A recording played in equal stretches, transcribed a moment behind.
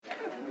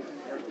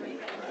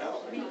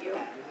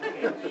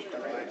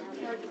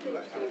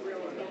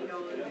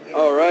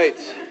All right.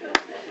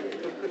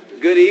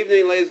 Good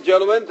evening, ladies and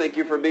gentlemen. Thank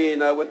you for being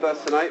with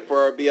us tonight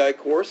for our BI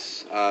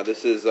course.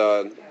 This is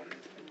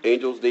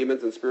Angels,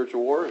 Demons, and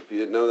Spiritual War. If you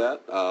didn't know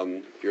that,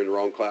 if you're in the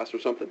wrong class or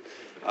something,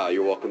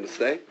 you're welcome to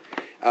stay.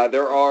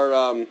 There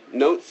are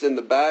notes in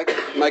the back.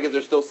 Mike, is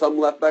there still some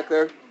left back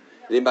there?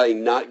 Anybody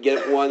not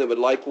get one that would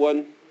like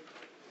one?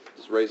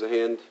 Just raise a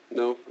hand.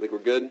 No? I think we're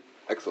good?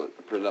 Excellent.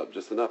 I printed out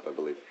just enough, I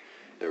believe.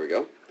 There we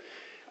go.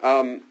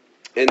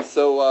 And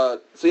so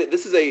yeah,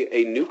 this is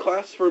a new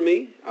class for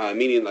me,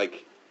 meaning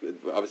like,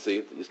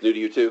 obviously, it's new to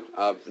you too.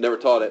 I've never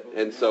taught it.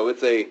 And so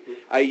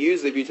I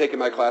usually, if you've taken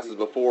my classes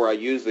before, I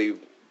usually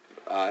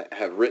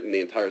have written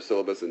the entire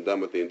syllabus and done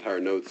with the entire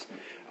notes.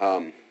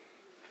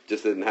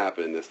 Just didn't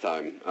happen this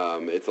time.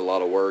 It's a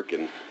lot of work,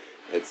 and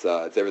it's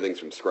everything's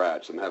from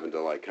scratch. I'm having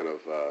to like kind of,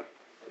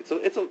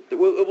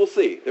 we'll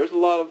see.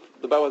 The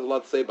Bible has a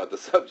lot to say about the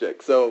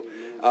subject. So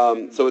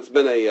it's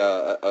been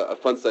a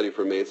fun study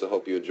for me, so I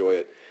hope you enjoy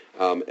it.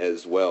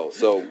 As well.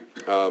 So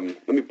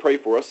let me pray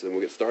for us and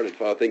we'll get started.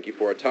 Father, thank you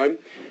for our time.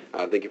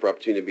 Thank you for the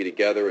opportunity to be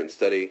together and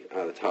study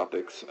the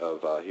topics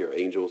of here,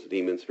 angels,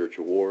 demons,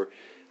 spiritual war.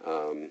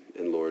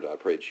 And Lord, I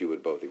pray that you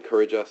would both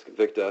encourage us,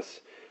 convict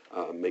us,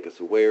 make us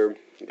aware.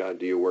 God,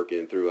 do your work in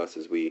and through us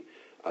as we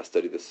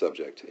study this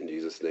subject. In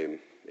Jesus' name,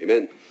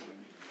 amen.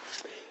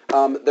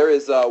 There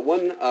is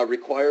one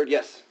required,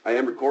 yes, I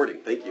am recording.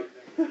 Thank you.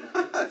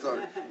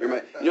 Sorry.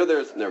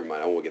 Never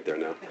mind, I won't get there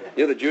now.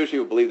 The Jewish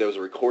people believe there was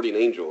a recording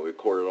angel who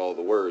recorded all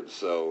the words,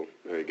 so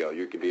there you go.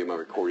 You could be my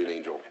recording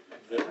angel.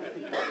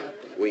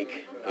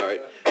 Wink. All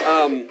right.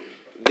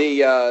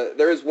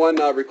 There is one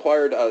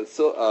required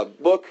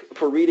book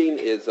for reading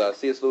is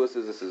C.S.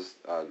 Lewis's. This is,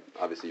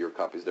 obviously your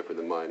copy is different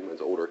than mine. Mine's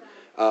older.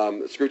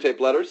 Screwtape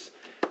Letters.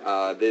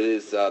 That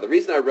is the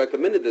reason I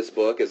recommended this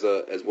book as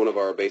one of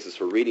our bases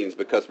for readings,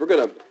 because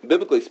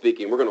biblically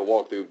speaking, we're going to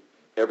walk through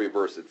every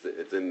verse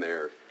it's in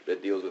there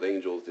that deals with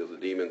angels, deals with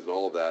demons, and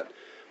all of that.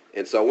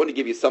 And so I wanted to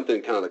give you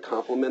something kind of to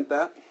complement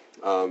that.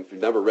 If you've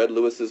never read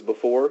Lewis's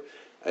before,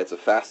 it's a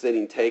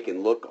fascinating take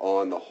and look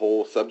on the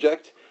whole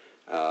subject.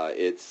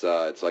 It's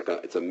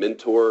a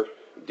mentor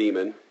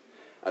demon.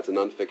 That's a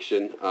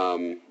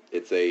nonfiction.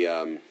 It's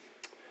a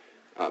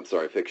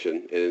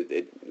fiction.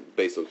 It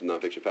based on some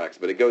nonfiction facts,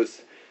 but it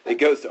goes. I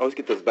always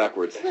get those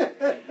backwards.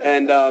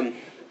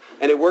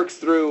 And it works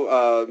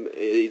through,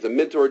 he's a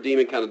mentor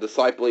demon kind of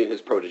discipling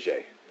his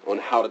protege on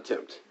how to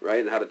tempt, right,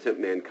 and how to tempt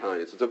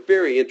mankind. So it's a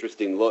very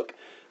interesting look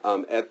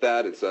at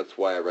that, and so that's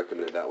why I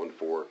recommended that one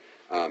for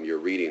your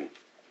reading.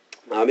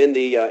 In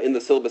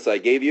the syllabus I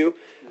gave you,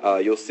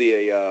 you'll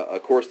see a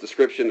course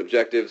description,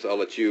 objectives. I'll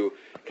let you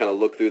kind of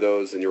look through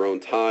those in your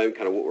own time,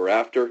 kind of what we're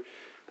after.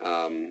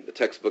 The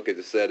textbook, as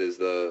I said, is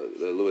the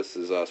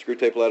Lewis's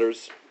Screwtape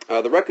Letters.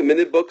 The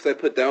recommended books I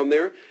put down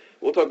there,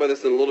 we'll talk about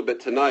this in a little bit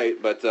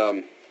tonight, but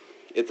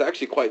it's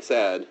actually quite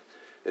sad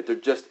that there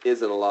just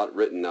isn't a lot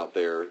written out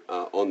there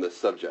on this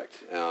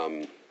subject.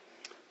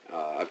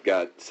 I've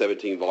got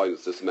 17 volumes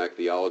of systematic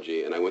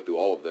theology, and I went through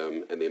all of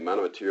them, and the amount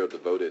of material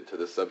devoted to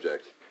this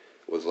subject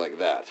was like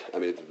that. I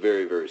mean, it's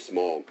very, very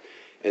small.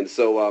 And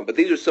so, but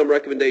these are some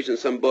recommendations,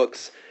 some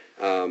books.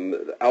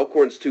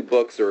 Alcorn's two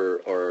books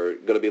are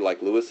going to be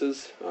like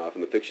Lewis's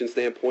from the fiction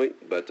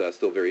standpoint, but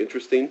still very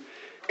interesting.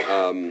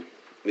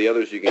 The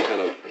others you can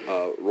kind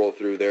of roll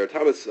through there.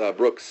 Thomas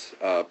Brooks'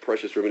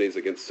 Precious Remedies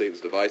Against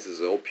Satan's Devices,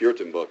 an old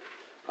Puritan book.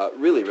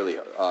 Really, really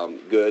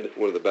good.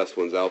 One of the best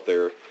ones out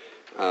there.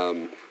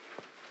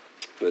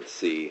 Let's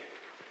see.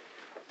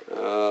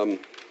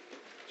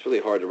 It's really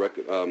hard to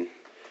recommend.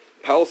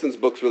 Pallison's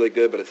book's really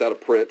good, but it's out of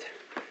print.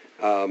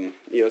 So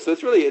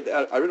it's really,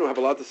 I really don't have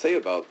a lot to say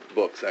about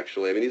books,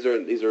 actually. I mean, these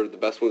are the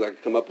best ones I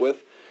could come up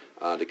with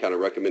to kind of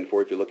recommend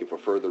for if you're looking for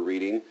further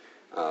reading.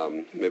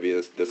 Maybe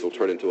this will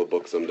turn into a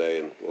book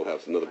someday, and we'll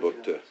have another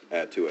book to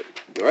add to it.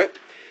 All right?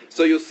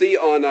 So you'll see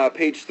on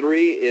page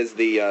 3 is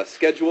the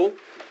schedule,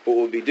 what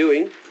we'll be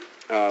doing.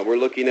 We're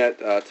looking at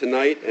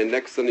tonight and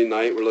next Sunday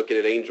night, we're looking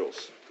at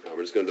angels.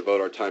 We're just going to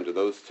devote our time to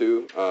those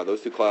two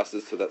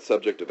classes, to that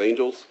subject of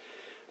angels.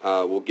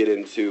 We'll get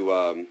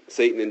into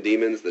Satan and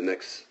demons, the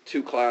next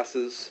two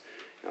classes.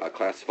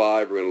 Class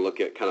 5, we're going to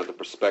look at kind of the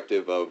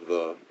perspective of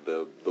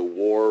the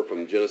war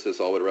from Genesis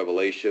all the way to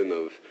Revelation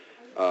of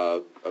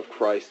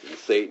Christ and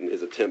Satan,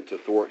 his attempt to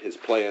thwart his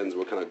plans.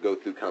 We'll kind of go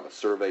through kind of a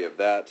survey of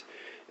that,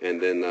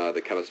 and then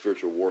the kind of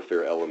spiritual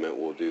warfare element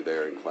we'll do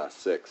there in Class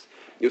 6.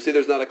 You'll see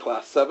there's not a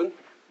Class 7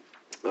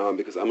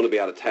 because I'm going to be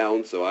out of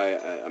town, so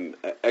I'm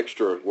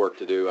extra work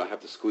to do. I have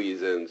to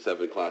squeeze in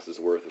 7 classes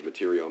worth of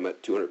material. I'm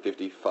at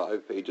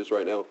 255 pages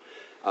right now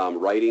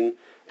writing,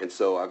 and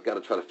so I've got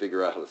to try to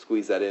figure out how to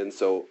squeeze that in.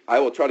 So I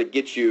will try to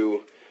get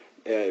you.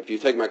 If you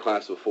take my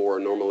class before,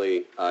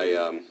 normally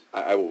I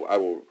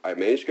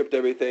manuscript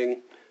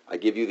everything. I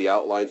give you the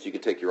outlines so you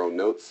can take your own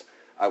notes.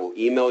 I will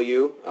email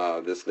you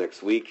this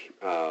next week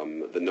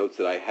the notes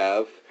that I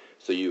have,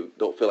 so you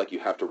don't feel like you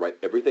have to write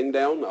everything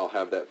down. I'll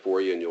have that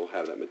for you, and you'll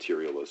have that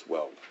material as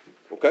well.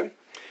 Okay?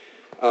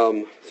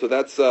 So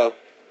that's where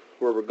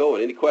we're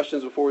going. Any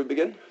questions before we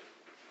begin?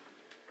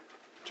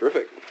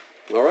 Terrific.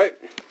 All right.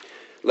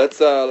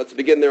 Let's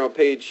begin there on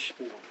page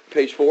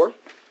 4.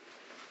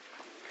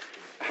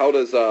 How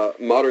does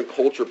modern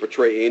culture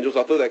portray angels?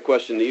 I'll throw that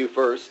question to you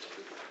first.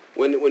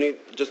 When you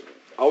just,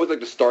 I always like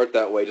to start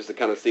that way, just to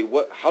kind of see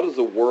how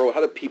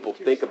do people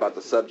think about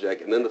the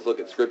subject, and then let's look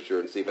at Scripture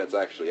and see if that's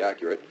actually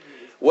accurate.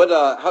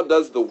 How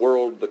does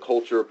the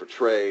culture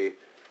portray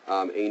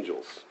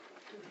angels?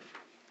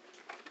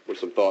 What are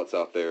some thoughts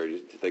out there? You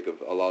think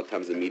of a lot of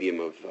times the medium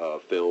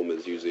of film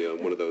is usually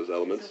one of those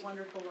elements. It's a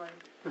Wonderful Life.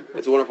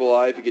 It's a Wonderful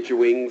Life. You get your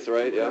wings,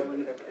 right? Yeah.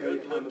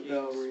 Spirit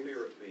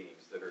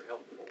beings that are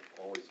helpful,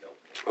 always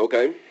helpful.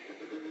 Okay.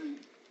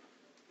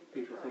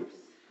 People think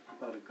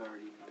about a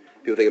guardian.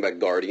 People think about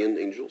guardian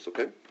angels.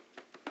 Okay.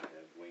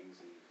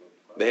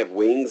 They have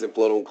wings and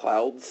float on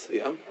clouds.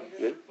 Yeah.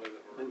 Yeah.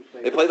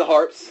 They play the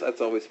harps.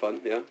 That's always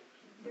fun. Yeah.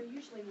 They're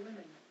usually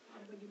women.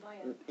 When you buy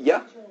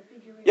Yeah. angel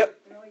figurine, Yep.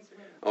 they're always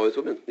women. Always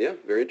women. Yeah.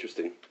 Very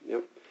interesting.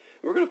 Yep.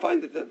 We're going to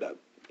find that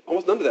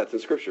almost none of that's in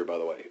Scripture, by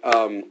the way.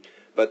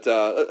 But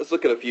let's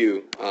look at a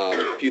few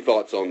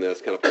thoughts on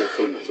this. Kind of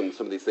pull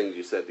some of these things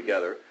you said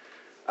together.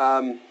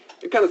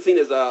 They're kind of seen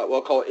as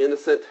I'll call it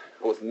innocent,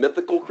 almost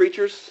mythical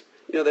creatures.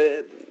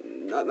 They're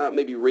not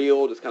maybe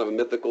real, just kind of a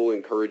mythical,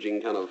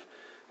 encouraging kind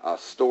of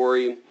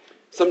story.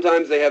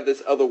 Sometimes they have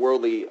this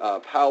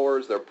otherworldly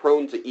powers. They're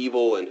prone to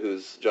evil, and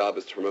whose job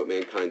is to promote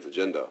mankind's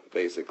agenda.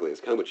 Basically,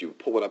 it's kind of what you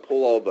pull when I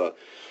pull all the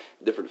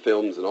different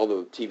films and all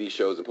the TV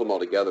shows and put them all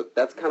together.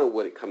 That's kind of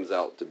what it comes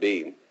out to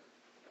be.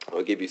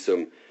 I'll give you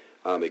some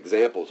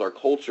examples. Our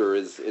culture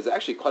is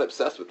actually quite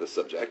obsessed with this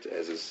subject,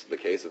 as is the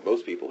case of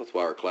most people. That's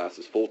why our class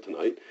is full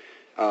tonight.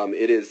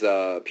 It is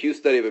Pew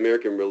Study of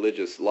American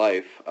Religious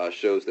Life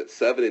shows that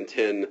 7 in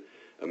 10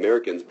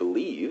 Americans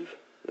believe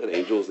that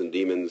angels and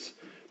demons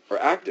are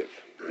active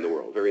in the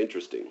world. Very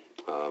interesting.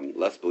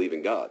 Less believe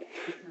in God.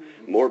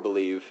 More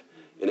believe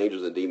in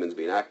angels and demons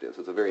being active.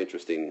 So it's a very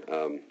interesting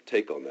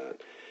take on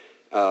that.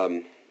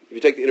 If you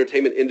take the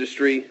entertainment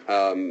industry,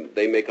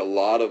 they make a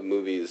lot of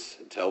movies,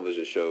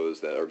 television shows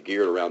that are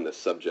geared around this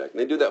subject. And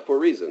they do that for a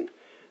reason.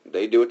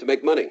 They do it to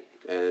make money.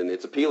 And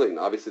it's appealing.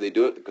 Obviously, they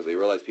do it because they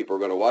realize people are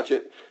going to watch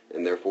it,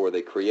 and therefore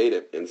they create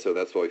it. And so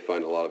that's why we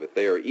find a lot of it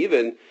there.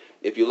 Even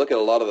if you look at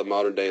a lot of the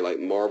modern day, like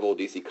Marvel,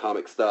 DC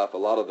comic stuff, a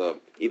lot of the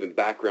even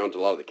backgrounds, a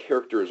lot of the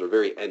characters are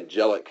very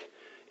angelic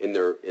in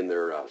their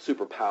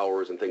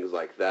superpowers and things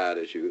like that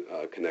as you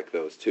connect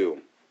those two.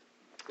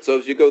 So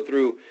as you go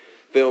through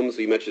films,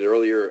 you mentioned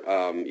earlier,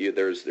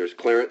 there's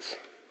Clarence,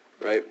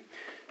 right,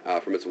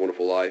 from It's a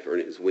Wonderful Life,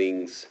 earning his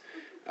wings.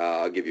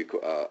 I'll give you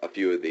a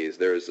few of these.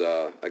 There's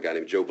a guy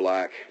named Joe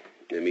Black.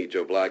 You meet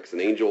Joe Black. He's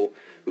an angel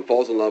who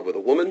falls in love with a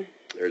woman.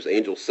 There's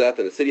Angel Seth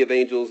in the City of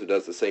Angels who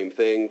does the same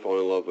thing,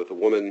 falling in love with a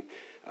woman.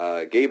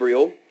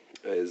 Gabriel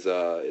is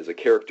a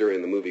character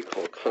in the movie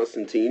called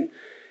Constantine.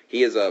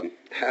 He is a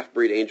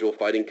half-breed angel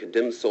fighting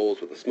condemned souls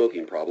with a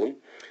smoking problem.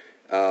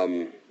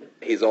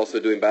 He's also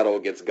doing battle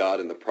against God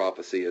in the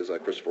prophecy as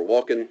Christopher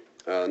Walken.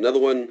 Another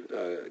one,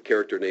 a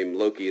character named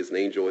Loki, is an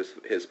angel,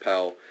 his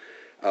pal.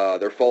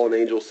 They're fallen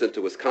angels sent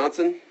to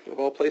Wisconsin, of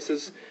all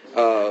places,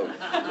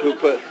 who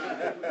put...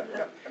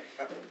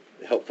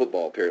 help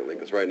football, apparently,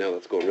 because right now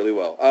that's going really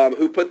well.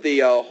 Who put the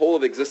whole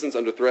of existence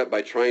under threat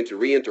by trying to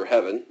re-enter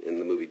heaven in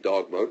the movie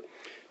Dogma.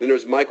 Then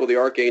there's Michael the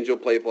Archangel,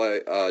 played by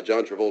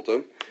John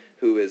Travolta,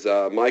 who is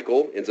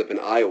Michael, ends up in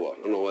Iowa.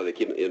 I don't know why they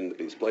keep him in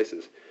these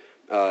places.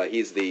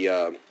 He's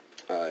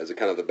as a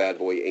kind of the bad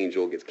boy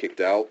angel, gets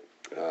kicked out.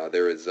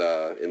 There is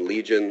in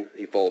Legion,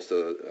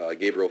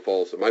 Michael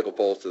falls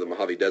to the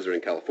Mojave Desert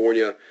in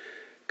California,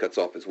 cuts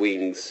off his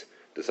wings,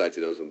 decides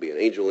he doesn't want to be an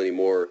angel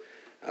anymore.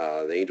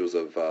 The angels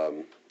of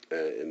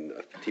in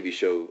a TV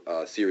show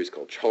series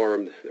called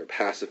Charmed, they're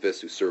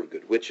pacifists who serve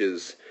good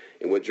witches.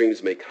 In What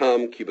Dreams May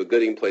Come, Cuba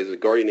Gooding plays a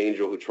guardian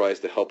angel who tries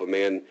to help a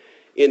man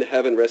in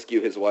heaven rescue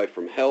his wife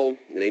from hell.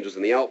 In Angels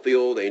in the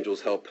Outfield,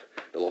 angels help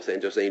the Los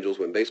Angeles Angels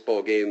win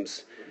baseball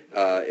games.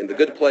 In The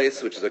Good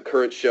Place, which is a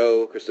current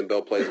show, Kristen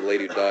Bell plays a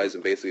lady who dies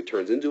and basically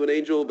turns into an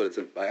angel, but it's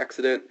by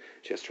accident.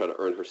 She has to try to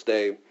earn her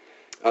stay.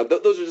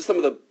 Those are just some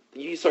of the,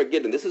 you start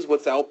getting, this is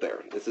what's out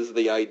there. This is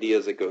the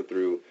ideas that go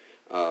through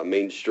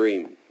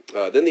mainstream.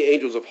 Then the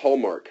Angels of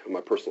Hallmark,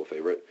 my personal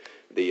favorite.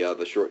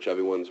 The short,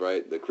 chubby ones,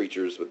 right? The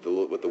creatures with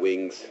the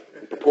wings,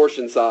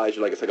 proportion size.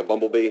 You're like, it's like a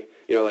bumblebee.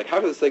 Like, how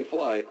does this thing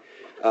fly?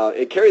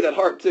 And carry that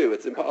harp too.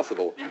 It's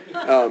impossible.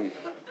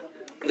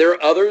 There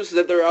are others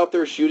that they're out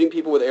there shooting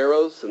people with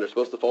arrows, and they're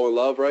supposed to fall in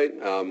love, right?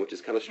 Which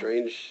is kind of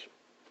strange.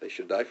 They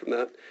should die from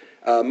that.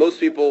 Most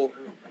people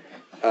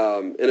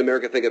in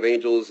America think of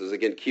angels as,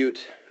 again,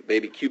 cute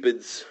baby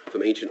cupids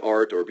from ancient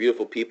art or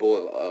beautiful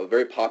people. A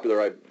very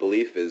popular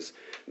belief is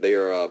they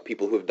are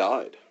people who have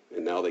died,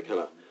 and now they kind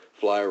of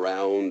fly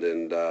around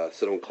and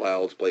sit on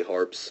clouds, play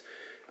harps.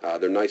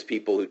 They're nice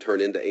people who turn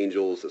into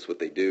angels. That's what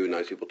they do.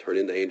 Nice people turn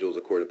into angels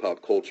according to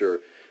pop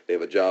culture. They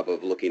have a job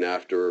of looking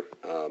after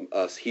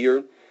us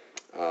here.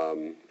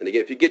 And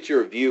again, if you get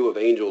your view of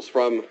angels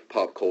from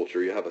pop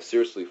culture, you have a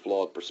seriously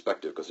flawed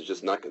perspective because it's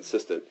just not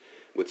consistent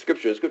with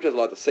Scripture. And Scripture has a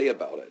lot to say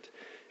about it.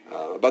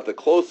 About the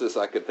closest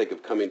I could think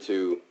of coming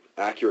to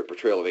accurate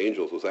portrayal of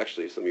angels was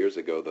actually some years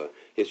ago. The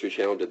History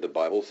Channel did the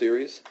Bible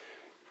series.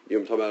 You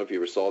know what I'm talking about, if you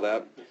ever saw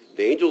that?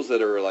 The angels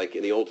that are like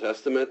in the Old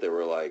Testament, they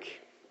were like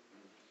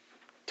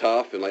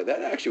tough and like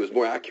that actually was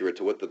more accurate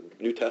to what the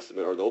New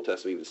Testament or the Old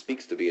Testament even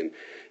speaks to being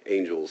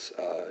angels,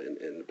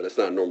 but it's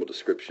not a normal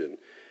description.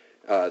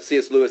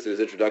 C.S. Lewis, in his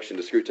introduction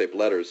to Screwtape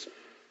Letters,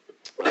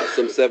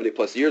 some 70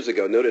 plus years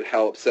ago, noted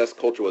how obsessed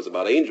culture was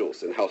about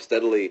angels and how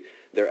steadily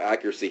their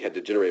accuracy had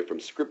degenerated from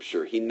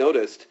Scripture. He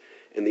noticed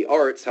in the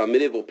arts how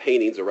medieval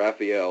paintings of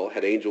Raphael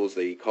had angels,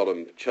 they called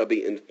them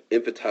chubby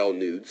infantile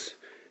nudes,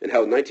 and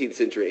how 19th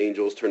century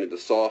angels turned into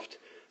soft,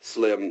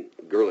 slim,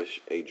 girlish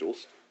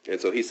angels.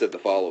 And so he said the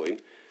following.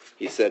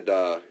 He said,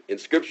 in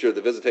Scripture,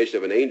 the visitation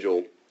of an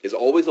angel is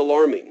always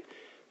alarming.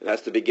 It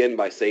has to begin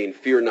by saying,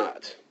 "Fear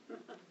not."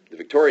 The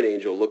Victorian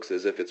angel looks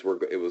as if it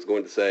was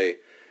going to say,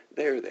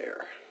 "There,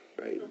 there,"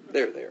 right?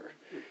 "There, there."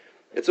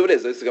 And so it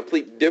is. It's a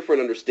complete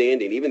different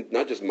understanding, even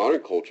not just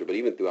modern culture, but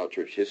even throughout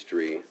church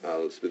history,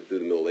 through the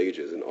Middle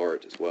Ages and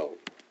art as well.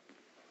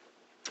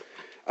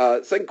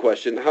 Second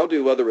question, how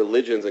do other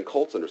religions and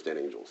cults understand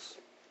angels?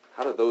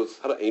 How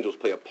do angels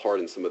play a part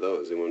in some of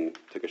those? Anyone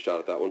take a shot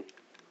at that one?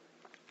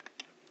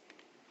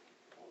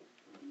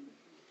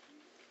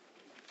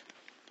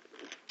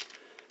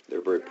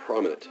 They're very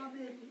prominent.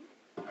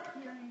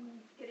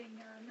 Getting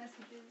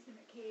messages in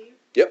a cave.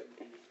 Yep.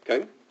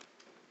 Okay.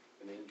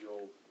 An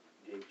angel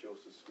gave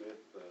Joseph Smith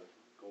the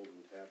golden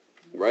tablet.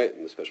 Right,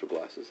 and the special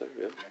glasses there.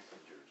 Yeah.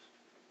 Messengers.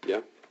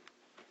 Yeah.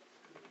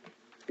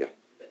 Yeah.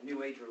 But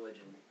New Age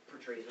religion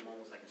portrays them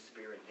almost like a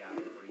spirit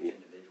guide for each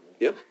individual.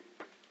 Yeah.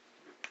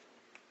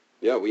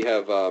 Yeah, we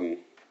have,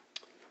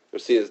 they're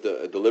seen as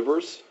the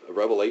deliverers of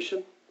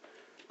revelation.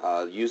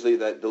 Usually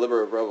that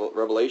deliverer of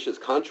revelation is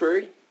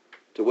contrary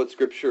to what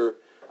Scripture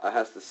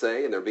has to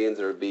say, and they're beings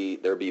that are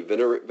be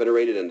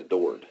venerated and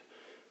adored,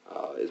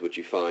 is what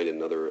you find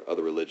in other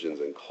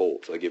religions and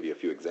cults. I'll give you a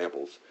few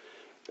examples.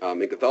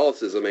 In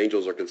Catholicism,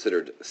 angels are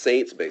considered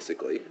saints,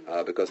 basically,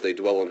 because they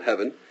dwell in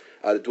heaven.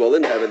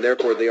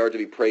 Therefore they are to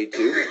be prayed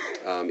to,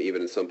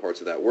 even in some parts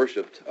of that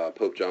worshipped.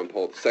 Pope John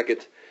Paul II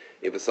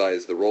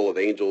emphasized the role of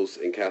angels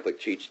in Catholic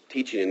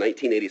teaching in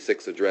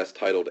 1986 address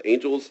titled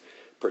 "Angels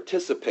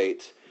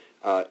Participate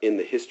in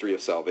the History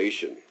of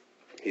Salvation."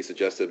 He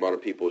suggested modern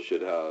people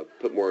should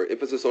put more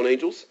emphasis on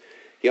angels.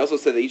 He also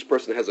said that each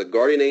person has a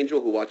guardian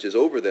angel who watches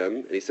over them,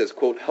 and he says,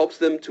 quote, helps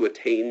them to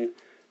attain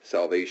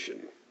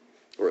salvation,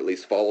 or at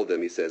least follow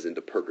them, he says,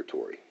 into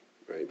purgatory.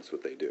 Right? That's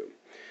what they do.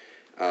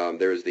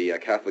 There's the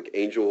Catholic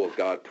Angel of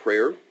God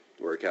prayer,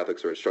 where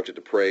Catholics are instructed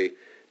to pray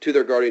to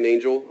their guardian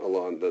angel.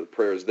 Along the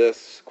prayer is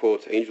this,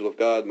 quote, "Angel of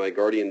God, my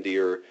guardian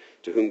dear,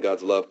 to whom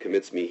God's love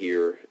commits me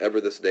here, ever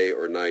this day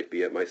or night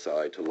be at my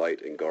side to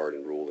light and guard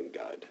and rule and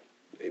guide."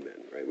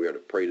 Amen. Right? We are to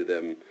pray to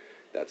them.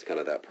 That's kind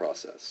of that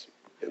process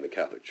in the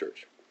Catholic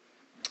Church.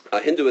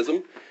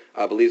 Hinduism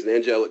believes in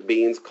angelic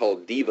beings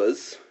called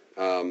devas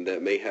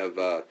that may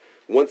have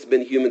once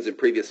been humans in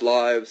previous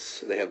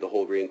lives. They have the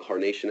whole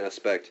reincarnation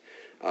aspect.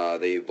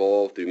 They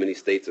evolve through many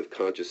states of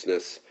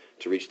consciousness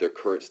to reach their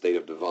current state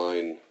of the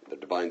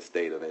divine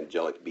state of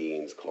angelic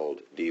beings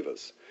called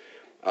devas.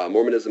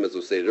 Mormonism, as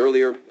was stated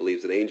earlier,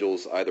 believes that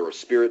angels either are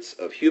spirits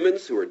of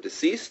humans who are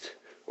deceased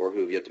or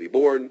who have yet to be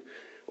born,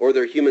 or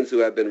they're humans who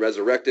have been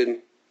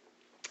resurrected,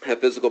 have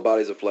physical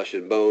bodies of flesh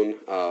and bone.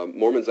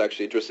 Mormons,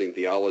 actually, interesting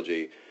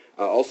theology,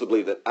 also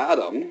believe that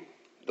Adam,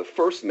 the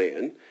first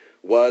man,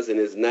 was and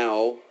is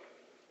now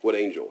what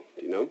angel?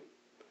 Do you know?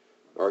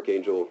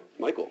 Archangel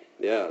Michael.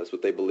 Yeah, that's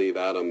what they believe.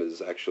 Adam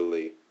is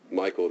actually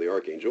Michael, the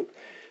archangel.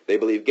 They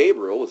believe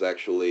Gabriel was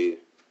actually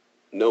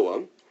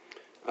Noah.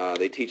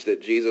 They teach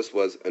that Jesus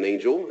was an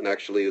angel and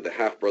actually the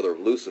half-brother of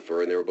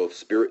Lucifer, and they were both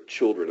spirit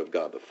children of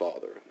God the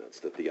Father. That's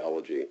the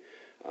theology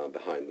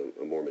behind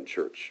the Mormon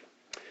Church.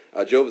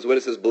 Jehovah's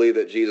Witnesses believe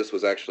that Jesus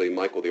was actually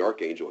Michael the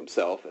Archangel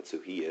himself. That's who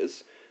he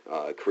is,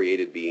 a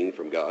created being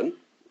from God.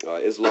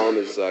 Islam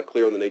is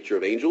clear on the nature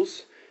of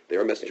angels. They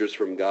are messengers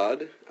from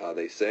God,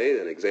 they say.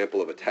 An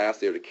example of a task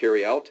they are to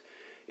carry out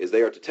is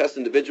they are to test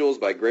individuals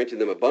by granting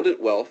them abundant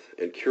wealth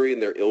and curing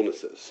their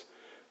illnesses.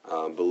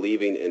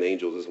 Believing in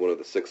angels is one of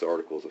the 6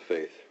 articles of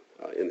faith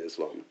in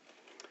Islam.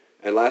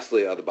 And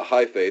lastly, the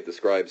Baha'i faith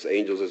describes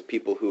angels as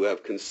people who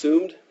have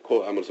consumed,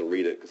 quote, I'm just going to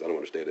read it because I don't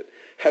understand it,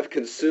 have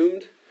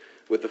consumed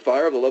with the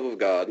fire of the love of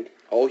God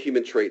all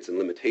human traits and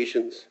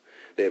limitations.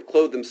 They have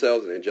clothed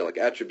themselves in angelic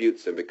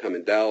attributes and become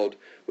endowed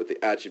with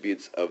the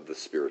attributes of the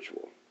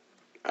spiritual.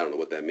 I don't know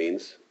what that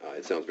means.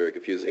 It sounds very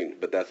confusing,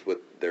 but that's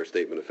what their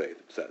statement of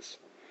faith says.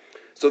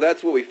 So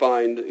that's what we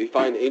find. We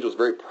find angels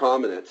very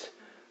prominent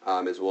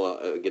as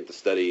we'll get to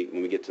study.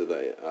 When we get to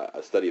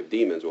the study of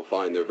demons, we'll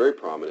find they're very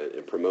prominent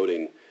in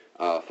promoting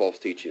false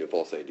teaching and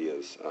false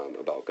ideas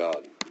about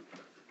God.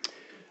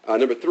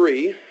 Number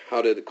 3,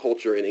 how did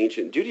culture in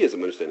ancient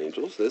Judaism understand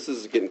angels? This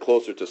is getting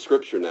closer to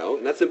Scripture now,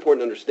 and that's important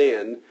to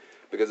understand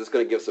because it's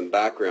going to give some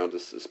background,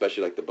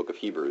 especially like the book of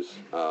Hebrews.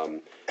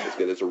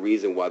 There's a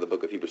reason why the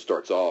book of Hebrews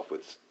starts off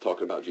with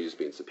talking about Jesus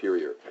being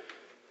superior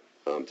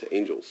to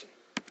angels.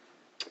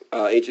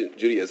 Ancient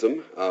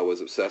Judaism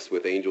was obsessed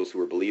with angels who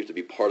were believed to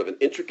be part of an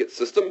intricate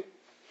system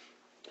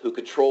who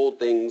controlled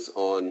things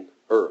on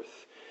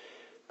earth.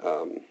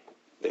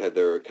 They had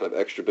their kind of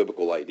extra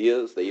biblical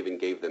ideas. They even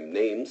gave them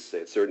names. They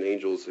had certain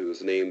angels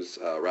whose names,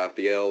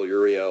 Raphael,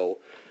 Uriel,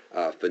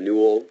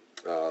 Phanuel.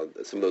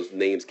 Some of those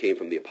names came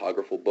from the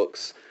apocryphal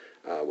books,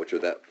 which are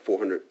that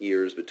 400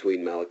 years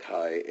between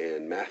Malachi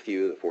and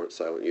Matthew, the 400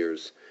 silent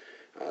years.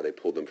 They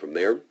pulled them from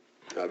there.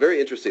 Very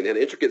interesting. They had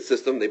an intricate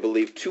system. They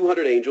believed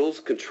 200 angels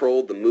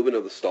controlled the movement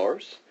of the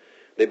stars.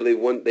 They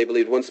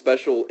believed one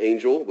special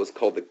angel was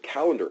called the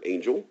calendar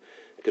angel.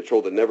 It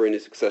controlled the never-ending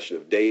succession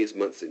of days,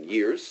 months, and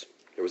years.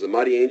 There was a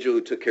mighty angel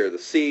who took care of the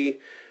sea,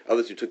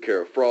 others who took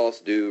care of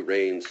frost, dew,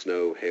 rain,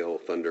 snow, hail,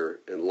 thunder,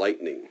 and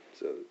lightning.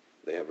 So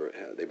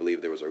they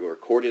believed there was a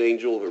recording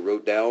angel who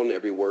wrote down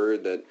every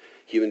word that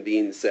human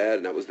beings said,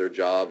 and that was their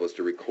job, was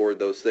to record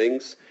those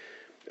things.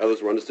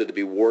 Others were understood to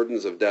be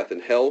wardens of death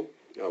and hell,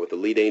 with the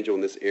lead angel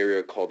in this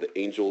area called the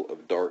angel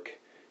of dark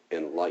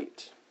and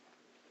light.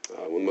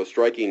 One most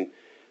striking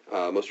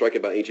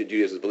about ancient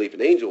Judaism's belief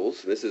in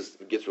angels,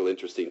 and gets really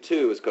interesting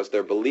too, is because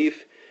their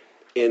belief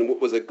in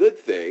what was a good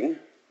thing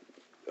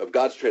of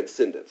God's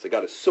transcendence. That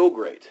God is so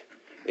great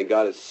and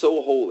God is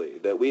so holy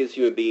that we as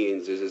human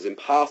beings, it is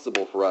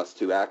impossible for us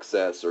to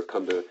access or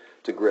come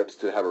to grips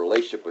to have a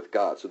relationship with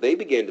God. So they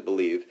began to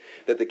believe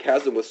that the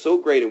chasm was so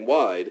great and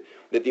wide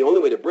that the only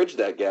way to bridge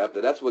that gap,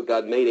 that's what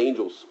God made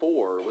angels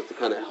for, was to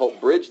kind of help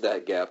bridge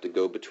that gap to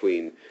go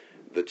between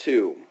the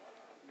two.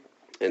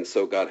 And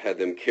so God had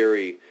them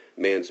carry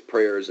man's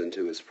prayers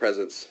into his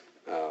presence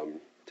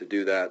to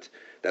do that.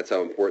 That's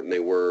how important they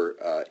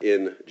were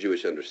in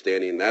Jewish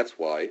understanding. That's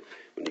why,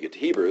 when you get to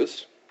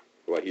Hebrews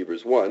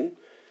 1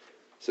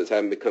 says,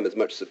 having become as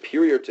much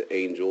superior to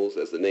angels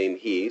as the name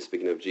he,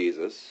 speaking of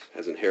Jesus,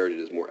 has inherited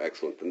is more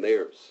excellent than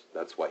theirs.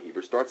 That's why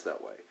Hebrews starts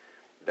that way.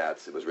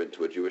 It was written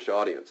to a Jewish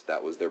audience.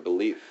 That was their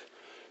belief.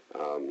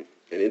 And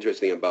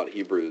interesting about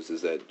Hebrews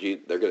is that he's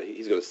going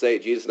to say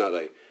Jesus is not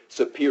a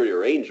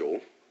superior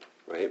angel,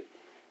 right?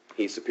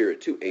 He's superior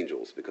to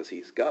angels because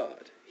he's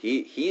God.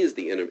 He's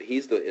the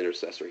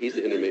intercessor. He's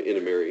the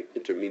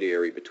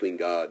intermediary between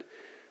God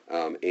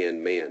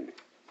and man,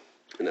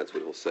 and that's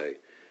what he'll say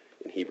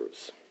in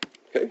Hebrews.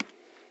 Okay.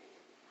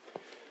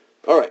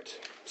 All right.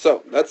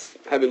 So that's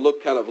having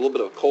looked kind of a little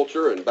bit of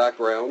culture and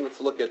background. Let's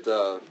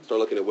start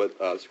looking at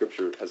what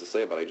Scripture has to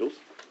say about angels.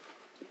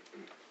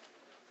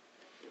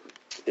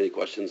 Any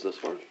questions thus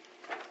far?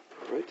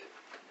 All right.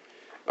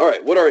 All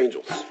right. What are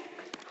angels?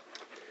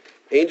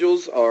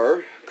 Angels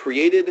are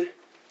created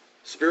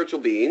spiritual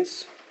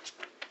beings,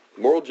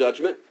 moral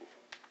judgment,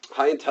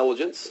 high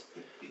intelligence,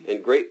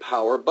 and great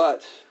power,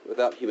 but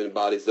without human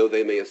bodies, though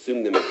they may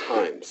assume them at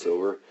times. So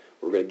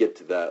we're going to get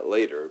to that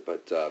later,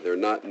 but they're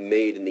not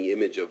made in the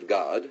image of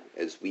God,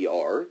 as we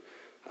are.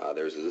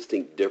 There's a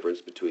distinct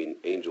difference between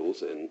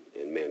angels and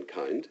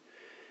mankind.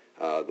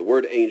 The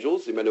word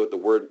angels, you might know what the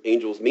word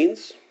angels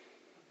means?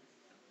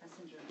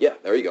 Messenger. Yeah,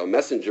 there you go.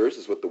 Messengers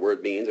is what the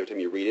word means. Every time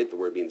you read it, the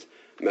word means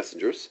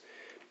messengers.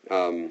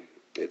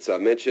 It's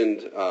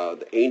mentioned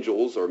the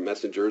angels or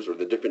messengers or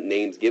the different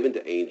names given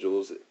to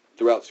angels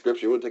throughout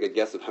Scripture. You want to take a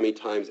guess of how many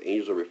times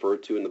angels are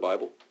referred to in the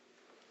Bible?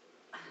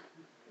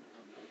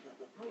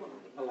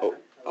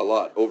 A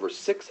lot. Over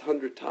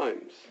 600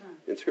 times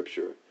in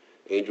Scripture.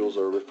 Angels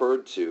are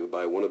referred to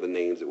by one of the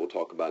names that we'll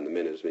talk about in a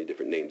minute. There's many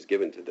different names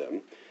given to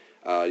them.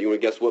 You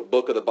want to guess what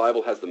book of the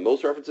Bible has the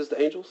most references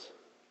to angels?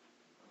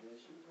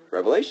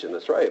 Revelation,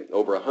 that's right.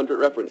 Over 100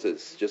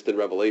 references just in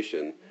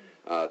Revelation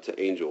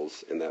to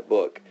angels in that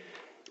book.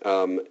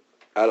 Out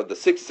of the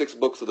 66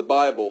 books of the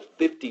Bible,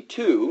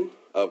 52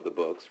 of the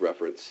books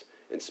reference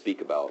and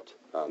speak about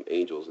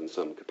angels in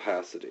some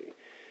capacity.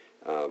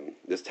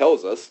 This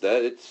tells us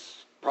that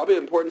it's probably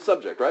an important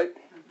subject, right?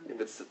 If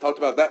it's talked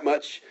about that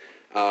much,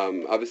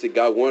 obviously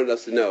God wanted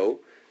us to know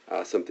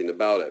something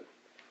about it.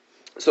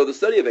 So the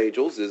study of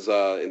angels is,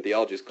 in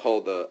theology, is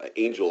called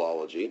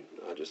angelology,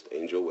 just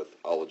angel with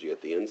ology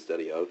at the end,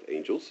 study of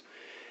angels.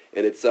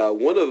 And it's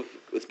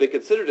it's been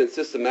considered in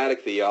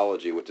systematic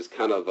theology, which is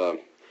kind of,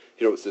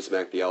 you know what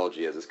systematic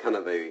theology is. It's kind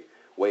of a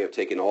way of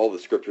taking all the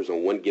scriptures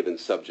on one given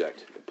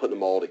subject and putting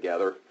them all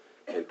together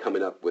and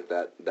coming up with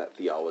that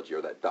theology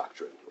or that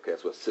doctrine. Okay,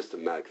 that's what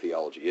systematic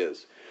theology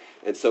is.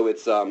 And so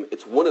it's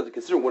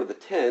considered one of the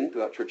 10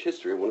 throughout church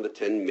history, one of the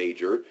 10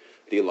 major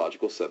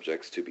theological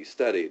subjects to be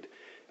studied.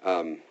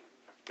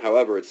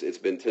 However, it's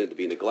been tended to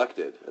be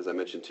neglected. As I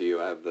mentioned to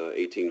you, I have the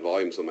 18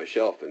 volumes on my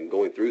shelf, and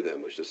going through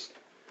them was just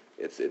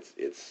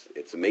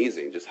it's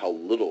amazing just how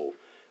little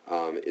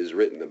is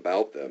written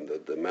about them.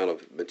 The amount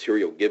of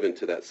material given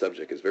to that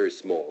subject is very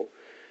small.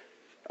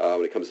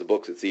 When it comes to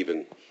books, it's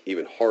even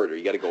harder.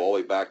 You got to go all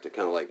the way back to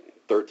kind of like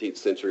 13th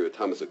century with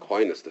Thomas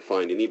Aquinas to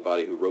find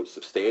anybody who wrote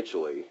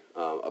substantially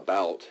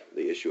about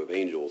the issue of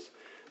angels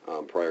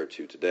prior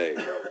to today.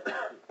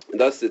 And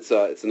thus,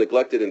 it's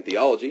neglected in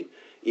theology,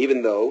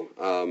 even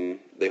though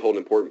they hold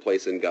an important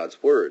place in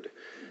God's Word.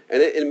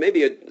 And it may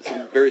be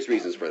some various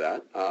reasons for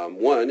that.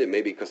 One, it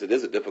may be because it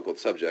is a difficult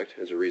subject.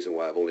 There's a reason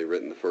why I've only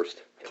written the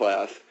first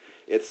class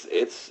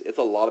it's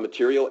a lot of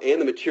material,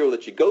 and the material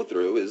that you go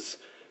through is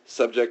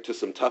subject to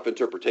some tough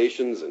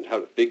interpretations and how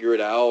to figure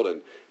it out,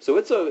 and so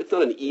it's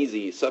not an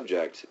easy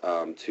subject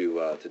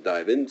to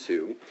dive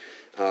into.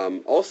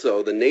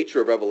 Also, the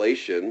nature of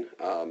revelation,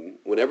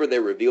 whenever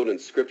they're revealed in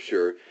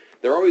Scripture,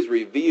 they're always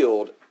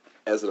revealed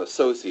as an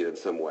associate in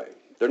some way.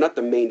 They're not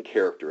the main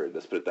character,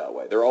 let's put it that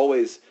way. They're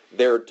always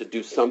there to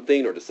do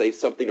something or to say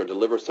something or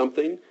deliver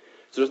something.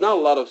 So there's not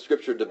a lot of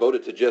Scripture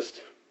devoted to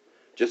just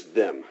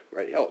them,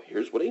 right? Oh,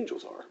 here's what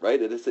angels are,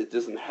 right? It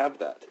doesn't have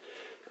that.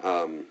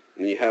 And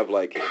you have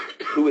like,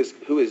 who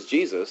is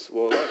Jesus?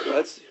 Well,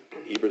 that's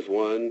Hebrews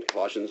 1,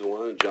 Colossians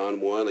 1,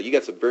 John 1. Like, you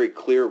got some very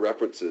clear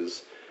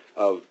references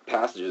of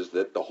passages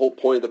that the whole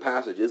point of the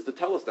passage is to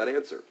tell us that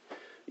answer.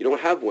 You don't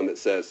have one that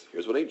says,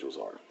 here's what angels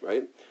are,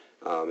 right?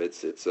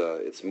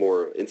 It's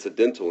more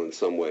incidental in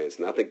some ways,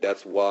 and I think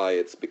that's why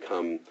it's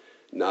become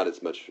not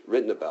as much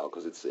written about,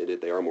 because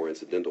they are more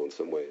incidental in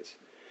some ways.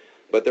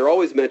 But they're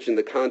always mentioned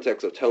in the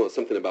context of telling us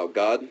something about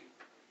God,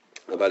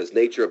 about his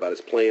nature, about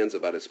his plans,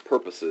 about his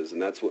purposes,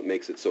 and that's what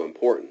makes it so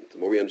important. The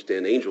more we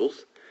understand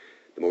angels,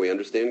 the more we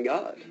understand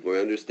God. The more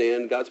we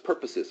understand God's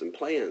purposes and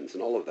plans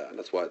and all of that. And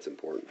that's why it's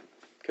important.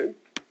 Okay?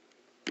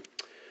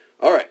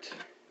 All right.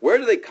 Where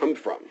do they come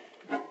from?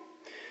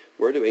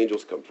 Where do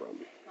angels come from?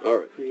 All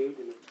right.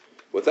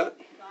 What's that?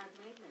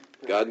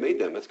 God made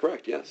them. That's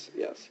correct. Yes.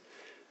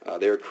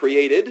 They are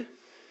created,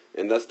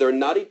 and thus they're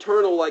not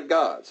eternal like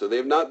God. So they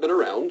have not been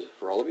around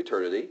for all of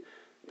eternity.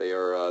 They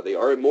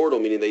are immortal,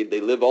 meaning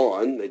they live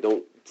on. They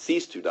don't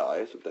cease to die.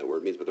 That's what that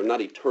word means. But they're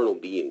not eternal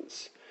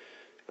beings.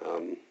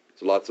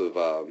 There's lots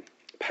of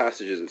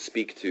passages that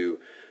speak to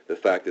the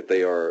fact that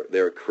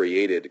they're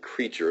created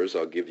creatures.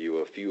 I'll give you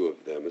a few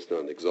of them. It's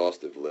not an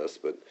exhaustive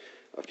list, but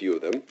a few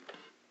of them.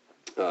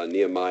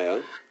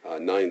 Nehemiah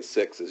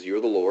 9:6 says, "You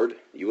are the Lord,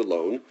 you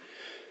alone.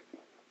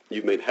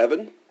 You've made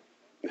heaven,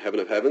 the heaven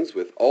of heavens,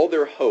 with all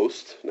their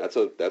host."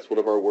 That's one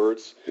of our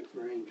words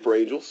for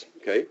angels.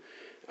 Okay,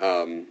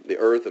 the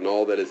earth and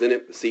all that is in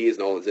it, the seas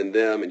and all that's in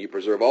them, and you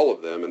preserve all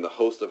of them, and the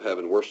host of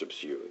heaven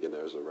worships you. Again,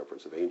 there's a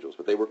reference of angels,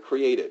 but they were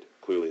created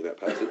clearly in that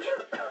passage.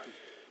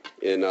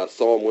 In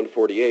Psalm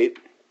 148,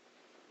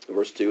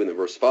 verse 2 and then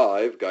verse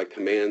 5, God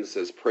commands,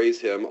 says,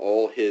 "Praise him,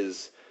 all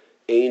his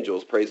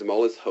angels, praise him,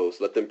 all his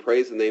hosts. Let them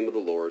praise the name of the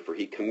Lord, for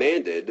he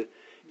commanded,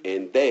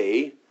 and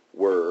they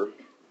were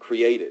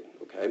created."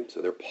 Okay,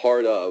 so they're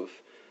part of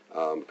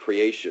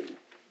creation.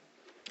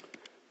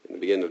 In the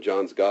beginning of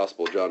John's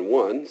Gospel, John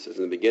 1 says,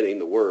 "In the beginning,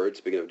 the Word,"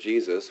 speaking of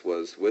Jesus,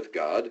 "was with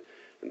God,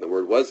 and the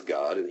Word was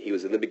God, and he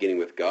was in the beginning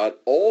with God.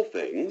 All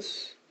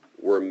things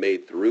were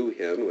made through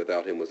him.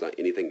 Without him was not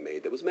anything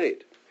made that was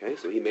made." Okay,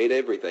 so he made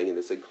everything, and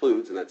this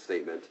includes in that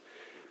statement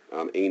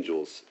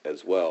angels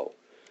as well.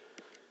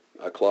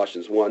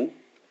 Colossians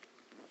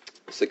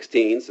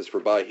 1:16 says, "For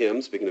by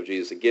him," speaking of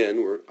Jesus again,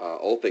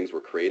 all things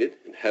were created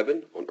in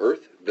heaven, on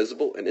earth,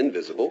 visible and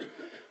invisible,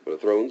 whether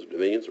thrones,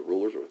 dominions, or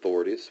rulers, or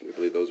authorities. We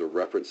believe those are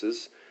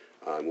references.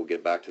 We'll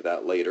get back to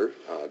that later.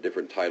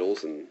 Different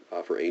titles and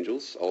for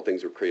angels. All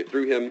things were created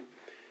through him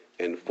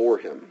and for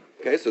him.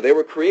 Okay, so they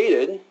were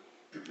created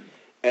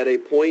at a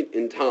point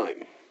in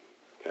time.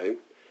 Okay,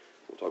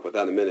 we'll talk about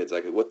that in a minute,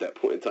 exactly what that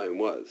point in time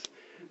was.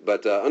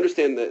 But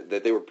understand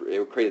that they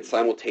were created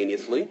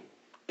simultaneously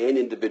and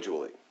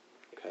individually.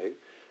 Okay,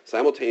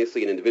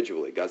 simultaneously and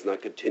individually. God's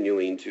not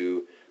continuing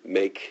to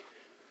make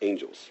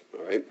angels.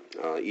 All right,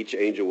 each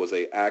angel was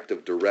an act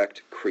of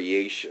direct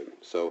creation.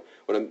 So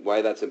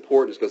why that's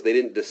important is because they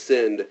didn't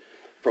descend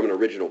from an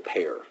original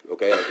pair.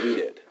 Okay, like we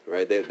did.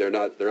 Right, they're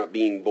not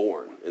being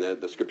born,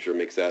 and the Scripture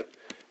makes that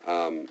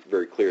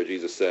very clear.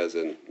 Jesus says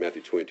in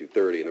Matthew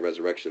 22:30, "In the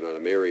resurrection, not a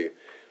Mary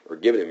or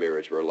given in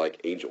marriage, we're like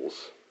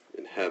angels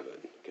in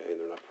heaven." Okay,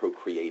 and they're not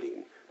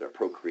procreating; they're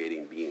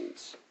procreating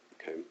beings.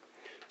 Okay,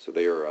 so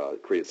they are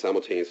created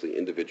simultaneously,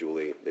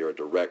 individually. They are a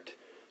direct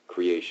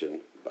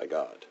creation by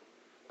God.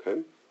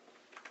 Okay.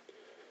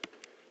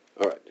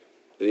 All right.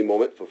 At any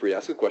moment, feel free to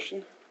ask a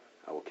question.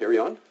 I will carry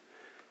on.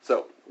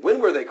 So, when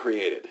were they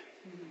created?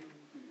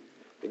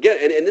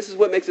 Again, and this is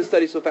what makes this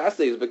study so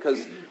fascinating, is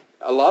because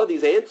a lot of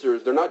these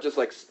answers, they're not just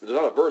like, there's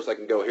not a verse I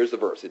can go, here's the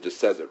verse. It just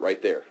says it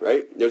right there,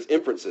 right? There's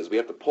inferences. We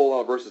have to pull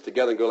all verses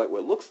together and go like,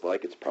 well, it looks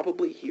like it's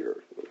probably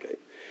here. Okay.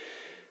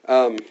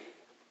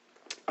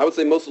 I would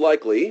say most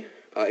likely,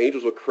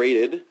 angels were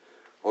created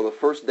on the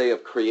first day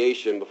of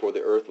creation before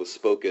the earth was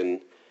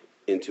spoken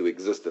into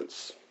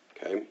existence.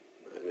 Okay.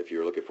 And if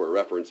you're looking for a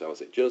reference, I would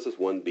say Genesis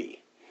 1b.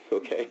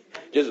 Okay.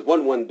 Genesis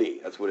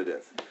 1:1b. That's what it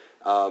is.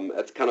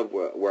 That's kind of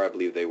where I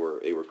believe they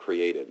were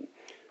created.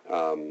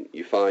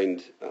 You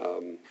find,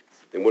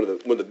 and one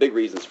of the big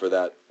reasons for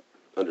that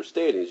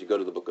understanding is you go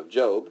to the book of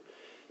Job,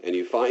 and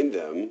you find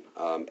them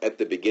at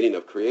the beginning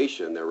of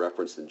creation. They're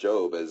referenced in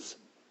Job as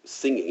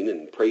singing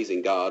and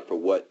praising God for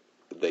what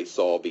they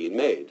saw being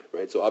made.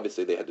 Right. So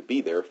obviously they had to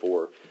be there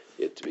for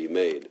it to be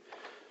made.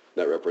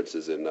 That reference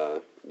is in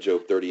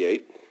Job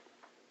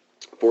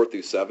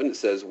 38:4-7. It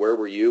says, "Where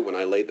were you when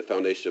I laid the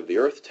foundation of the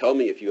earth? Tell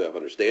me if you have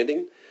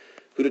understanding.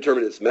 Who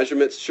determined its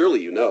measurements?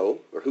 Surely you know.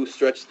 Or who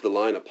stretched the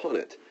line upon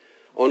it?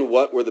 On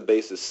what were the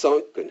bases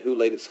sunk, and who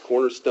laid its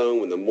cornerstone?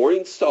 When the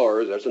morning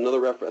stars, there's another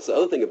reference. That's the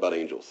other thing about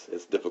angels.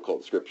 It's difficult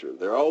in Scripture.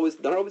 They're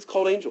not always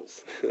called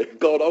angels. They're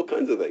called all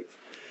kinds of things.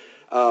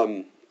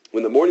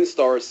 When the morning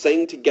stars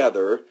sang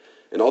together,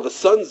 and all the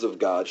sons of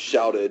God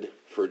shouted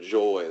for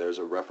joy. There's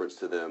a reference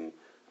to them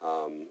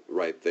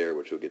right there,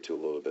 which we'll get to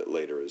a little bit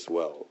later as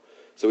well.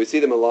 So we see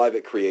them alive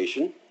at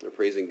creation. They're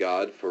praising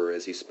God for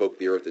as he spoke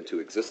the earth into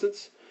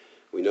existence.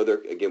 We know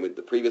they're, again, with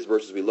the previous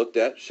verses we looked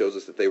at, shows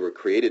us that they were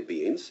created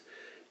beings.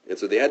 And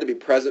so they had to be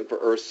present for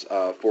Earth's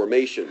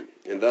formation.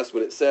 And thus,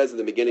 when it says in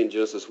the beginning,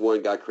 Genesis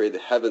 1, God created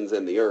the heavens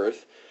and the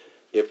earth,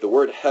 if the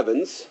word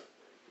heavens,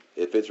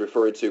 if it's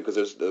referring to, because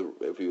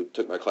if you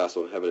took my class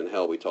on heaven and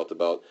hell, we talked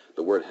about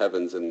the word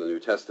heavens in the New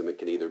Testament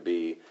can either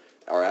be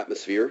our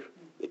atmosphere,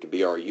 it can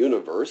be our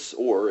universe,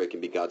 or it can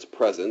be God's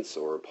presence,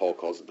 or Paul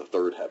calls it the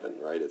third heaven,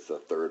 right? It's the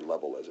third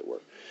level, as it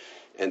were.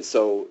 And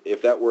so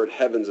if that word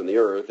heavens and the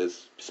earth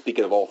is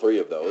speaking of all three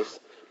of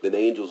those, then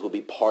angels will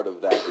be part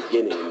of that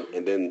beginning,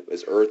 and then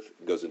as earth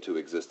goes into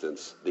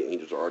existence, the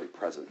angels are already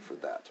present for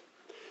that.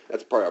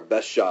 That's probably our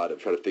best shot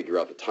of trying to figure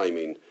out the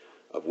timing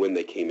of when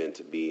they came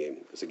into being.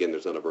 Because again,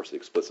 there's not a verse that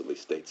explicitly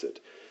states it,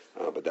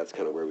 but that's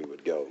kind of where we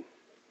would go.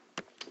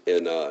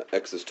 In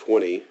Exodus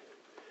 20,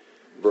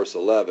 verse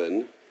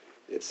 11,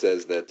 it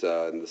says that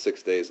in the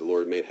 6 days the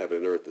Lord made heaven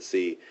and earth, the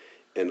sea,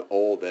 and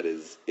all that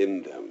is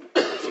in them.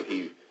 So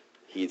he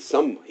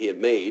had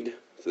made,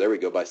 so there we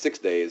go, by 6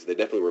 days they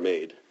definitely were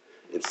made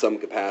in some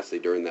capacity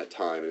during that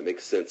time. And it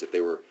makes sense if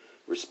they were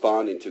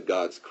responding to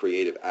God's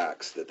creative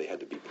acts that they had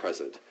to be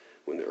present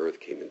when the earth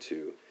came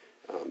into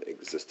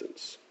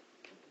existence.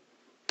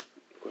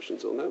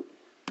 Questions on that?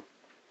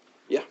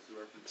 Yeah.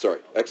 Sorry,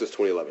 Exodus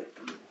 20:11.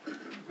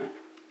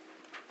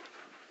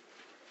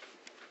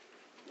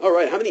 All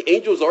right, how many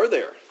angels are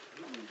there?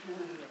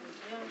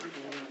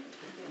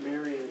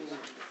 Myriads.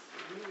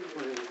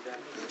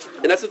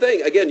 And that's the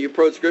thing. Again, you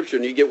approach Scripture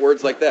and you get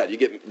words like that. You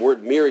get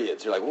word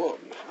myriads. You're like, whoa,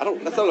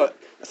 that's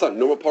not a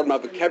normal part of my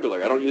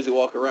vocabulary. I don't usually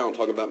walk around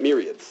talking about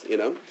myriads, you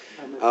know.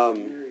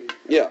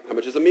 Yeah, how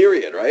much is a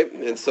myriad, right?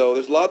 And so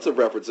there's lots of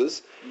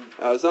references.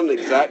 It's not an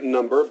exact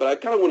number, but I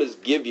kind of want to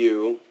give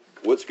you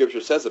what Scripture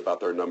says about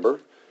their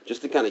number,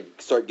 just to kind of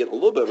start getting a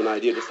little bit of an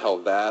idea just how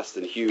vast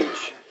and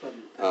huge.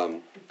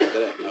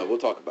 We'll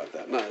talk about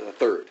that. Not a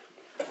third.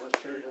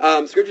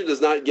 Scripture does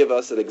not give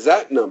us an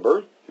exact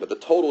number, but the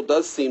total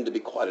does seem to be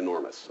quite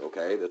enormous,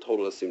 okay? The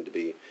total does seem to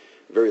be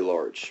very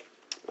large.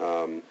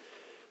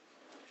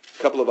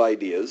 Couple of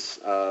ideas.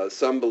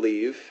 Some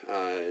believe,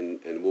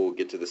 and we'll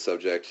get to the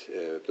subject,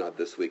 if not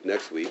this week,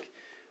 next week,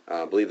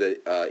 believe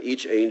that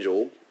each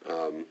angel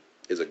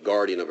is a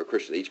guardian of a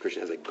Christian. Each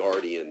Christian has a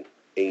guardian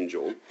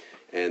angel,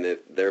 and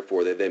that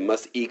therefore they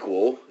must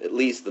equal at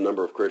least the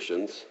number of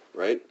Christians,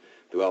 right?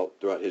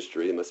 Throughout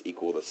history, they must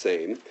equal the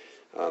same.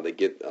 They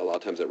get a lot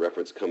of times that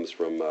reference comes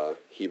from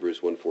Hebrews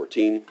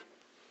 1:14.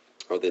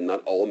 Are they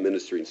not all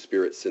ministering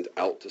spirits sent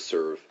out to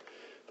serve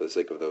for the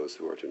sake of those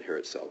who are to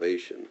inherit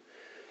salvation?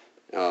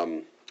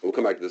 We'll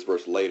come back to this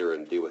verse later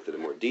and deal with it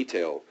in more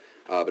detail.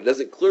 But it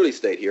doesn't clearly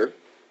state here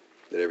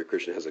that every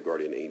Christian has a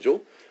guardian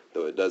angel,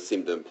 though it does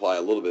seem to imply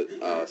a little bit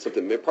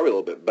something probably a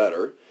little bit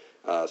better.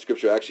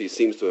 Scripture actually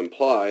seems to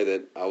imply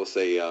that, I will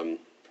say,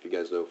 if you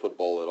guys know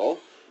football at all,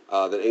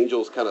 that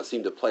angels kind of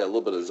seem to play a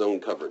little bit of zone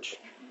coverage.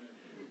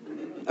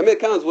 I mean, it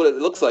kind of is what it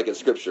looks like in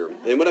Scripture.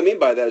 And what I mean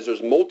by that is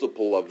there's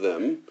multiple of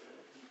them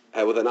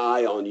with an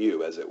eye on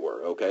you, as it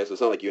were. Okay, so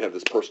it's not like you have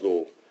this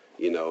personal,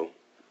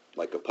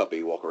 like a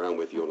puppy walk around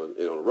with you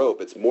on a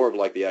rope. It's more of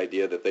like the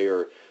idea that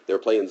they're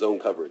playing zone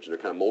coverage, and there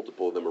are kind of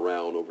multiple of them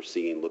around,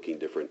 overseeing, looking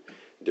different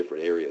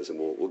areas, and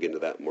we'll get into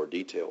that in more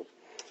detail.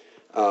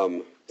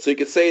 So you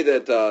could say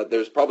that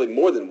there's probably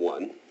more than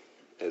one,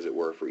 as it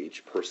were, for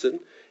each person,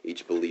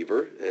 each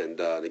believer.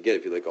 And again,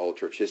 if you look at all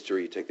church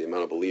history, you take the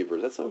amount of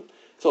believers,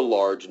 it's a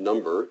large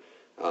number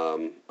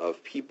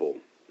of people.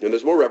 And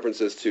there's more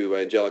references to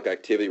angelic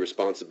activity,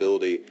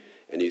 responsibility,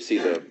 and you see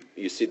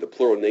the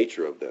plural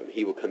nature of them.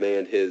 He will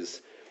command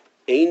his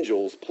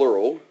angels,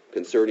 plural,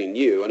 concerning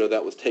you. I know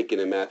that was taken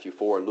in Matthew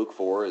 4 and Luke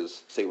 4,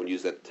 as Satan would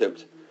use that to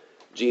tempt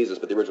Jesus,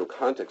 but the original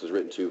context was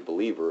written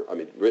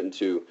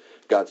to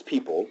God's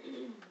people.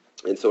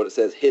 And so when it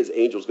says his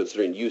angels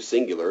considering you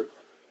singular,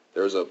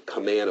 there's a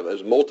command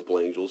there's multiple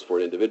angels for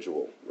an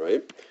individual,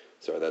 right?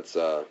 Sorry, that's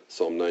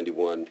Psalm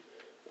 91,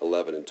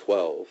 11 and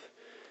 12.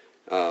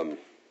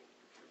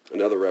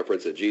 Another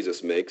reference that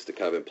Jesus makes to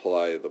kind of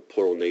imply the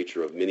plural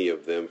nature of many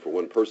of them for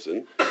one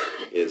person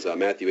is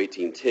Matthew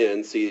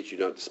 18:10. See that you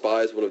do not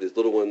despise one of these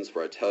little ones,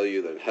 for I tell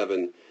you that in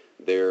heaven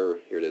here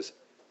it is,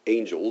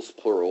 angels,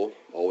 plural,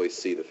 always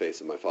see the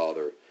face of my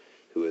Father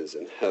who is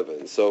in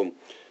heaven. So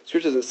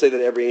Scripture doesn't say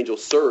that every angel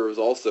serves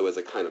also as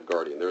a kind of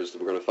guardian. We're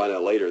going to find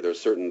out later there's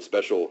certain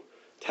special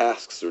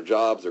tasks or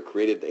jobs or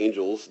created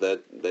angels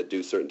that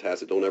do certain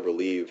tasks that don't ever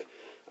leave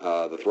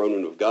the throne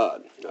room of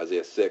God.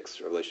 Isaiah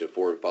 6, Revelation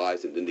 4 and 5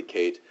 seem to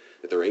indicate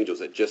that there are angels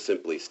that just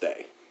simply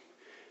stay.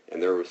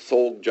 And their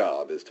sole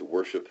job is to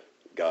worship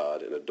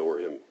God and adore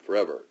him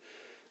forever.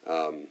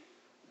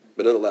 But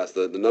But nonetheless,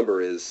 the number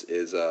is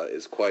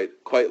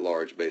quite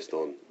large based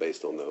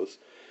on those.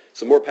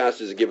 Some more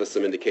passages give us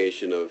some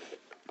indication of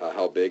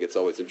how big. It's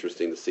always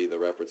interesting to see the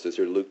references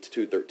here. Luke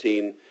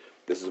 2:13.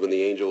 This is when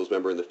the angels,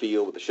 remember, in the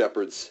field with the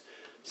shepherds.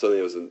 So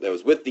there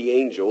was with the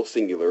angel,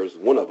 singular,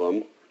 one of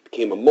them,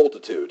 became a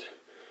multitude.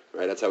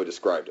 Right? That's how he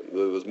described them.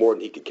 It was more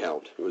than he could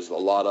count. It was a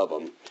lot of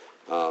them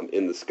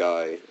in the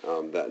sky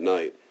that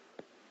night.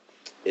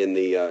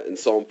 In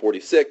Psalm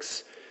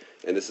 46,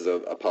 and this is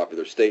a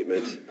popular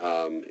statement,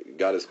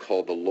 God is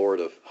called the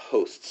Lord of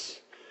hosts.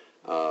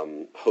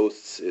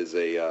 Hosts is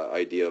a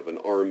idea of an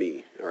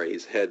army. All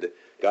right,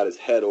 God is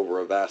head over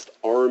a vast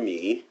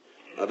army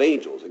of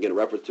angels. Again, a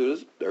reference to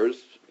this,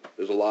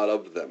 there's a lot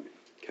of them.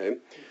 Okay,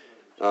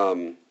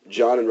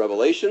 John in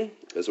Revelation,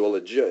 as well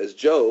as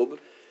Job,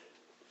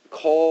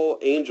 call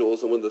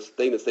angels, and one of the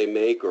statements they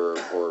make or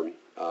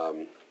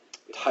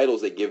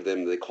titles they give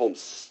them, they call them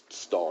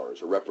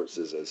stars, or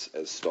references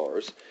as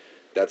stars.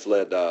 That's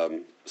led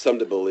some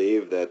to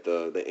believe that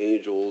the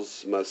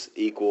angels must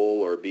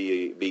equal or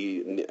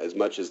be as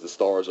much as the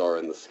stars are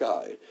in the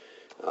sky.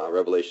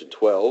 Revelation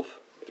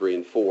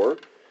 12:3-4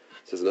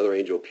 says, another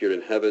angel appeared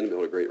in heaven,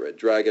 behold a great red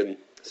dragon,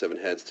 7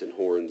 heads, 10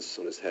 horns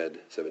on his head,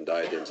 7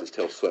 diadems. His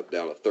tail swept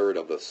down 1/3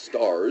 of the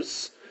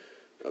stars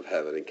of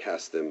heaven and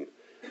cast them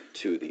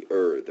to the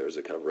earth. There's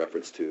a kind of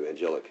reference to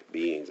angelic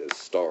beings as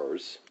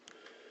stars.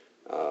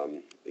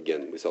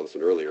 Again, we saw this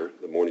one earlier.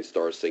 The morning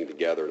stars sing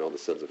together, and all the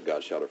sons of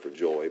God shouted for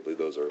joy. I believe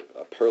those are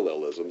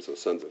parallelisms. So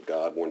sons of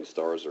God, morning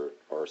stars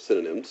are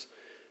synonyms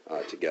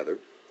together.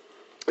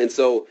 And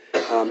so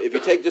if you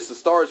take just the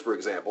stars, for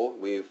example,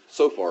 we've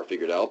so far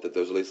figured out that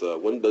there's at least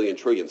 1 billion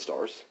trillion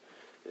stars.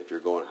 If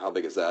you're going, how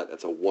big is that?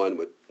 That's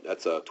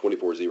that's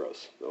 24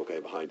 zeros, okay,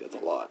 behind it.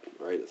 That's a lot,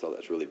 right? So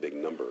that's a really big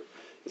number.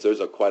 So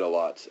there's quite a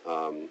lot.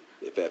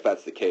 If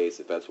that's the case,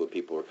 if that's what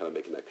people are kind of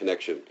making that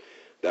connection,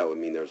 that would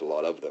mean there's a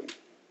lot of them.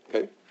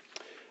 Okay.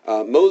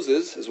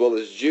 Moses, as well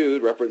as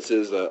Jude,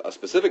 references a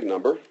specific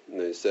number.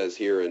 And it says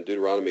here in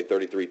Deuteronomy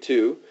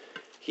 33:2,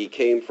 he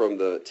came from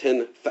the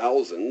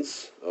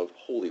 10,000s of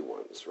holy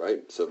ones,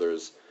 right? So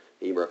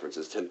he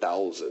references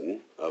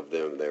 10,000 of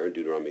them there in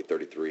Deuteronomy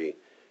 33,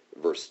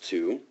 verse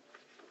 2.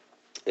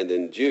 And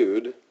then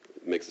Jude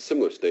makes a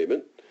similar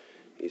statement.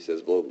 He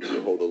says,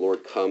 behold, the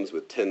Lord comes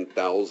with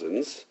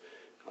 10,000s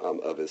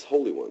of his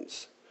holy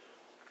ones.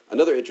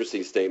 Another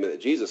interesting statement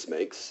that Jesus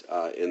makes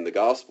in the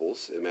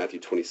Gospels, in Matthew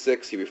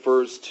 26, he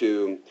refers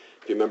to,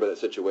 if you remember that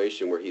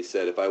situation where he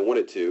said, if I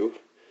wanted to,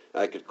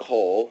 I could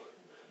call,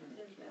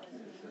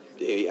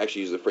 he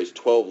actually uses the phrase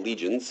 12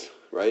 legions,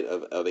 right,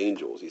 of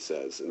angels, he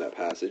says in that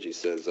passage. He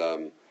says,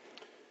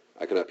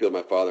 I cannot appeal to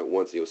my Father at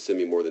once, and he will send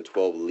me more than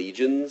 12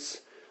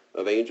 legions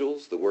of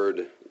angels. The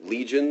word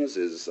legions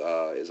is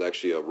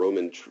actually a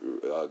Roman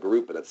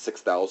group, and that's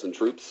 6,000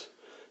 troops.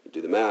 You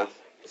do the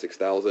math,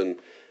 6,000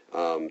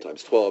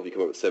 times 12, you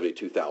come up with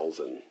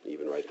 72,000,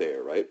 even right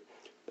there, right?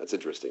 That's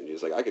interesting.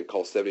 He's like, I could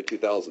call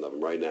 72,000 of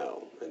them right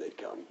now, and they'd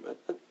come.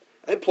 That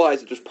implies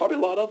that there's probably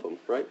a lot of them,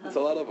 right? It's a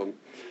lot of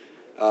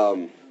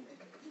them.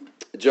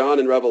 John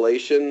in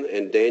Revelation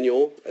and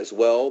Daniel as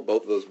well,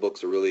 both of those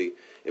books are really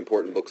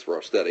important books for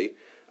our study.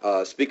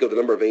 Speak of the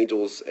number of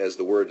angels as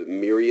the word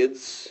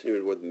myriads. You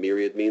know what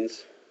myriad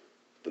means?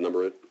 The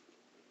number,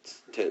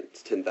 it's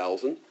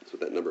 10,000. That's what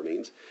that number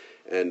means.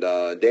 And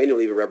Daniel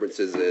even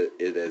references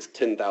it as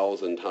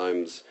 10,000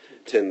 times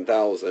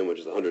 10,000, which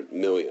is 100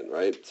 million,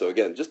 right? So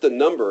again, just a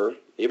number,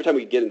 every time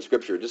we get in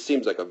Scripture, it just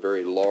seems like a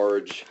very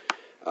large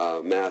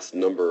mass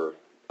number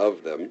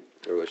of them.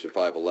 Revelation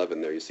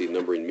 5:11 there, you see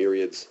numbering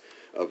myriads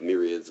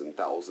and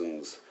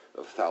thousands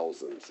of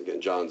thousands. Again,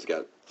 John's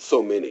got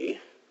so many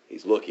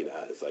he's looking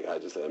at. It's like,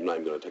 I'm not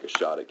even going to take a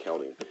shot at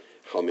counting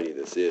how many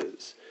this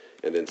is.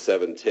 And then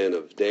 7:10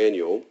 of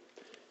Daniel,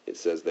 it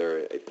says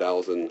there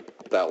 1,000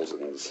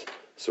 thousands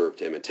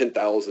served him, and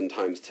 10,000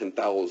 times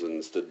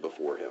 10,000 stood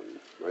before him,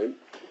 right?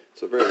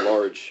 So a very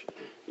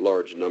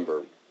large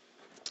number.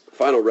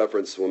 Final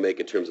reference we'll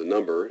make in terms of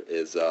number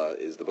is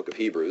the book of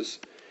Hebrews.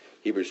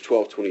 Hebrews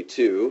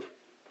 12:22.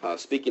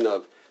 Speaking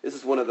of, this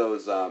is one of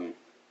those, in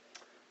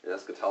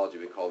eschatology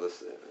we call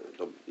this,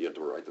 you have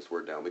to write this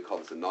word down, we call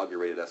this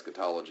inaugurated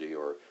eschatology,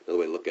 or another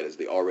way to look at it is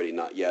the already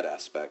not yet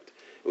aspect.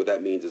 And what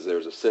that means is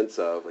there's a sense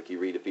of, like you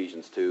read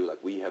Ephesians 2,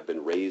 like we have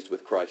been raised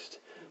with Christ.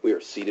 We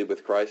are seated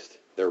with Christ.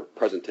 They're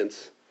present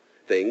tense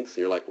things. And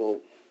you're like, well,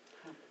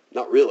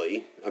 not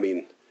really. I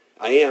mean,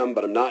 I am,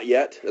 but I'm not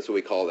yet. That's what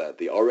we call that,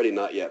 the already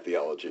not yet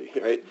theology,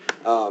 right?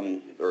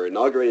 Or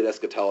inaugurated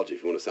eschatology,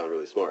 if you want to sound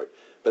really smart.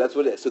 But that's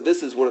what it is. So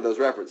this is one of those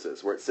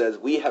references where it says,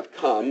 we have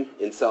come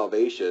in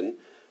salvation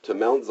to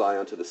Mount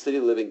Zion, to the city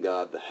of the living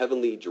God, the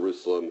heavenly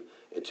Jerusalem,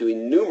 and to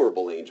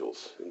innumerable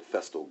angels in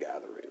festal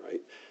gathering,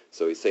 right?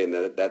 So he's saying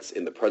that that's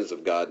in the presence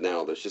of God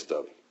now. It's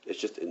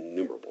just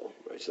innumerable,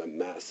 right? It's a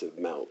massive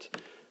amount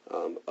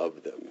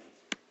of them.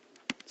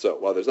 So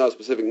while there's not a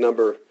specific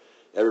number,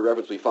 every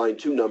reference we find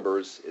to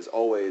numbers is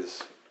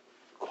always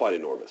quite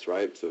enormous,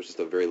 right? So it's just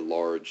a very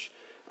large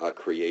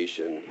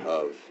creation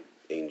of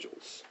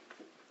angels.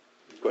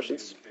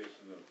 Questions?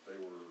 Indication that they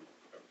were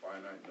a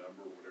finite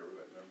number, whatever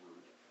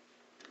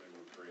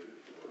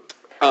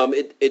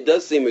It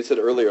does seem, we said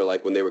earlier,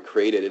 like when they were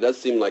created, it does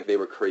seem like they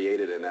were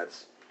created and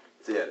that's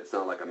it. It's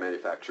not like a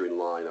manufacturing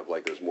line of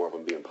like there's more of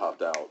them being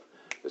popped out.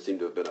 There seemed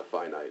to have been a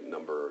finite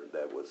number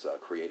that was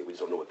created. We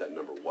just don't know what that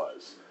number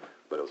was,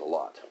 but it was a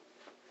lot.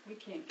 We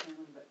can't count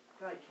them, but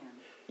God can.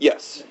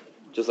 Yes,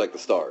 just like the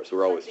stars.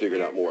 We're always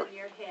figuring out more. On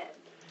your head.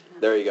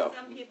 There you go.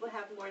 Some people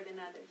have more than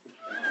others.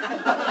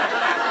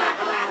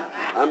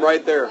 I'm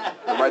right there.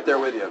 I'm right there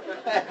with you.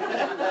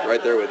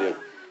 Right there with you.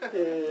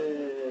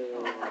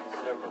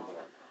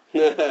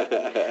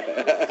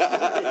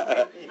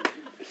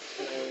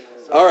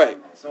 All right.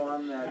 So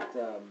on that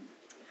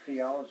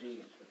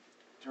theology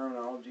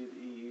terminology that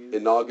you use,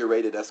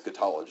 Inaugurated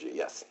eschatology,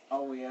 yes.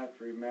 all we have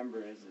to remember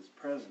is it's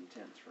present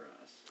tense for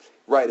us.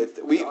 Right.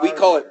 We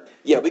call it,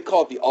 we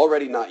call it the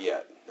already not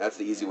yet. That's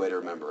the easy way to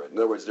remember it. In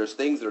other words, there's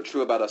things that are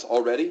true about us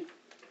already.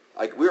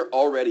 Like we're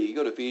already, you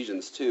go to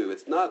Ephesians 2,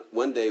 it's not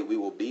one day we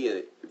will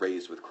be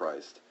raised with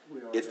Christ.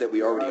 It's that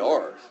we already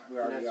are. We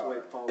already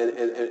are.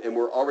 And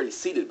we're already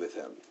seated with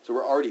him. So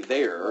we're already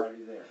there, We're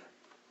already there.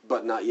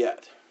 but not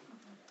yet.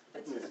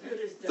 That's as good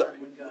as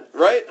done when God.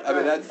 Right? I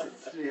mean,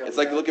 it's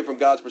like looking from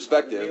God's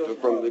perspective,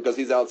 because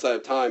he's outside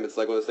of time. It's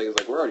like one of those things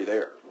like we're already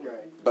there,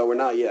 Right. but we're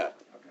not yet.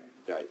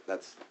 Okay. Right?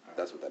 That's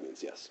what that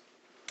means, yes.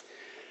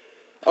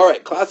 All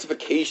right,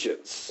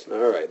 classifications.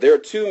 All right, there are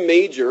two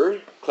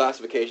major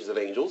classifications of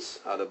angels.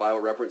 The Bible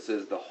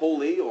references the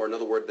holy, or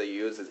another word they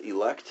use is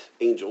elect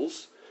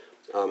angels,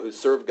 who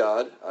serve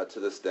God to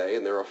this day.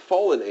 And there are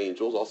fallen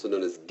angels, also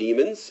known as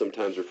demons,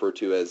 sometimes referred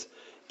to as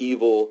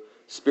evil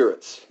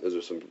spirits. Those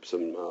are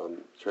some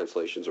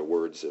translations or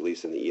words, at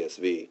least in the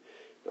ESV,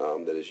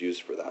 that is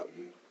used for that.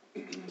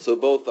 So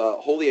both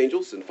holy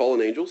angels and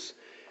fallen angels,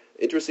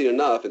 interesting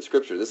enough in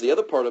Scripture, this is the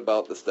other part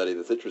about the study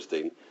that's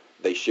interesting,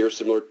 they share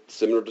similar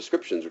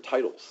descriptions or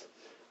titles.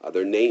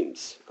 Their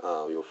names,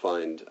 you'll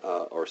find,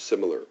 are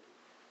similar,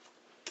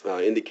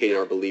 indicating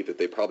our belief that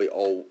they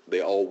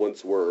all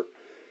once were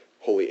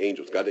holy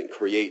angels. God didn't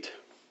create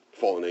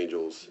fallen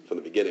angels from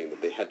the beginning,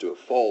 that they had to have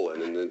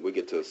fallen, and then we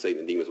get to Satan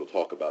and demons, we'll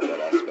talk about that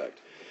aspect.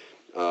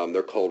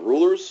 They're called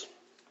rulers,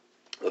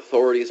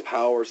 authorities,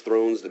 powers,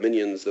 thrones,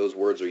 dominions, those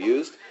words are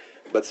used,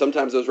 but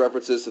sometimes those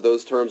references to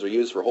those terms are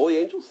used for holy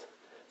angels,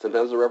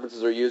 sometimes the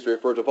references are used to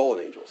refer to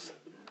fallen angels.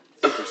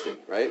 Interesting,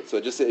 right? So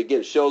it just,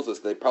 again, shows us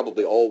they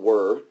probably all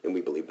were, and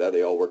we believe that,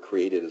 they all were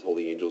created as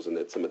holy angels and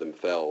that some of them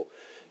fell,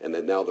 and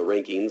that now the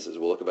rankings, as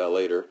we'll look about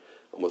later,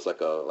 almost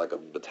like a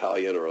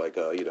battalion or like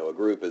a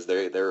group, is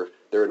they're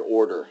in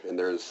order, and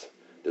there's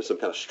some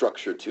kind of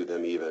structure to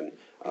them even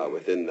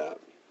within that.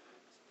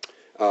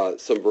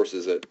 Some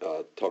verses that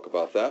talk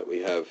about that. We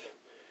have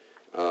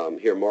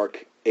here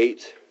Mark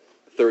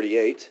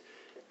 8:38,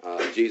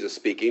 Jesus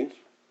speaking.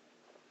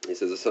 He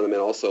says, the Son of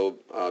Man also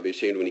be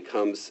ashamed when he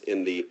comes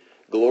in the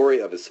glory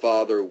of his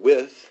Father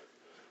with,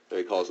 there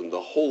he calls them the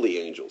holy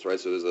angels, right?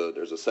 So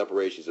there's a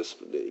separation. He's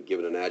just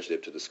given an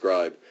adjective to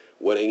describe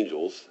what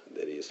angels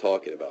that he is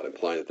talking about,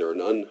 implying that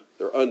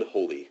they're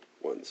unholy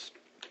ones.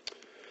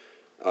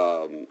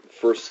 1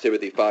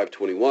 Timothy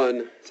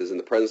 5:21 says, in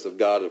the presence of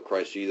God and of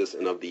Christ Jesus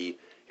and of the,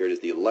 here it is,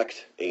 the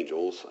elect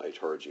angels, I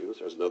charge you. So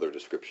there's another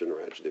description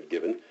or adjective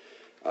given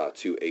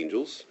to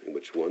angels, in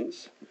which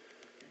ones.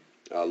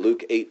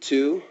 Luke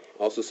 8:2,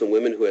 also some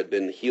women who had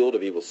been healed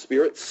of evil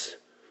spirits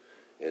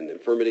and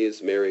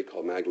infirmities. Mary,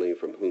 called Magdalene,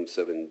 from whom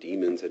 7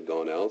 demons had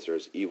gone out. So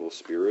there's evil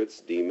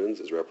spirits, demons,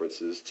 as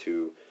references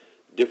to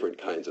different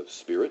kinds of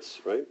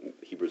spirits, right?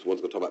 Hebrews 1's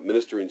going to talk about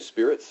ministering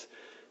spirits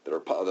that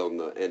are on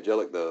the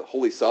angelic, the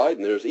holy side,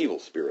 and there's evil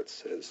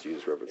spirits, as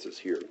Jesus references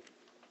here.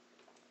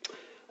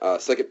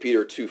 2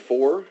 Peter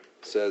 2:4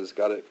 says,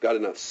 God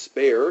did not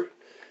spare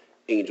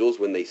angels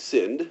when they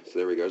sinned. So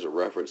there we go, there's a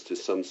reference to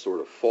some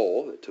sort of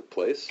fall that took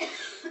place.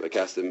 I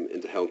cast them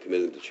into hell and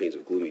committed them to chains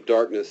of gloomy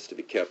darkness to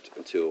be kept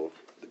until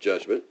the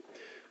judgment.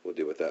 We'll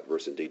deal with that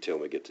verse in detail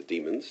when we get to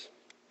demons.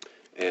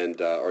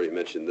 And I already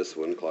mentioned this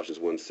one, Colossians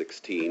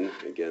 1:16.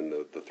 Again,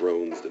 the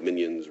thrones,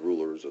 dominions,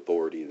 rulers,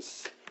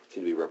 authorities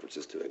seem to be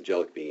references to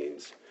angelic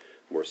beings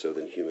more so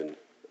than human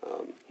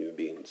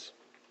beings.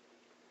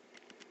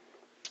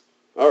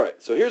 All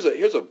right, so here's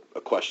a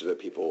question that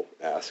people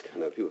ask. I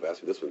know people have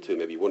asked me this one too.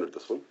 Maybe you wondered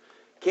this one.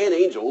 Can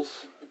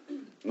angels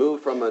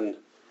move from an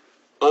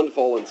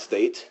unfallen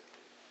state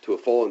to a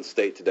fallen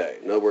state today?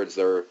 In other words,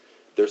 there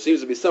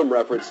seems to be some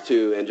reference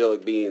to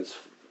angelic beings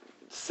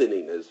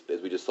sinning, as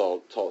we just saw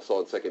in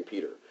 2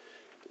 Peter.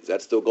 Is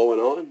that still going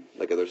on?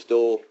 Like, are there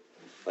still,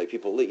 like,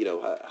 people,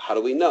 how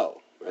do we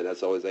know? And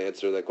that's always the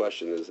answer to that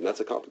question, and that's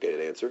a complicated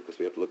answer because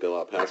we have to look at a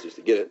lot of passages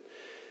to get it.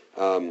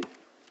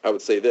 I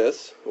would say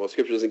this, well,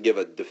 Scripture doesn't give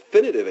a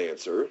definitive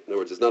answer. In other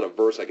words, it's not a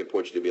verse I can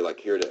point you to be like,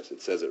 here it is.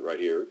 It says it right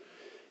here.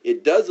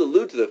 It does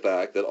allude to the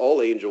fact that all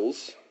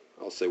angels,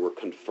 I'll say, were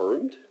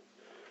confirmed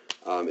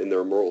in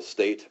their moral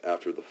state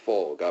after the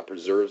fall. God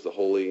preserves the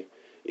holy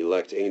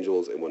elect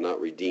angels and will not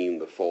redeem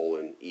the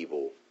fallen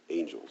evil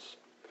angels.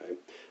 Okay?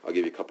 I'll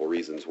give you a couple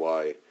reasons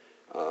why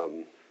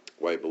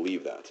I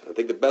believe that. I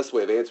think the best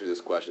way of answering this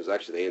question is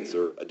actually to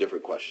answer a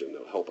different question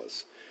that will help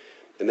us.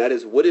 And that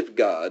is, what if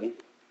God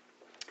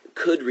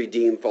could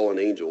redeem fallen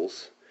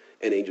angels,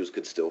 and angels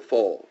could still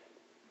fall.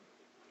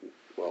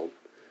 Well,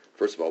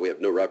 first of all, we have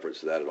no reference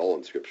to that at all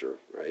in Scripture,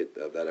 right,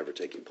 of that ever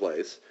taking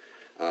place.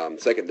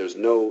 Second, there's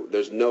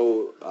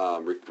no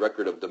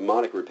record of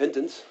demonic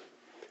repentance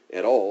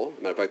at all.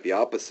 Matter of fact, the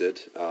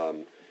opposite.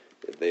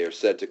 They are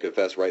said to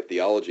confess right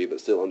theology,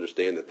 but still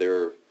understand that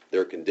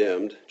they're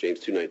condemned. James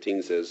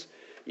 2:19 says,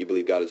 "You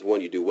believe God is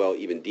one, you do well.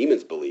 Even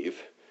demons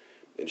believe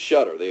and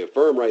shudder." They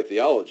affirm right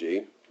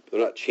theology. They're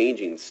not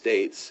changing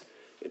states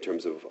in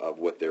terms of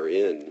what they're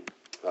in.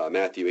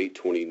 Matthew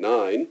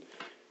 8:29,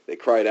 they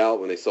cried out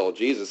when they saw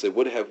Jesus,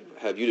 "What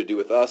have you to do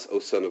with us, O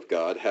Son of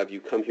God? Have you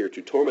come here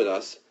to torment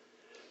us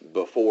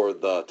before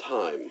the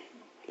time?"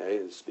 Okay,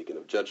 speaking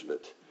of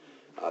judgment.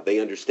 They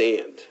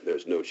understand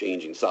there's no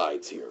changing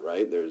sides here,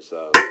 right? There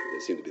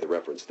seems to be the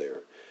reference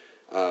there.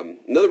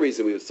 Another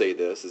reason we would say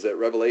this is that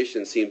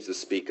Revelation seems to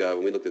speak of,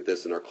 and we looked at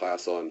this in our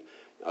class on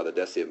the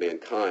destiny of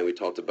mankind, we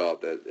talked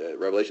about that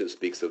Revelation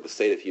speaks of the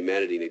state of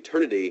humanity in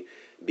eternity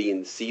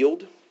being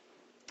sealed.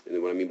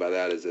 And what I mean by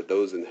that is that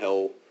those in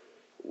hell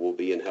will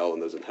be in hell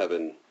and those in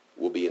heaven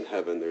will be in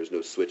heaven. There's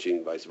no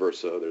switching, vice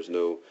versa. There's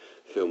no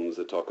films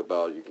that talk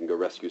about you can go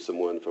rescue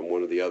someone from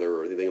one or the other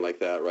or anything like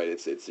that, right?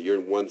 It's you're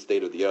in one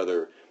state or the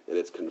other, and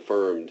it's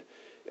confirmed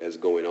as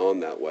going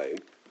on that way.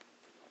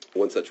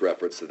 One such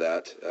reference to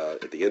that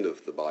at the end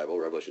of the Bible,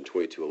 Revelation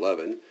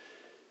 22:11,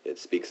 it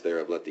speaks there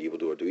of let the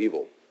evildoer do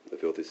evil, the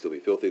filthy still be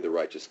filthy, the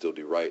righteous still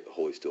do right, the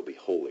holy still be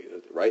holy.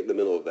 Right in the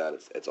middle of that,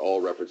 it's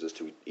all references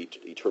to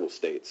eternal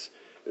states.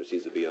 There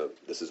seems to be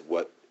this is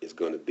what is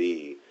going to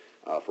be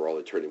for all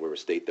eternity. Whatever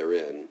state they're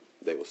in,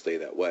 they will stay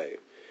that way.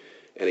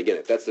 And again,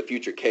 if that's the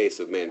future case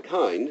of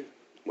mankind,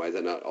 why is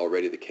that not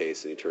already the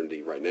case in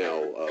eternity right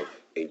now of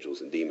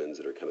angels and demons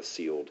that are kind of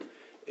sealed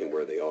in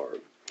where they are?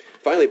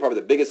 Finally, probably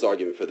the biggest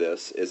argument for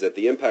this is that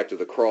the impact of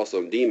the cross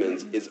on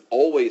demons is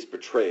always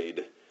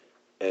portrayed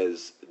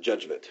as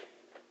judgment,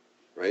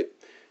 right?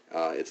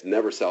 It's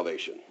never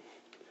salvation.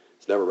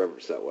 It's never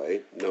referenced that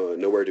way.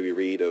 Nowhere do we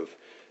read of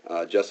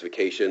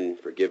justification,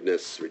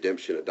 forgiveness,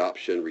 redemption,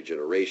 adoption,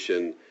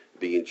 regeneration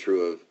being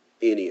true of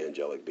any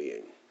angelic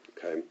being.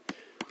 Okay,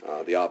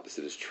 the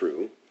opposite is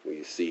true.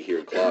 We see here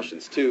in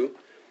Colossians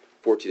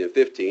 2:14 and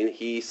 15,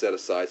 he set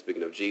aside,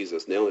 speaking of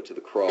Jesus, nailed it to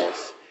the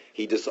cross.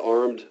 He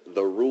disarmed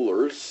the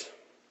rulers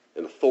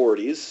and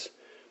authorities.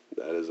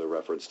 That is a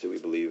reference to, we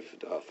believe,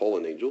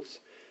 fallen angels.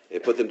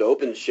 And put them to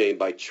open shame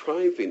by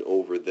triumphing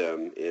over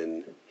them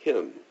in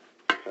him.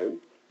 Okay?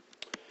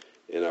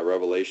 In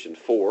Revelation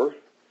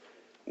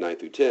 4:9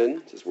 through 10,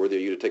 it says, "Worthy are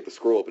you to take the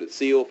scroll, open its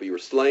seal, for you were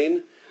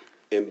slain,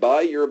 and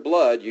by your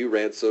blood you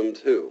ransomed"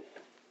 who?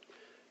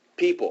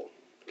 People.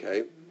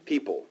 Okay?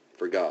 People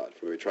for God.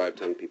 From every tribe,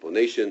 tongue, people, and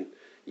nation.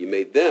 You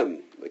made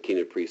them a king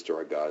and priest to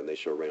our God, and they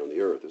shall reign on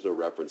the earth. There's no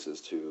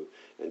references to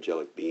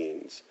angelic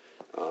beings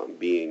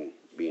being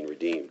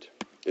redeemed.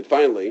 And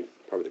finally,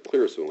 probably the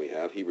clearest one we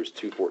have, Hebrews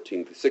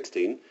 2:14 through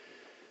 16.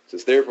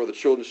 "Since therefore the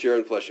children share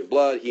in flesh and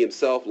blood, he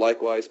himself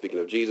likewise," speaking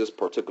of Jesus,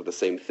 "partook of the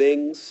same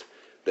things,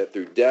 that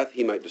through death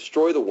he might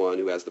destroy the one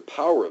who has the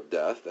power of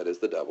death," that is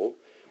the devil,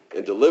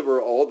 "and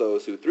deliver all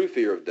those who through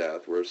fear of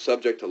death were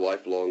subject to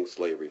lifelong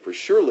slavery. For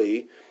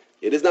surely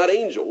it is not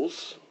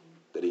angels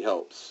that he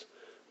helps,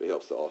 but he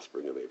helps the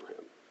offspring of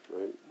Abraham."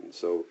 Right? And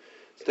so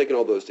it's taking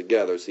all those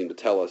together seem to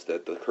tell us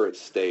that the current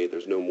state,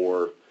 there's no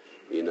more,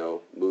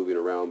 moving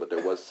around, but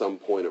there was some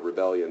point of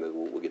rebellion that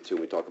we'll get to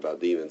when we talk about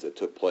demons that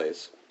took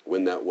place.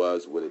 When that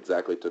was, what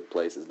exactly took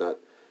place is not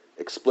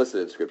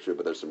explicit in Scripture,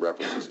 but there's some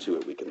references to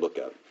it we can look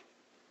at.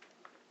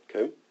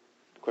 Okay?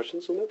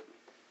 Questions on that?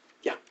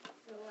 Yeah.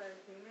 So are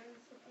humans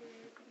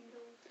superior to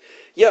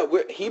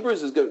angels? Yeah,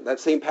 Hebrews is going. That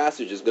same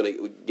passage is going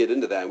to get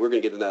into that, and we're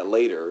going to get into that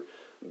later.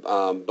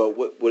 But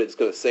what it's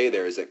going to say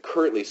there is that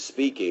currently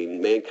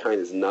speaking,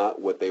 mankind is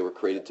not what they were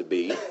created to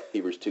be.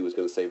 Hebrews 2 is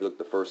going to say, look,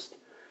 the first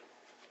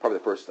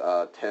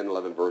 10,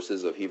 11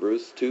 verses of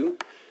Hebrews 2.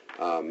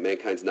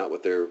 Mankind's not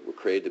what they were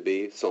created to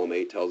be. Psalm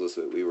 8 tells us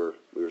that we were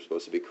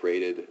supposed to be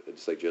created,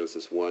 just like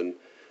Genesis 1.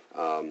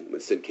 When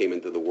sin came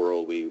into the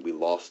world, we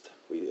lost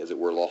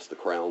the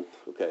crown.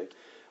 Okay,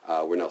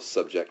 we're now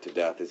subject to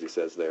death, as he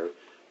says there.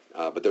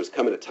 But there's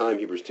coming a time,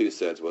 Hebrews 2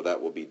 says, well,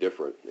 that will be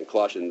different. And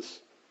 1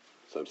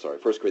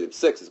 Corinthians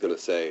 6 is going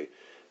to say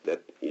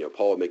that,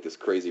 Paul would make this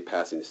crazy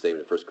passing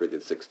statement in 1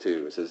 Corinthians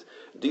 6:2. It says,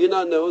 "Do you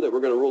not know that we're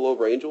going to rule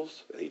over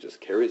angels?" And he just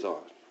carries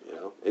on,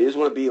 And you just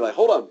want to be like,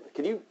 hold on,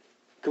 can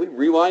we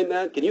rewind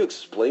that? Can you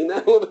explain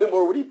that a little bit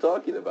more? What are you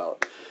talking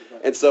about?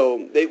 And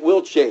so it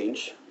will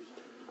change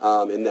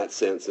in that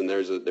sense, and there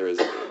is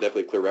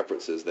definitely clear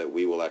references that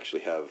we will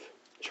actually have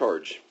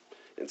charge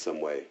in some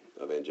way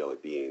of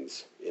angelic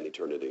beings in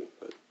eternity.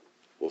 But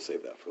we'll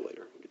save that for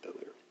later. We'll get that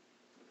later.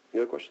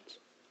 Any other questions?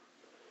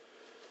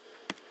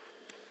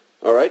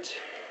 All right.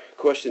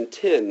 Question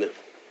 10.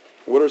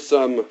 What are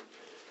some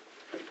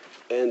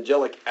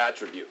angelic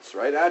attributes,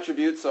 right?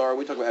 Attributes are,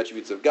 we talk about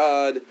attributes of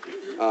God.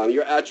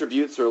 Your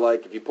attributes are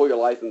like, if you pull your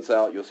license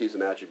out, you'll see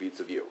some attributes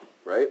of you,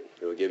 right?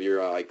 It will give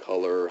your eye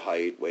color,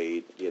 height,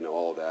 weight,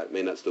 all of that. It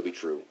may not still be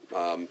true.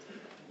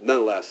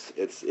 nonetheless,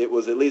 it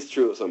was at least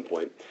true at some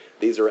point.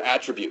 These are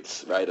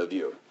attributes, right, of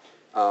you.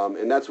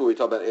 And that's what we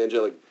talk about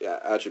angelic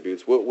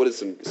attributes. What is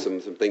some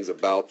things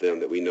about them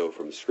that we know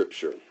from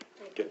Scripture?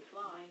 They can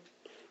fly.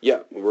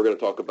 Yeah, we're going to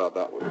talk about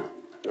that one.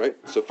 All right.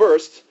 So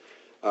first,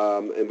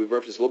 and we've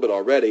referenced a little bit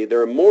already,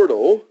 they're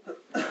immortal,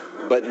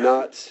 but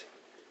not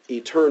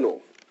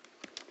eternal.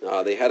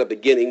 They had a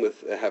beginning,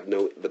 but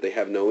they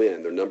have no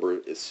end. Their number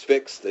is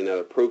fixed. They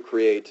neither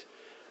procreate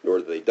nor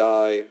do they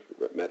die.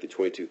 Matthew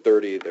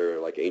 22:30, they're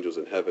like angels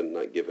in heaven,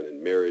 not given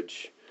in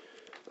marriage.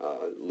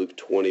 Luke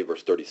 20,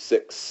 verse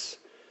 36,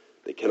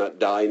 they cannot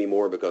die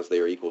anymore because they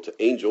are equal to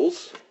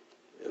angels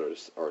and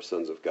are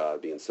sons of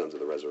God, being sons of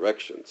the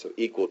resurrection. So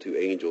equal to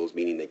angels,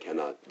 meaning they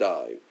cannot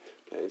die.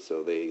 Okay,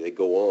 so they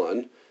go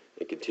on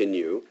and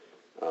continue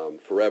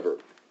forever.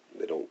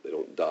 They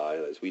don't die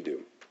as we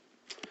do.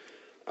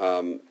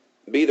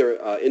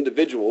 They're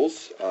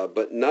individuals,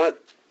 but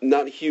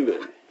not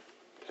human.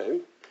 Okay,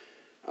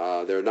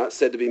 they're not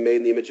said to be made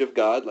in the image of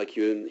God like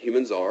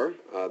humans are.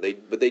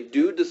 But they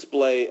do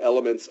display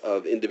elements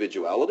of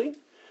individuality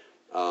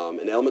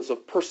and elements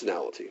of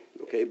personality.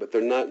 Okay, but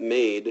they're not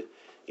made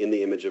in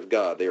the image of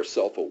God. They are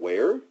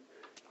self-aware.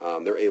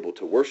 They're able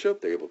to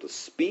worship. They're able to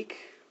speak.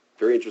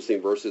 Very interesting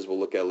verses we'll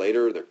look at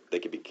later. They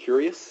can be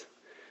curious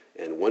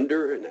and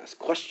wonder and ask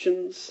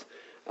questions.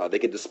 They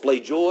can display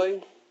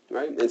joy,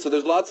 right? And so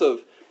there's lots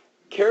of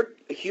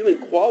human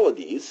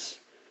qualities,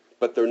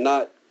 but they're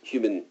not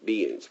human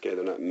beings. Okay,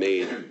 they're not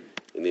made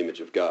in the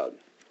image of God.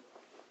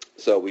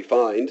 So we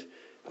find,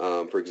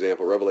 for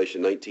example,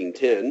 Revelation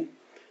 19:10,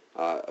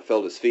 fell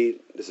at his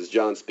feet. This is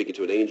John speaking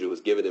to an angel who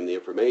was giving him the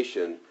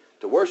information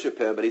to worship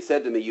him, but he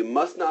said to me, "You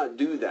must not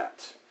do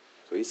that."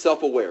 So he's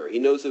self-aware. He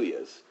knows who he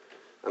is.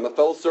 "I'm a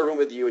fellow servant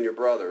with you and your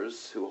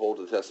brothers who hold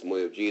the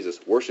testimony of Jesus.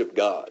 Worship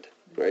God."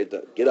 Right?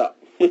 Get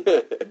up.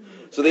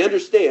 So they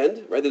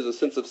understand, right? There's a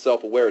sense of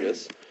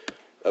self-awareness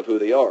of who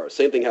they are.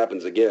 Same thing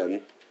happens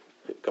again.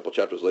 A couple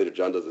chapters later,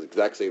 John does the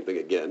exact same thing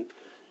again.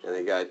 And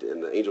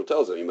the angel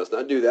tells him, "You must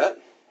not do that."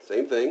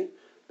 Same thing.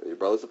 And your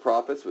brothers the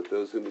prophets, with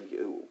those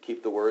who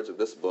keep the words of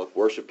this book,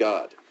 worship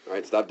God. All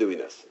right? Stop doing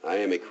this. I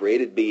am a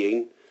created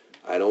being.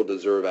 I don't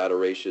deserve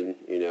adoration,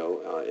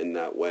 in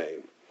that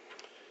way.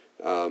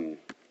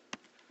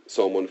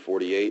 Psalm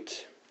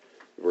 148,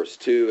 verse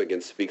 2,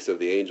 again speaks of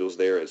the angels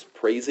there as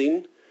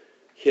praising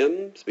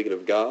him, speaking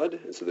of God.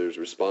 And so there's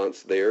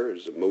response there.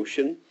 There's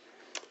emotion.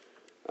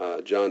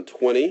 John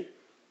 20,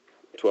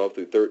 12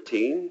 through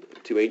 13.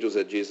 Two angels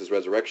at Jesus'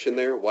 resurrection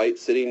there.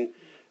 Sitting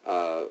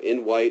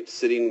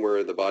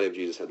where the body of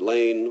Jesus had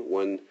lain.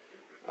 One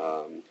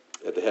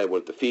at the head, one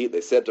at the feet.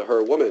 They said to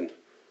her, "Woman,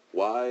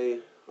 why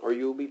are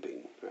you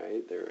weeping?"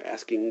 Right? They're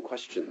asking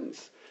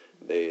questions.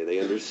 They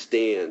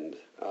understand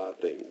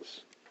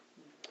things.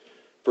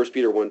 1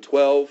 Peter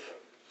 1:12.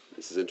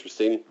 This is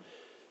interesting. It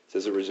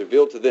says, "It was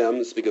revealed to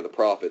them," speak of the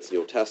prophets in the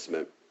Old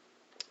Testament,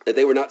 "that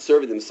they were not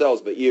serving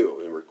themselves but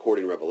you," in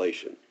recording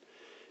Revelation.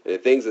 "And the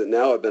things that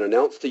now have been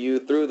announced to you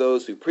through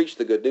those who preach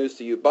the good news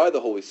to you by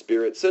the Holy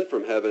Spirit sent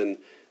from heaven."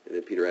 And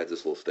then Peter adds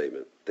this little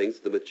statement, "things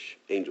to which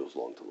angels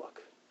long to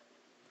look."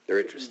 They're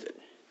interested.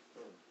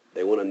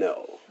 They want to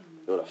know.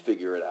 They want to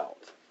figure it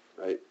out.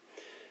 Right?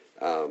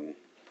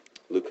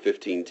 Luke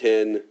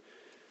 15:10,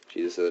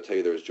 Jesus said, "I tell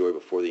you there is joy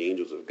before the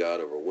angels of God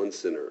over one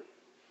sinner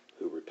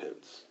who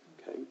repents."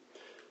 Okay?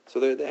 So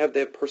they have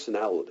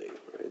personality.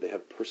 Right? They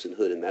have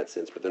personhood in that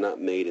sense, but they're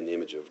not made in the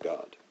image of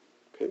God.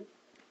 Okay?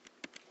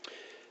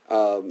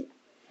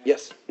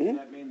 Yes? Does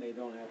that mean they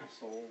don't have a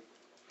soul?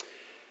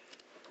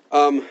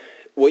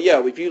 Well,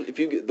 yeah. If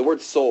you the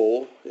word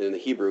soul in the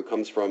Hebrew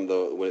comes from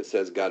when it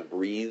says God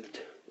breathed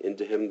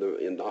into him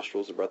in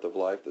nostrils the breath of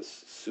life. The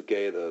suke,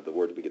 the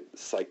word we get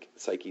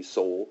psyche,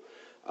 soul,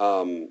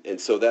 and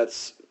so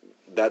that's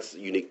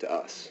unique to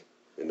us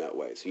in that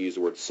way. So you use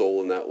the word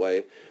soul in that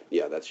way.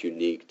 Yeah, that's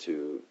unique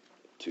to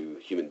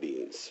human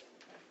beings.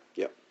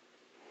 Yep.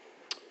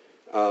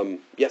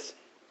 Yes.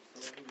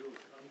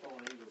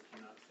 Unfallen angels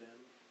cannot sin.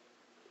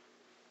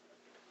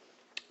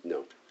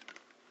 No.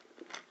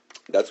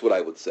 That's what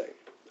I would say.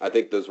 I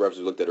think those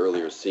references we looked at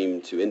earlier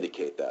seem to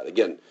indicate that.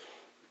 Again,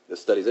 this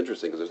study is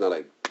interesting because there's not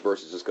a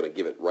verse that's just going to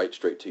give it right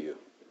straight to you,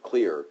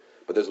 clear.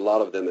 But there's a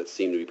lot of them that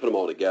seem to, we put them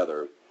all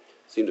together,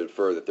 seem to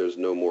infer that there's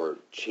no more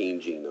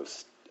changing of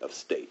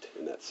state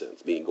in that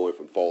sense, meaning going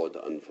from fallen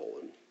to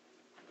unfallen.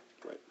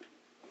 Right.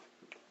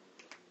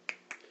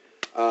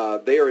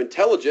 They are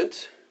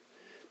intelligent,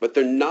 but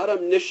they're not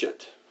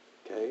omniscient.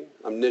 Okay,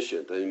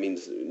 omniscient, that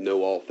means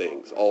know all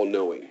things,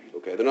 all-knowing.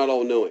 Okay, they're not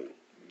all-knowing.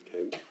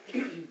 Okay,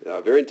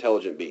 very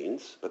intelligent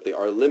beings, but they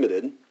are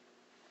limited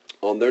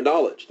on their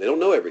knowledge. They don't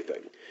know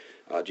everything.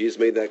 Jesus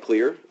made that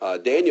clear.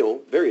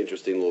 Daniel, very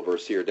interesting little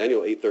verse here.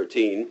 Daniel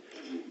 8:13.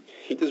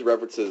 He just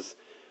references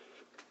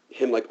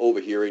him like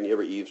overhearing. You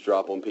ever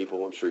eavesdrop on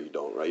people? I'm sure you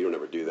don't, right? You don't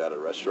ever do that at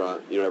a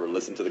restaurant. You don't ever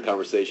listen to the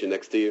conversation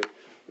next to you.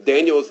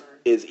 Daniel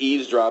is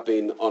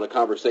eavesdropping on a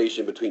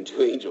conversation between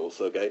two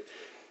angels. Okay.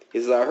 He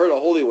says, "I heard a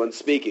holy one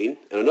speaking,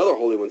 and another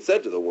holy one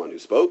said to the one who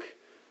spoke,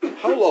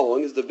 How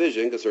long is the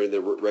vision concerning the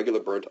regular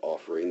burnt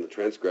offering, the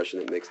transgression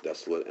that makes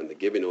desolate, and the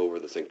giving over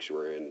the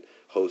sanctuary and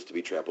host to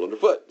be trampled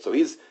underfoot? So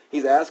he's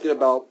asking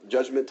about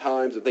judgment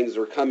times and things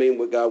that are coming,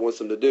 what God wants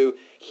them to do.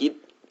 He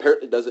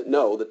apparently doesn't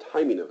know the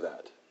timing of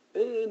that.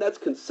 And that's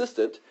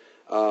consistent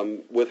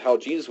with how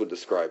Jesus would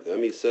describe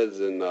them. He says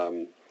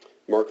in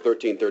Mark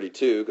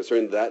 13:32,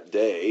 concerning that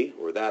day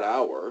or that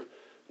hour,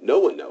 no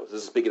one knows.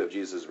 This is speaking of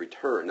Jesus'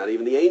 return, not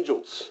even the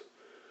angels.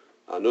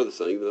 Nor the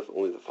Son,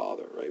 only the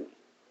Father, right?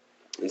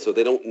 And so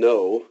they don't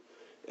know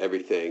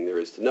everything there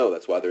is to know.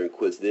 That's why they're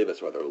inquisitive.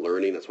 That's why they're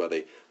learning. That's why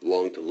they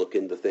long to look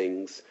into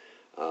things.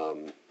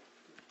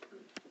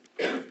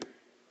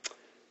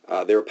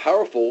 They're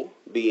powerful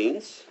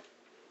beings,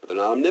 but they're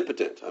not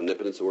omnipotent.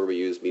 Omnipotence is the word we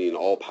use, meaning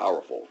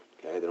all-powerful.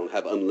 Okay, they don't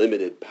have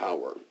unlimited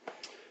power.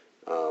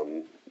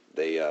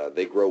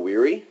 They grow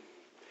weary.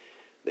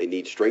 They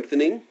need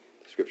strengthening.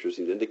 Scripture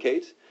seems to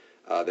indicate.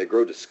 They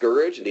grow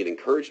discouraged and need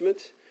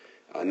encouragement.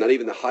 Not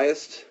even the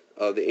highest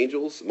of the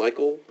angels,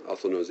 Michael,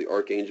 also known as the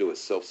archangel, is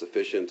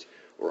self-sufficient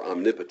or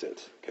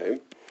omnipotent. Okay,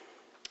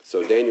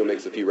 so Daniel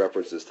makes a few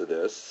references to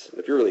this. And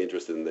if you're really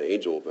interested in the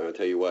angel, I'll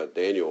tell you what,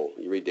 Daniel,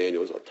 you read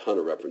Daniel, there's a ton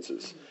of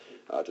references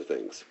to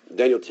things.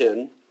 Daniel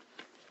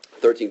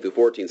 10:13 through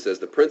 14 says,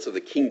 the prince of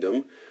the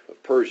kingdom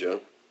of Persia.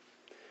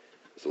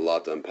 There's a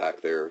lot to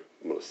unpack there.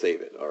 I'm going to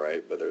save it, all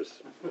right? But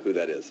there's who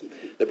that is.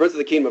 The prince of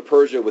the kingdom of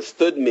Persia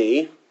withstood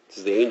me. This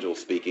is the angel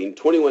speaking.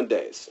 21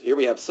 days. Here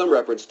we have some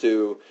reference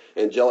to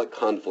angelic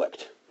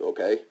conflict,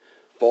 okay?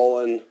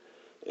 Fallen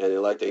and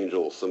elect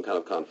angels, some kind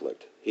of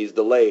conflict. He's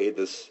delayed,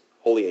 this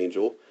holy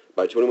angel,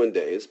 by 21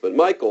 days. But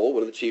Michael,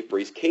 one of the chief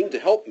priests, came to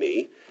help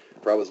me,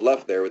 for I was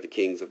left there with the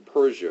kings of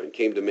Persia, and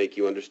came to make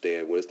you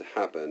understand what is to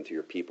happen to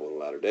your people in the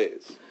latter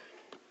days.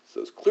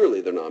 So it's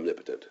clearly they're not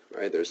omnipotent,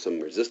 right? There's some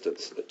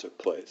resistance that took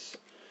place.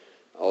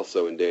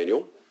 Also in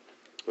Daniel,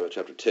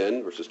 chapter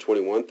 10, verses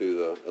 21 through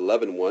the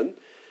 11:1,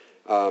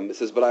 it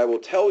says, but I will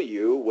tell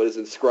you what is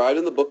inscribed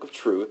in the book of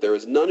truth. There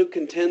is none who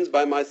contends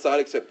by my side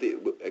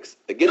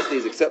against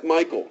these except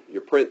Michael,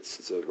 your prince.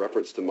 It's a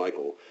reference to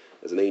Michael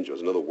as an angel.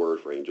 It's another word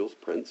for angels,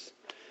 prince.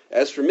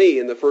 As for me,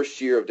 in the first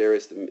year of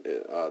Darius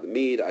the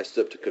Mede, I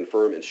stood up to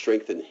confirm and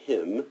strengthen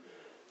him.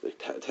 The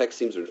text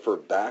seems to refer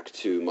back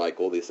to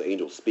Michael, this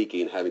angel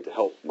speaking, having to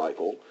help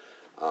Michael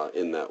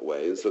in that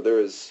way. And so there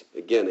is,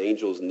 again,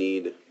 angels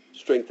need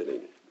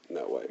strengthening in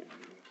that way.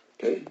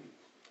 Okay?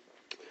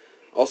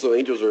 Also,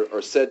 angels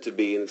are said to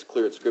be, and it's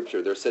clear in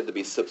Scripture, they're said to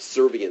be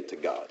subservient to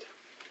God.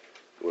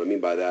 What I mean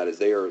by that is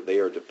they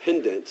are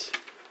dependent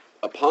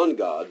upon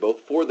God, both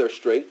for their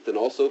strength and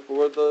also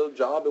for the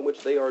job in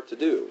which they are to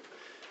do.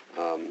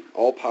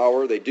 All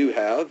power they do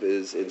have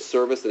is in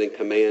service and in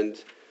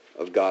command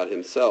of God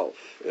himself.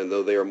 And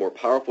though they are more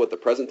powerful at the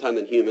present time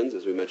than humans,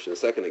 as we mentioned a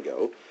second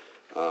ago,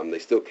 they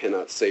still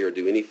cannot say or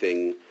do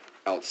anything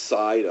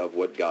outside of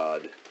what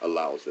God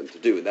allows them to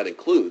do. And that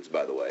includes,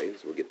 by the way,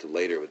 as we'll get to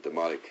later with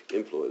demonic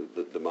influence,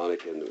 the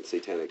demonic and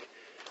satanic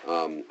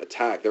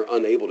attack, they're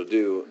unable to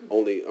do,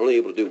 only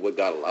able to do what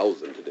God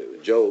allows them to do.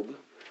 Job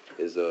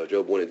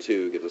 1 and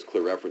 2 gives us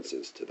clear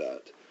references to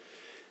that.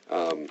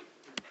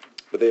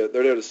 But they're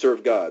there to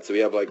serve God. So we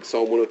have like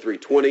Psalm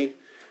 103:20,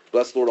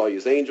 bless the Lord all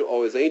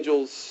his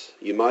angels,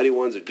 you mighty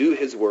ones that do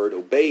his word,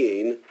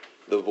 obeying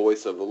the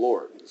voice of the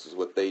Lord. This is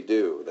what they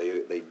do.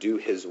 They do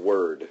his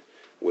word,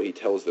 what he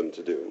tells them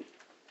to do.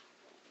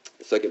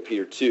 2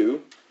 Peter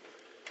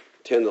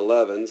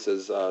 2:10-11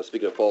 says,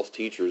 speaking of false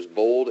teachers,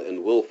 bold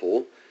and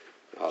willful,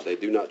 they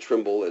do not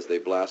tremble as they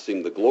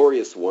blaspheme the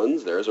glorious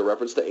ones. There's a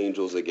reference to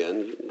angels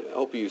again. I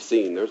hope you've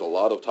seen there's a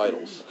lot of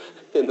titles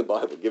in the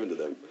Bible given to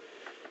them.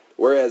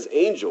 Whereas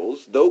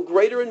angels, though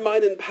greater in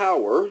might and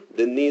power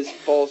than these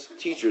false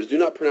teachers, do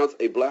not pronounce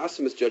a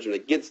blasphemous judgment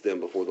against them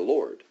before the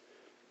Lord.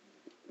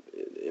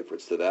 The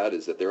inference to that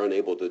is that they're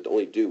unable to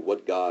only do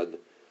what God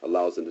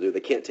allows them to do. They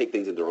can't take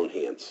things into their own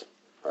hands.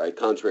 All right,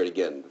 contrary to,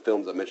 again, the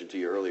films I mentioned to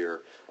you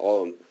earlier,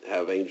 all of them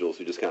have angels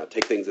who just kind of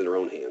take things in their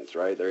own hands,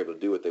 right? They're able to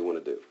do what they want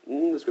to do.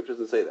 The Scripture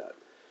doesn't say that.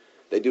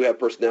 They do have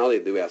personality.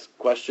 They do ask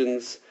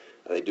questions.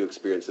 They do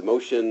experience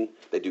emotion.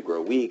 They do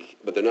grow weak,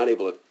 but they're not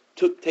able to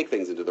take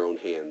things into their own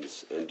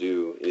hands and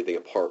do anything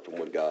apart from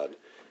what God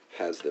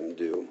has them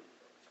do.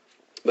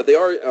 But they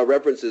are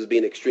referenced as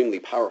being extremely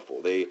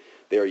powerful. They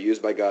are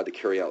used by God to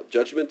carry out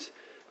judgment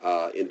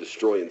in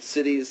destroying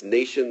cities,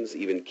 nations,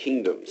 even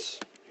kingdoms.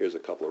 Here's a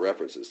couple of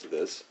references to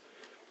this.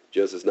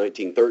 Genesis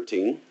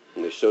 19:13,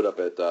 and they showed up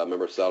at,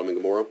 remember Sodom and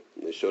Gomorrah?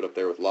 And they showed up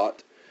there with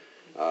Lot.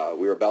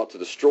 We are about to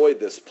destroy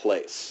this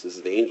place. This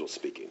is the angel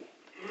speaking.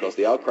 Because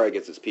the outcry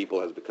against his people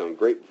has become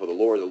great before the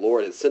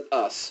Lord has sent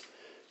us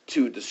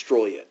to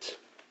destroy it.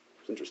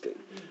 It's interesting.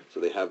 So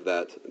they have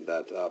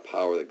that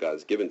power that God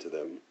has given to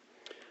them.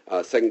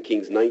 2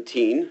 Kings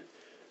 19,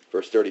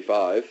 verse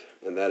 35,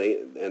 and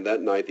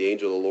that night the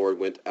angel of the Lord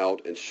went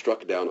out and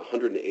struck down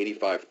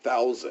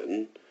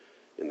 185,000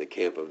 in the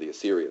camp of the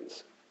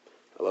Assyrians.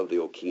 I love the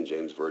old King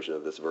James version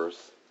of this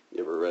verse.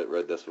 You ever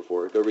read this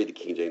before? Go read the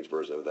King James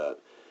version of that.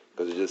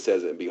 Because it just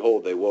says, and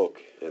behold, they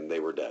woke, and they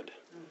were dead.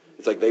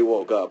 It's like they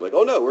woke up, like,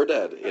 oh no, we're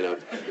dead, you know.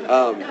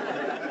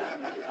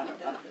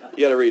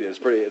 You got to read it.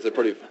 It's a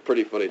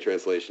pretty funny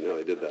translation how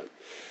they did that.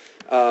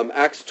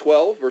 Acts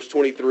 12, verse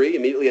 23,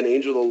 immediately an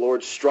angel of the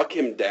Lord struck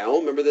him down.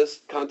 Remember this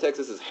context?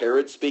 This is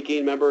Herod speaking,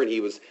 remember? And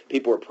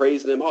people were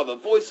praising him, oh, the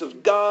voice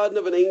of God and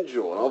of an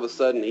angel. And all of a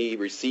sudden he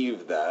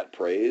received that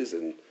praise,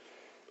 and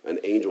an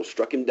angel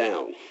struck him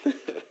down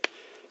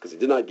because he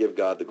did not give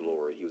God the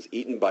glory. He was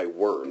eaten by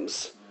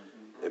worms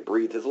and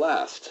breathed his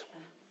last.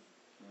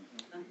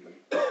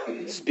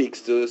 Speaks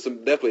to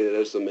definitely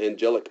there's some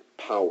angelic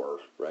power,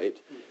 right,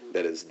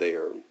 that is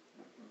there.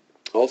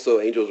 Also,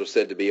 angels are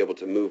said to be able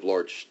to move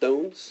large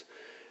stones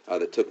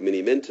that took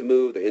many men to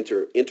move. They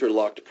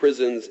interlocked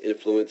prisons,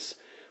 influence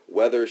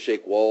weather,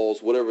 shake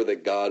walls, whatever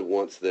that God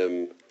wants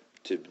them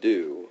to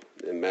do.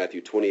 In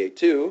Matthew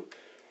 28:2,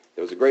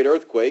 there was a great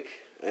earthquake.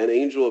 An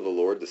angel of the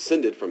Lord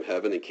descended from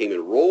heaven and came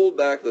and rolled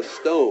back the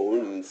stone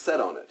and sat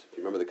on it. If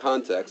you remember the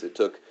context, it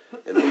took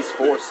at least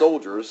 4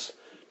 soldiers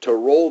to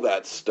roll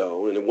that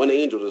stone, and then one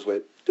angel just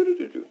went,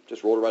 doo-doo-doo-doo,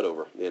 just rolled it right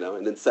over, you know,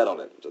 and then sat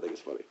on it, which I think is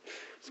funny.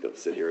 Just going to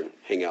sit here and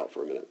hang out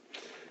for a minute.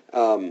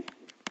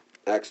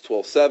 Acts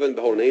 12:7,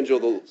 behold, an angel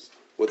of the...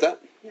 What's that?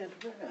 Yeah,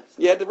 the rest.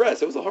 Yeah, the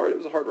rest. It was a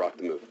hard rock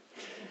to move.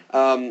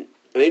 An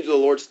angel of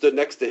the Lord stood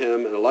next to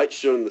him, and a light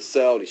shone in the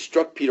cell, and he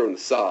struck Peter on the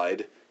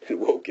side and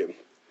woke him.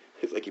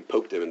 It's like he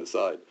poked him in the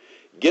side.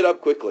 Get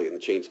up quickly, and the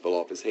chains fell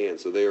off his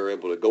hands. So they were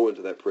able to go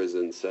into that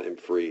prison, set him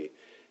free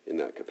in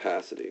that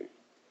capacity.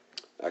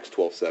 Acts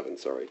 12:7,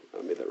 sorry.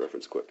 I made that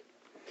reference quick.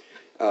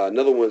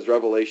 Another one is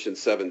Revelation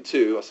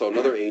 7:2. I saw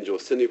another angel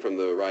ascending from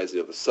the rising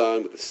of the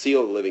sun with the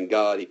seal of the living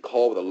God. He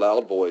called with a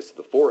loud voice to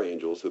the 4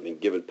 angels who have been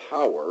given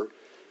power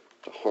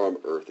to harm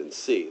earth and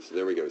sea. So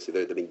there we go. See,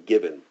 they've been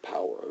given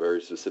power, a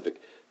very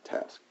specific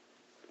task.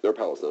 Their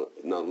power is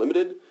not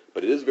limited,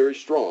 but it is very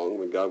strong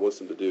when God wants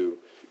them to do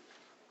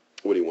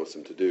what he wants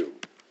them to do.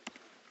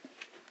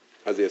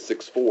 Isaiah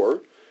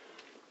 6:4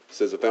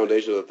 says the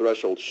foundation of the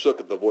threshold shook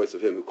at the voice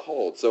of him who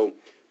called. So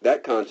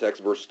that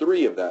context, verse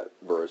 3 of that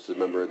verse,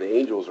 remember, the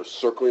angels are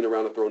circling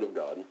around the throne of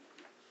God,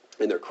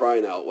 and they're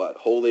crying out, what?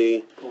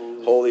 Holy,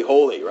 holy,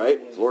 holy,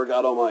 right? It's Lord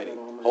God Almighty.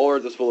 Whole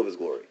earth is full of his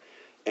glory.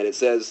 And it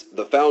says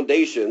the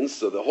foundations,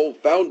 so the whole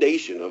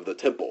foundation of the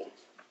temple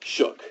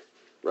shook,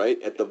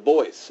 right, at the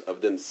voice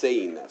of them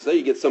saying that. So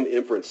you get some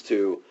inference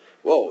to,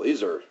 whoa,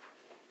 it's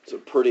a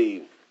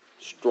pretty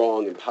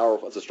strong and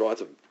powerful,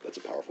 that's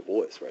a powerful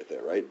voice right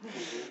there, right?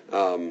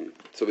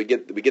 So we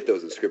get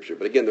those in Scripture.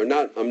 But again, they're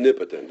not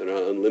omnipotent. They're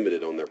not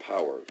unlimited on their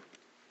power.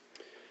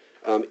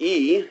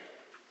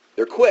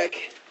 They're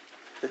quick,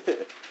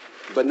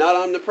 but not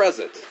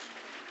omnipresent.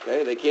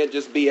 Okay, they can't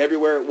just be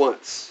everywhere at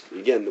once.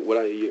 Again,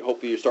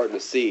 hopefully you're starting to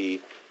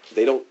see,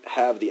 they don't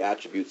have the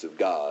attributes of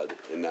God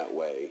in that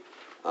way.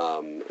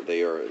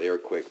 They are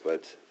quick,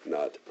 but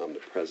not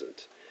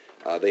omnipresent.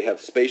 They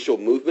have spatial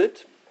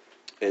movement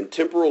and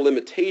temporal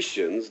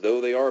limitations, though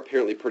they are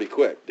apparently pretty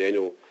quick.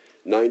 Daniel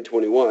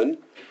 9:21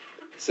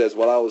 says,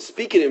 while I was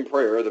speaking in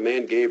prayer, the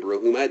man Gabriel,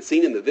 whom I had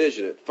seen in the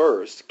vision at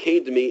first,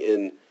 came to me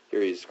in,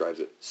 here he describes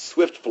it,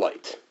 swift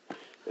flight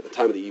at the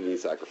time of the evening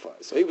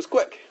sacrifice. So he was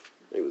quick.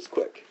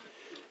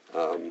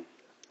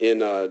 In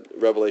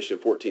Revelation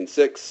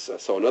 14:6, I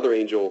saw another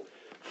angel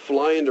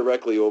flying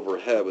directly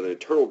overhead with an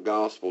eternal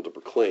gospel to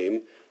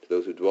proclaim to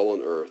those who dwell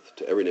on earth,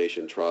 to every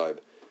nation,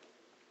 tribe,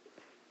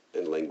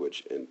 and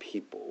language, and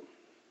people.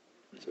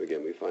 So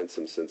again, we find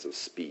some sense of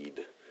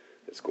speed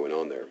that's going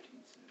on there.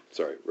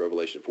 Sorry,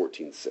 Revelation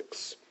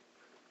 14:6.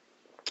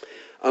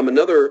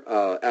 Another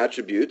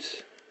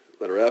attribute,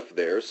 letter F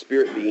there,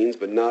 spirit beings,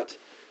 but not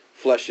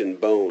flesh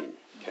and bone.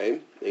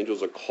 Okay,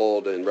 angels are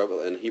called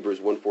in Hebrews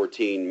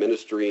 1:14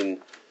 ministering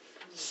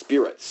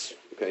spirits.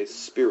 Okay,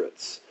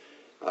 spirits.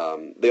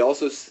 They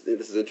also,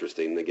 this is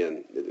interesting.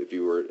 Again, if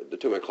you were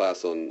to my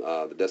class on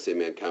the destiny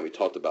of mankind, we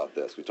talked about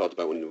this. We talked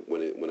about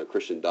when a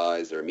Christian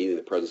dies, they're meeting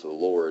the presence of the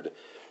Lord,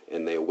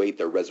 and they await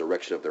their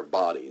resurrection of their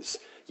bodies.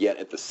 Yet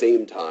at the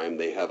same time,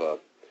 they have a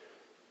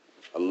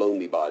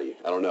lonely body.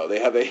 I don't know. They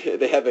have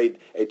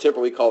a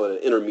temporal, we call it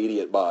an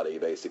intermediate body,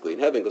 basically, in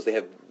heaven, because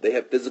they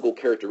have physical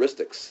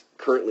characteristics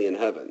currently in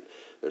heaven.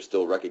 They're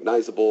still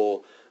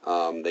recognizable.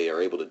 They are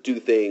able to do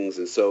things,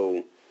 and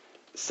so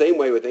same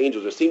way with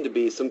angels, there seemed to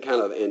be some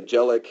kind of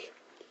angelic,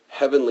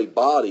 heavenly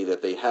body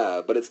that they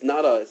have, but it's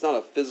not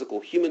a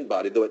physical human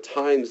body, though at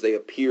times they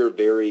appear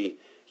very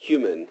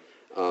human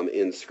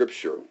in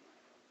Scripture.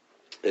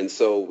 And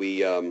so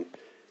we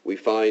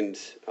find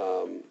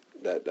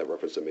that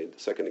reference I made a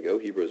second ago,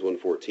 Hebrews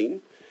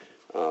 1:14,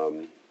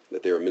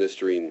 that they are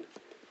ministering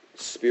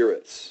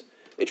spirits.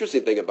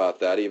 Interesting thing about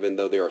that, even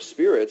though they are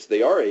spirits,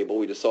 they are able,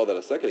 we just saw that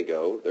a second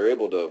ago, they're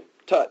able to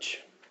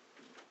touch,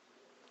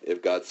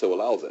 if God so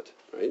allows it,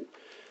 right?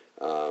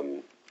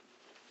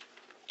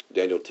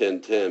 Daniel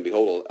 10:10,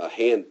 behold, a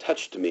hand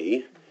touched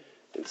me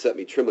and set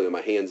me trembling on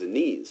my hands and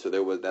knees. So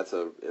in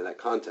that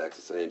context,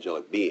 it's an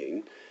angelic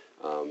being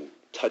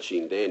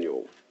touching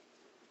Daniel.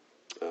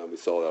 We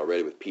saw that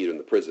already with Peter in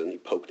the prison. He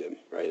poked him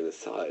right in his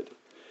side.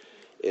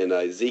 In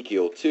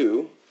Ezekiel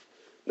 2,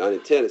 9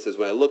 and 10, it says,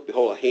 when I looked,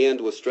 behold, a hand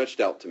was stretched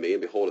out to me,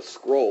 and behold, a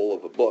scroll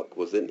of a book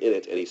was in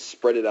it, and he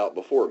spread it out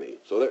before me.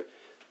 So there,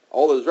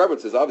 all those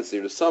references, obviously,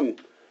 are to some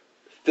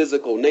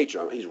physical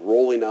nature. He's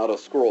rolling out a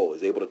scroll.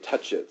 He's able to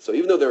touch it. So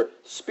even though they're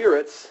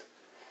spirits,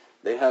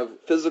 they have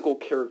physical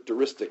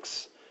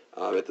characteristics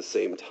at the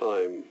same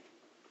time.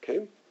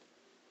 Okay?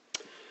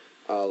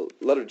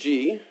 Letter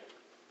G.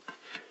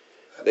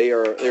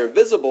 They're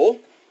invisible,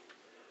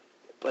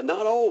 but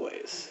not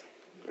always.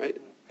 Right?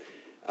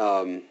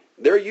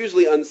 They're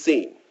usually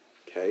unseen.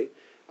 Okay?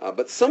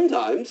 But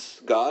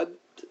sometimes God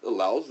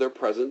allows their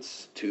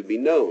presence to be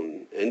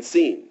known and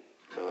seen.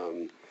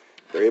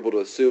 They're able to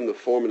assume the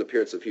form and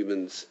appearance of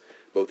humans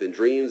both in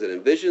dreams and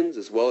in visions,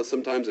 as well as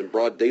sometimes in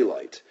broad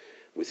daylight.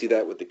 We see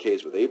that with the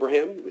case with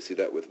Abraham, we see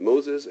that with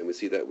Moses, and we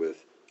see that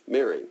with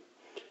Mary.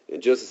 In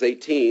Genesis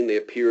 18, they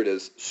appeared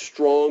as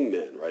strong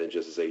men, right, in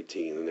Genesis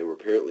 18, and they were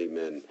apparently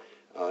men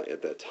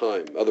at that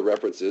time. Other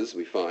references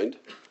we find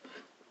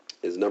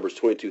is Numbers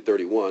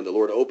 22:31. The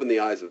Lord opened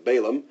the eyes of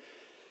Balaam.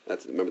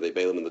 Remember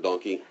Balaam and the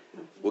donkey?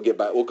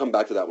 We'll come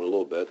back to that one a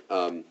little bit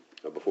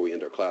before we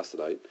end our class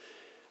tonight.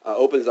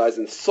 Opened his eyes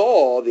and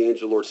saw the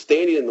angel of the Lord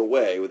standing in the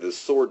way with his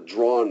sword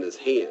drawn in his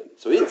hand.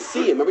 So he didn't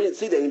see him. Remember, he didn't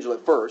see the angel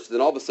at first.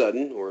 Then all of a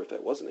sudden, or if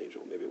that was an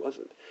angel, maybe it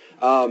wasn't.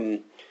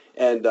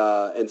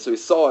 And so he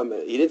saw him.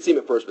 He didn't see him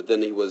at first, but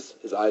then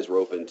his eyes were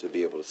open to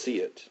be able to see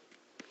it.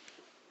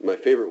 My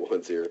favorite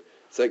ones here,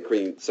 2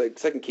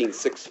 Kings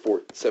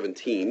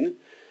 6:17.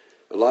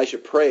 Elisha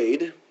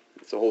prayed.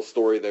 It's a whole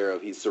story there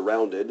of he's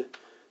surrounded.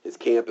 His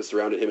camp is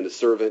surrounded, him and his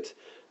servant.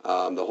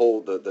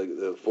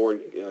 The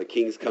foreign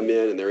kings come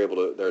in and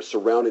they're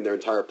surrounding their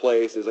entire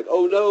place. And he's like,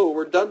 oh no,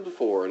 we're done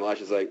for. And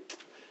Elisha's like,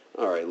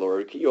 all right,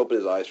 Lord, can you open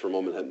his eyes for a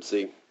moment and let him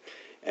see?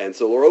 And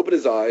so the Lord opened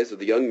his eyes of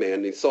the young man,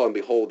 and he saw, and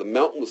behold, the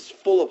mountain was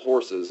full of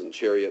horses and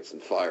chariots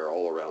and fire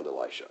all around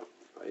Elisha.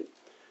 Right?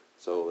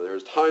 So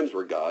there's times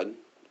where God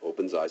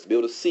opens eyes to be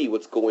able to see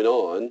what's going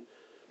on.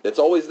 That's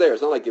always there.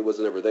 It's not like it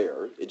wasn't ever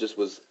there. It just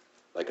was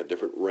like a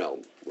different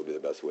realm, would be the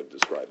best way to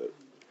describe it.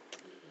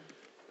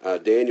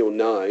 Daniel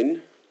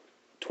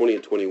 9:20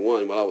 and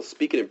 21, while I was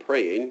speaking and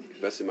praying,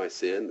 confessing my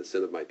sin, the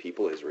sin of my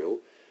people Israel,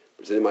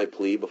 presenting my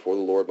plea before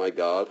the Lord my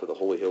God for the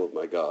holy hill of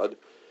my God,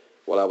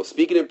 while I was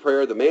speaking in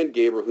prayer, the man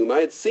Gabriel, whom I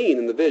had seen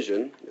in the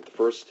vision, at the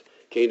first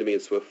came to me in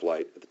swift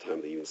flight at the time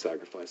of the evening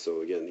sacrifice.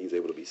 So again, he's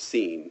able to be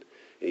seen,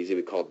 and he's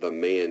even called the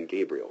man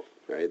Gabriel.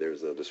 Right?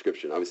 There's a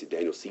description. Obviously,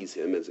 Daniel sees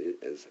him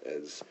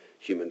as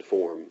human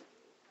form.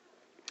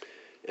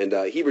 And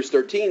Hebrews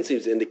 13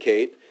 seems to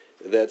indicate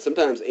that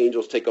sometimes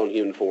angels take on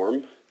human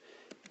form,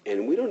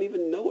 and we don't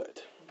even know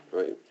it,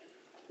 right?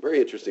 Very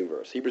interesting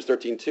verse. Hebrews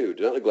 13:2.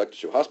 Do not neglect to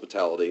show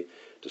hospitality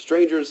to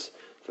strangers,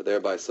 for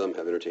thereby some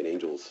have entertained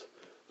angels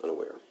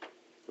unaware.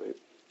 Right?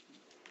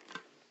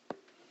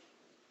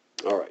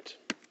 All right.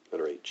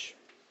 Letter H.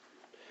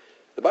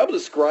 The Bible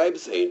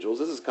describes angels,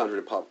 this is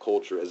contrary to pop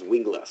culture, as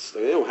wingless.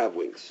 They don't have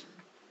wings.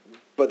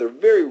 But they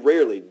very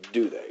rarely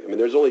do they. I mean,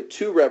 there's only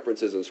 2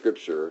 references in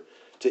Scripture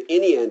to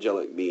any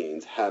angelic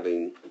beings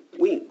having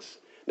wings.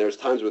 There's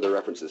times where the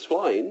reference is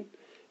flying,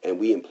 and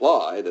we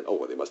imply that,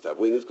 they must have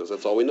wings because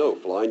that's all we know.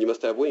 Flying, you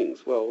must have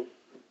wings. Well,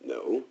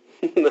 no,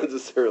 not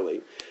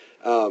necessarily.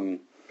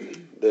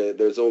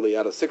 There's only,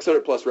 out of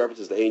 600 plus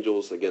references to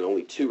angels, again,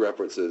 only 2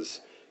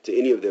 references to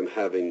any of them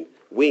having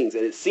wings.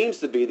 And it seems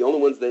to be the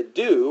only ones that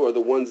do are the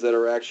ones that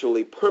are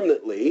actually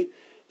permanently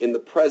in the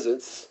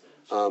presence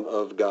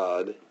of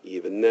God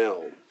even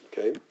now.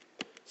 Okay?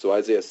 So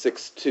Isaiah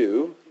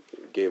 6:2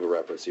 gave a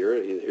reference here.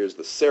 Here's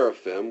the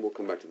seraphim. We'll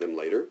come back to them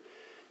later.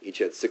 Each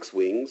had 6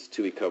 wings.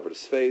 2 he covered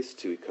his face.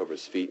 2 he covered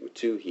his feet. With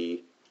 2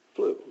 he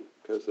flew.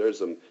 Okay, so there's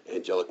some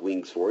angelic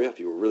wings for you if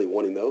you were really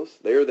wanting those.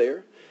 They're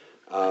there.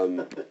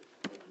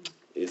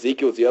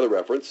 Ezekiel is the other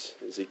reference.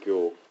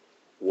 Ezekiel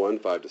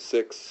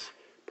 1:5-6.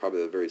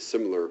 Probably a very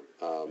similar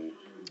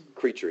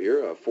creature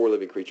here. 4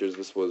 living creatures.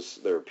 This was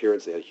their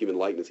appearance. They had human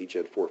likeness. Each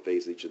had 4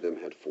 faces. Each of them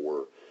had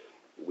 4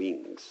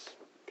 wings.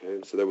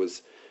 Okay, so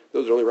those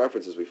are only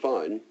references we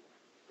find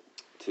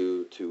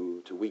to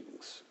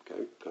wings.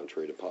 Okay,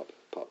 contrary to pop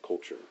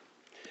culture.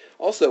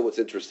 Also, what's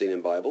interesting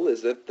in Bible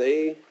is that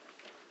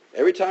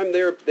every time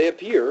they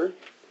appear,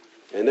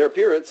 in their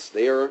appearance,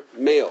 they are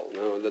male.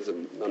 No, it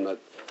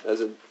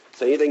doesn't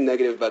say anything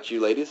negative about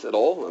you ladies at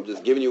all. I'm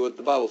just giving you what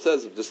the Bible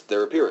says of just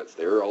their appearance.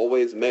 They're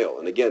always male.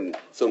 And again,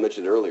 someone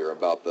mentioned earlier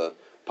about the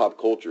pop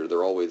culture,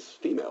 they're always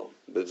female.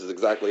 This is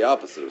exactly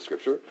opposite of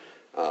Scripture.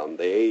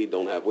 They A,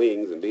 don't have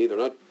wings, and B, they're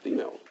not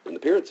female, in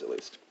appearance at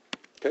least.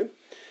 Okay?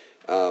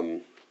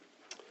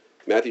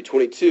 Matthew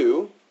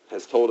 22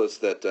 has told us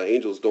that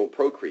angels don't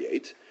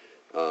procreate.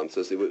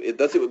 So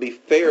it would be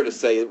fair to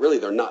say really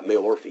they're not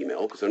male or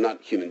female because they're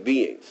not human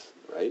beings,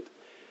 right?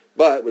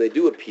 But when they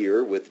do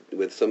appear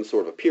with some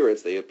sort of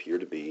appearance, they appear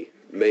to be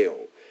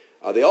male.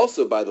 They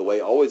also, by the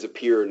way, always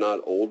appear not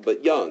old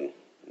but young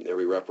in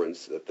every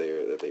reference that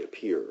they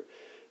appear.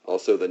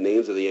 Also, the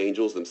names of the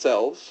angels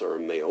themselves are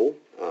male.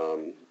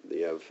 They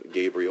have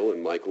Gabriel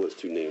and Michael as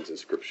 2 names in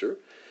Scripture.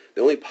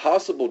 The only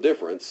possible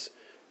difference,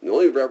 the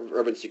only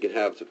reference you can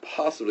have to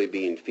possibly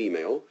being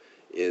female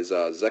is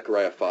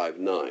Zechariah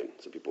 5:9.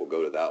 So people will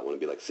go to that one and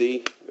be like,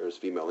 see, there's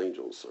female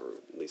angels, or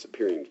at least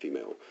appearing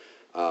female.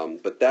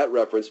 But that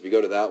reference, if you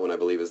go to that one, I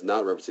believe is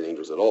not referencing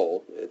angels at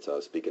all. It's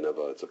speaking of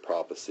it's a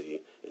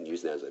prophecy and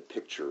using it as a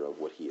picture of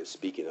what he is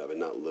speaking of, and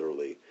not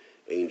literally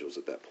angels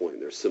at that point.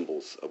 They're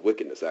symbols of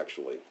wickedness,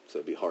 actually. So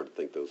it'd be hard to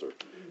think those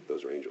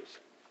are angels.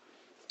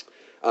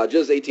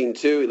 Genesis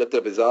 18:2, he lifted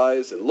up his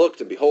eyes and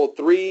looked, and behold,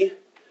 3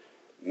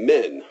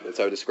 men. That's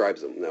how he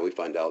describes them. Now we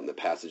find out in the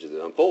passage as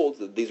it unfolds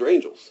that these are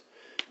angels.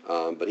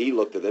 But he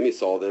looked at them, he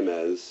saw them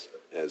as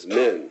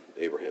men,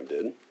 Abraham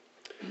did.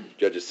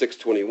 Judges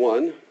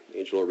 6:21, the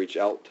angel will reach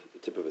out the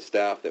tip of his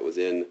staff that was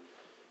in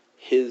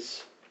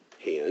his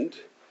hand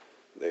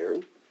there.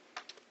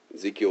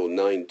 Ezekiel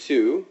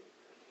 9:2,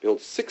 behold,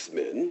 6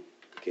 men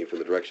came from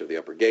the direction of the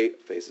upper gate,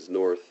 faces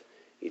north,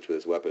 each with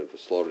his weapon for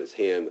slaughter in his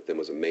hand. With them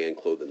was a man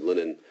clothed in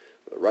linen,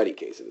 with a writing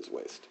case at his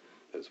waist.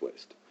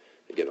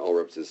 Again, all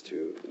references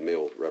to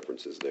male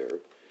references there.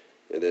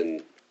 And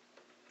then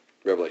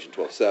Revelation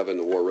 12:7,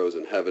 the war rose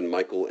in heaven,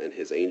 Michael and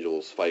his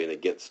angels fighting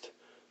against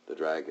the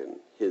dragon,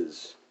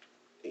 his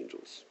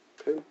angels.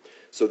 Okay?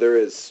 So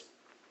there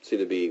seem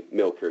to be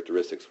male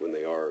characteristics when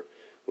they are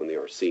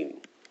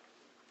seen.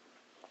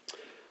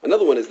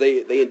 Another one is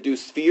they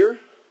induce fear,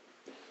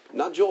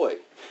 not joy.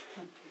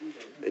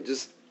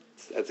 That's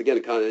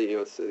again kind of,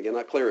 it's again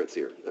not Clarence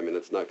here. I mean,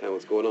 that's not kind of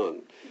what's going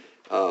on.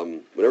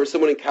 Whenever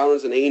someone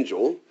encounters an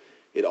angel,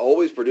 it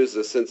always produces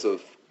a sense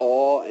of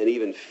awe and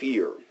even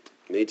fear.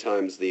 Many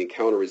times the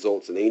encounter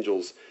results in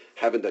angels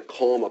having to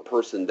calm a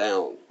person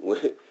down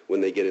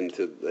when they get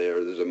into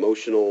there. There's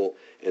emotional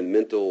and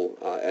mental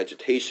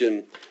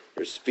agitation.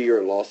 There's fear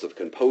and loss of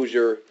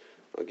composure.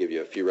 I'll give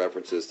you a few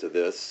references to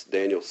this.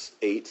 Daniel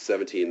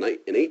 8:17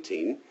 and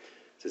 18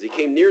 says, he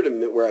came near to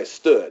me where I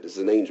stood. This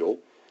is an angel.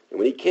 And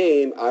when he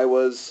came, I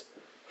was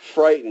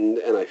frightened,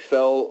 and I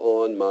fell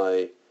on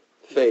my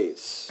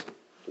face.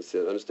 He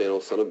said, understand, O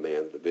son of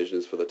man, that the vision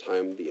is for the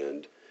time of the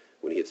end.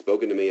 When he had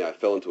spoken to me, I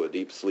fell into a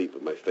deep sleep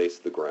with my face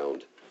to the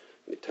ground.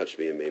 And he touched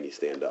me and made me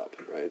stand up.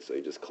 Right? So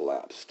he just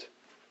collapsed.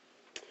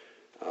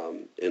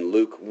 In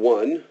Luke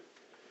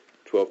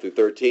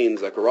 1:12-13,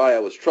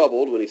 Zechariah was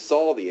troubled when he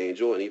saw the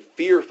angel, and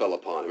fear fell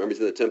upon him. Remember, he's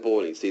in the temple,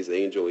 and he sees the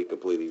angel, he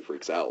completely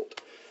freaks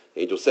out.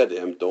 The angel said to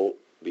him, don't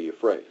be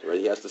afraid. Right?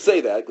 He has to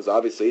say that, because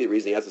obviously the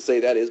reason he has to say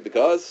that is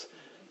because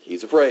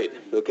he's afraid.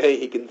 Okay?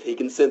 He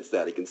can sense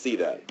that. He can see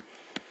that.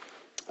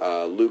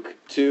 Luke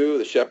 2,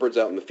 the shepherds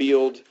out in the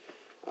field.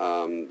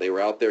 They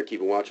were out there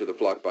keeping watch of the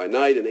flock by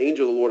night, and the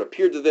angel of the Lord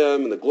appeared to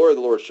them, and the glory of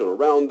the Lord shone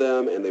around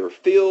them, and they were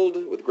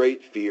filled with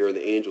great fear, and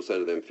the angel said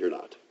to them, fear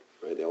not.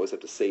 Right? They always have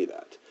to say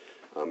that,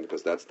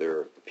 because that's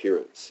their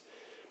appearance.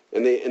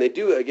 And they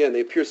do, again,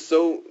 they appear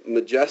so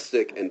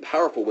majestic and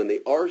powerful when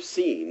they are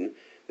seen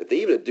that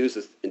they even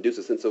induce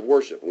a sense of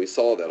worship. And we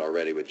saw that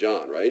already with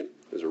John, right?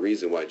 There's a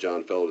reason why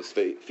John fell at his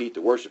feet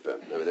to worship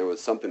him. I mean, there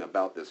was something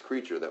about this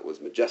creature that was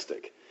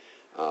majestic,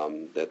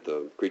 that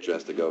the creature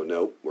has to go,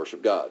 no,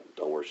 worship God,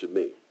 don't worship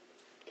me.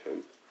 Okay.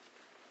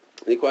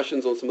 Any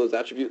questions on some of those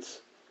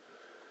attributes?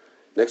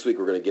 Next week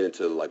we're going to get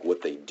into like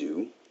what they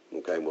do.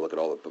 Okay, and we'll look at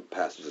all the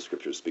passages of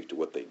Scripture that speak to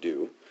what they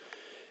do.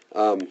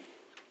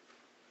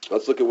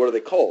 Let's look at what are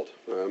they called.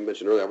 I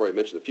mentioned earlier, I've already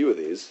mentioned a few of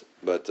these,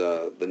 but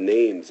the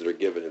names that are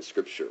given in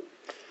Scripture.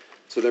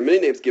 So there are many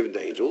names given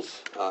to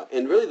angels,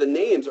 and really the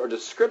names are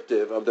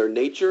descriptive of their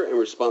nature and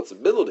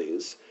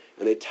responsibilities,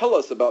 and they tell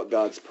us about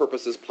God's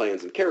purposes,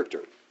 plans, and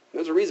character.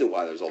 There's a reason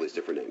why there's all these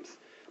different names.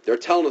 They're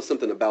telling us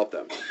something about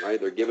them, right?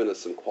 They're giving us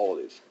some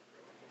qualities.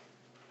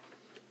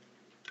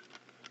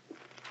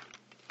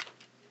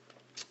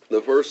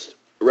 The first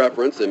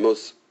reference, and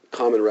most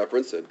common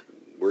reference that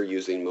we're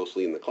using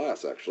mostly in the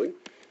class, actually,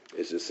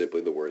 is just simply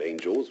the word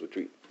angels, which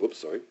we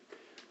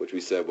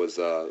said was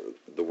the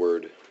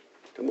word,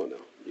 come on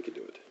now, you can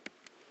do it.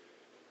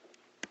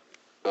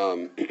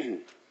 And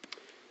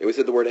we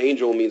said the word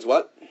angel means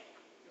what?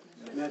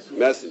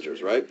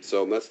 Messengers, right?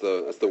 So that's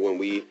the one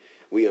we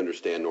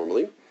understand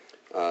normally.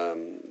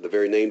 The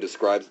very name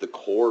describes the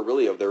core,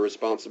 really, of their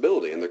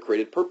responsibility and their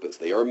created purpose.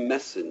 They are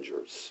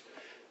messengers.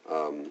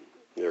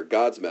 They're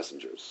God's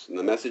messengers. And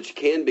the message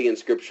can be in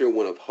Scripture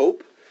one of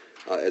hope,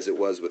 as it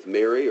was with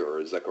Mary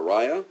or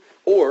Zechariah,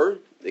 or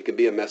it can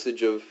be a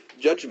message of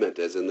judgment,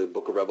 as in the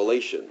book of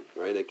Revelation.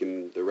 Right?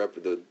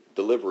 The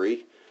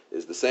delivery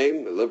is the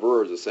same, the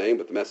deliverer is the same,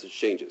 but the message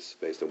changes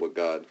based on what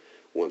God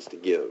wants to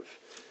give.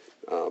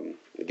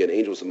 Again,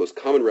 angel is the most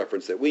common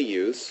reference that we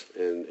use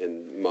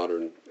in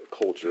modern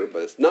culture,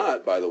 but it's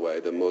not, by the way,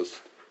 the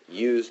most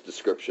used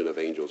description of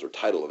angels or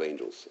title of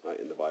angels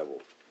in the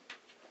Bible.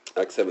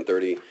 Acts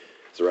 7:30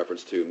 is a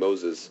reference to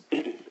Moses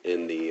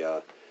in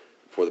the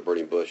before the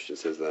burning bush. It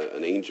says that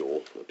an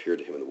angel appeared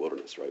to him in the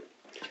wilderness, right?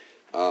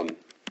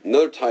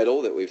 Another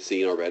title that we've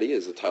seen already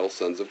is the title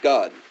Sons of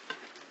God.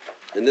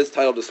 And this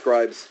title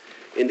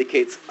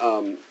indicates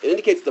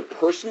the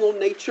personal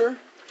nature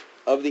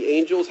of the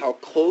angels, how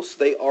close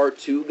they are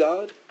to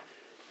God.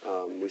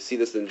 We see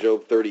this in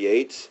Job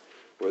 38,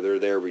 where they're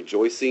there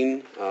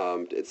rejoicing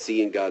at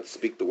seeing God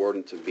speak the word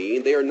into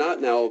being. They are not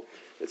now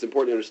It's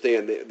important to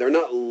understand they're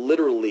not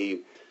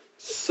literally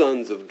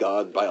sons of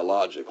God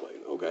biologically,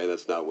 okay?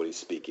 That's not what he's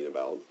speaking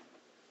about.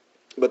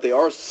 But they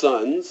are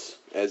sons,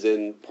 as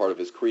in part of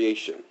his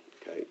creation,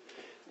 okay?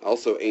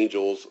 Also,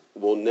 angels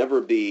will never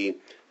be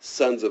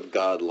sons of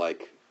God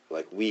like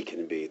we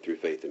can be through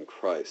faith in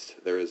Christ.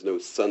 There is no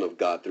son of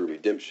God through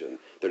redemption.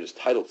 They're just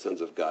titled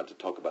sons of God to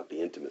talk about the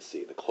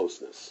intimacy, the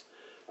closeness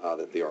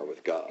that they are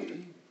with God.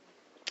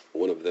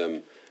 One of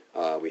them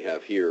we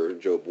have here,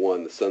 Job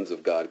 1, the sons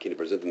of God came to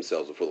present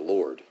themselves before the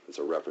Lord. It's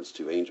a reference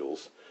to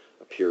angels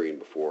appearing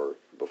before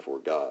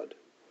God.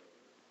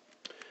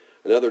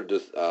 Another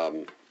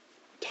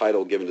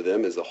title given to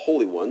them is the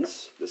holy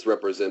ones. This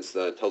represents,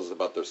 tells us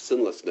about their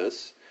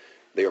sinlessness.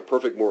 They are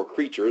perfect moral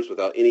creatures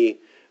without any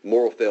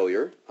moral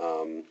failure.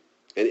 And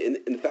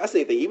the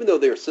fascinating thing, even though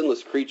they are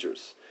sinless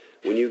creatures,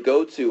 when you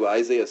go to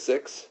Isaiah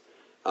 6,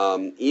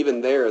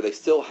 even there they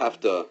still have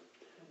to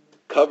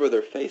cover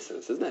their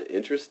faces. Isn't that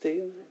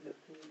interesting?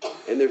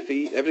 And their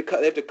feet. They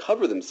have to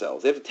cover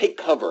themselves. They have to take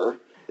cover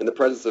in the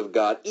presence of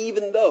God,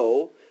 even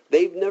though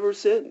they've never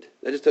sinned.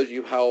 That just tells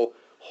you how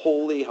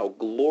holy, how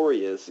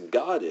glorious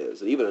God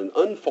is. And even an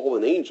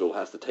unfallen angel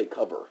has to take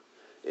cover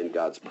in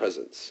God's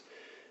presence.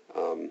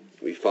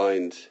 We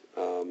find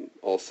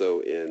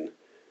also in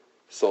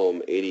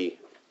Psalm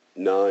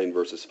 89,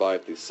 verses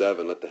 5 through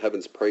 7, let the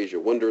heavens praise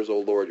your wonders, O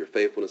Lord, your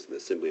faithfulness in the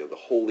assembly of the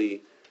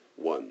holy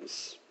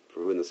ones.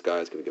 For who in the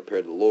skies can be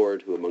compared to the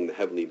Lord? Who among the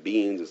heavenly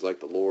beings is like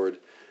the Lord?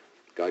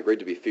 God, great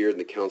to be feared in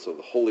the council of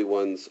the holy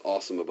ones,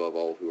 awesome above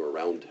all who are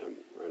around him.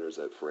 Right? There's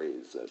that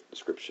phrase, that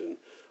description,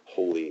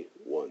 holy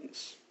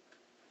ones.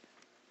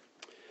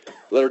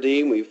 Letter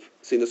D, we've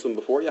seen this one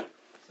before, yeah?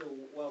 So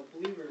while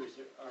believers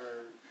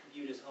are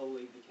viewed as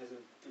holy because of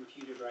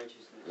imputed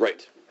righteousness,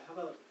 Right. how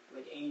about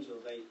like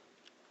angels?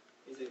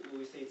 Is it, will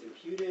we say it's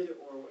imputed,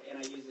 or, and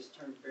I use this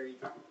term very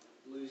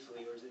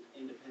loosely, or is it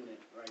independent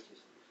righteousness?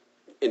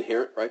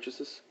 Inherent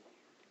righteousness,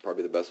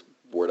 probably the best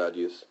word I'd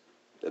use.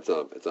 It's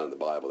not in the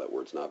Bible, that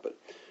word's not, but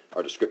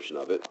our description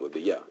of it would be,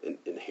 yeah,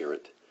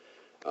 inherent.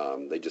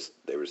 They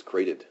were just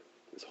created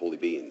as holy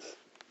beings.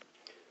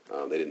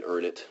 They didn't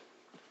earn it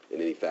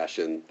in any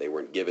fashion. They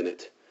weren't given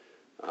it,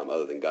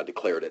 other than God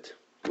declared it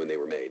when they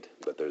were made.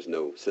 But there's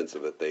no sense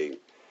of it. They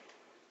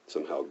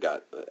somehow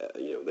got,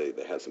 they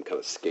had some kind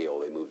of scale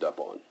they moved up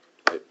on.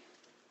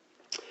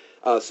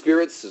 Right?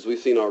 Spirits, as we've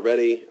seen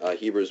already,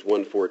 Hebrews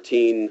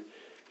 1:14,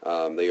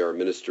 they are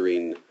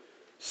ministering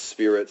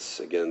spirits,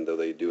 again, though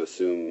they do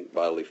assume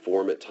bodily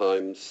form at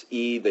times.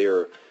 They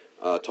are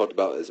talked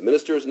about as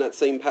ministers in that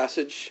same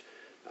passage.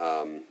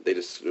 They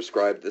just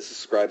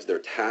describes their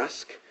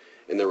task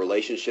and their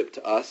relationship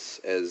to us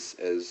as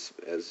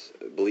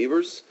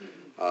believers.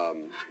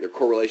 Their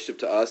core relationship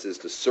to us is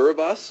to serve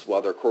us,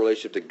 while their core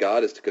relationship to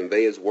God is to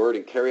convey his word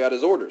and carry out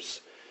his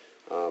orders.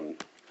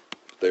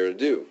 They're to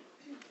do.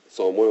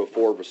 Psalm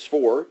 104, verse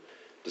 4,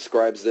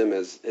 describes them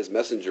as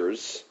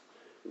messengers,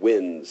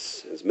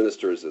 winds, as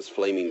ministers, as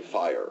flaming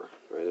fire.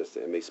 Right?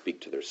 It may speak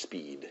to their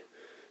speed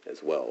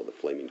as well, the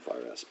flaming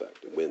fire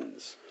aspect,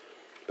 winds.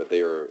 But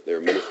they are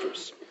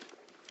ministers.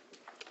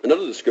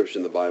 Another description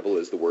in the Bible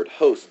is the word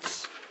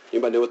hosts.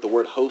 Anybody know what the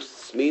word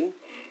hosts mean?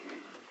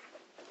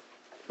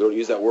 We don't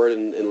use that word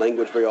in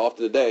language very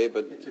often today,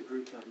 but It's a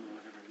group of them or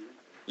whatever.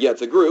 yeah,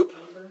 it's a group.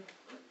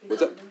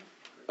 What's that?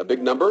 A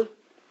big number?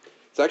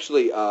 It's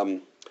actually,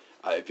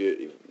 if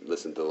you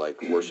listen to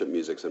like worship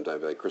music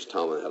sometimes, like Chris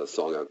Tomlin had a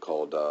song out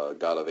called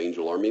God of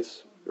Angel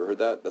Armies. You ever heard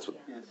that? That's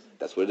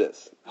what it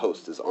is.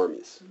 Host is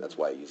armies. That's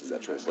why he uses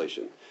that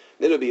translation.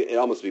 Then it'd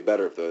almost be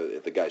better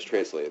if the guys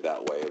translate it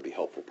that way. It'd be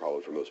helpful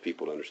probably for most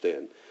people to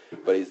understand.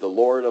 But he's the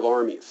Lord of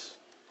armies,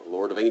 the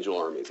Lord of angel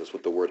armies. That's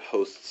what the word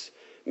hosts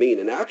mean.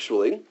 And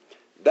actually,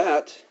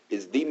 that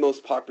is the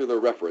most popular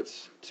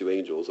reference to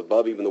angels,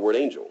 above even the word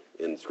angel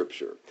in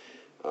Scripture.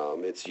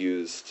 It's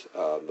used,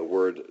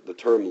 the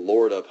term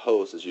Lord of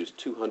hosts is used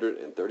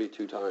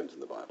 232 times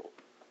in the Bible.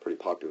 Pretty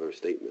popular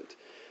statement.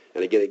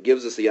 And again, it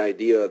gives us the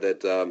idea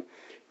that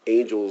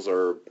angels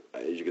are,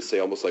 as you could say,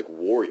 almost like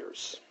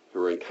warriors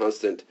who are in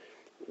constant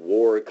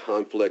war,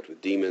 conflict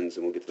with demons,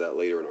 and we'll get to that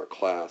later in our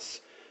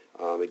class.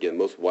 Again,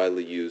 most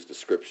widely used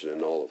description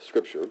in all of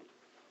Scripture.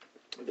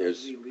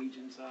 There's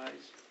legion size.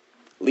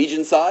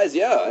 Legion size,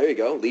 yeah, there you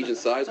go. Legion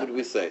size, what did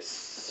we say?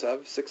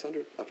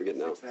 600? I forget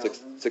now.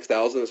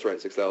 6,000, that's right,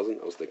 6,000.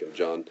 I was thinking of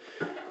John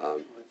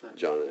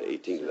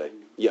 18 today.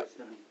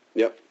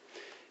 Yep.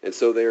 And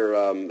so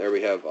there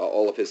we have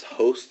all of his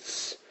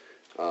hosts,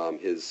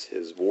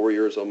 his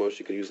warriors almost.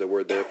 You could use that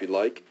word there if you'd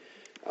like.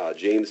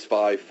 James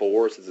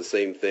 5:4 says the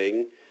same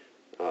thing.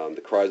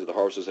 The cries of the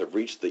harvesters have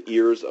reached the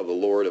ears of the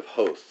Lord of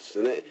hosts.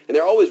 And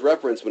they're always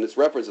referenced, when it's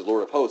referenced as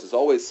Lord of hosts, it's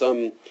always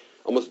some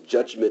almost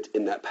judgment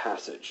in that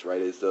passage,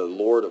 right? It's the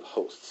Lord of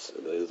hosts.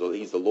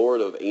 He's the Lord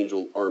of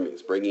angel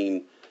armies,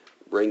 bringing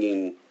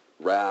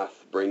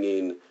wrath,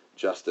 bringing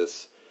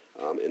justice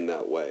in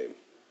that way.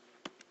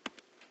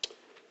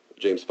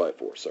 James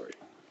 5:4, sorry.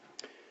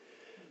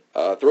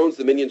 Thrones,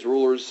 dominions,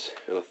 rulers,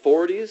 and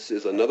authorities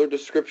is another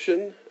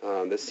description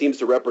that seems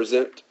to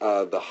represent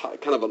kind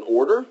of an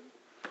order.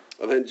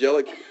 of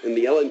angelic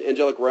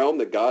realm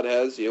that God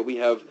has. We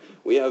have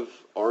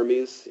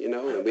armies,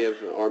 and we have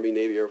Army,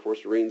 Navy, Air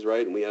Force, Marines,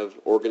 right? And we have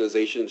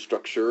organization,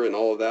 structure, and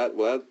all of that.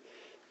 Well,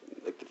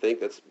 I like to think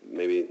that's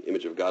maybe an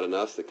image of God in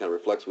us that kind of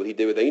reflects what he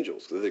did with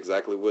angels. That's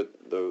exactly what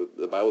the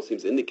Bible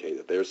seems to indicate,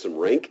 that there's some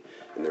rank,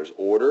 and there's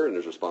order, and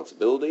there's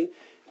responsibility,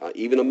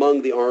 even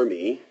among the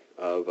army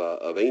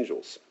of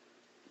angels.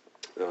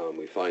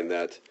 We find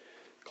that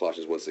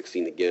Colossians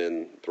 1:16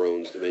 again,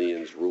 thrones,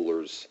 dominions,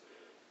 rulers,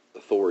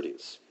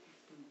 authorities.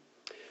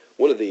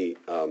 One of the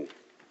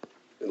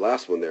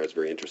last one there is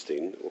very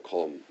interesting. We'll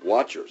call them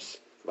watchers.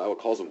 The Bible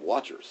calls them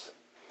watchers.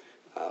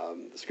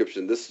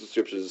 This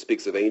description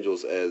speaks of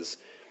angels as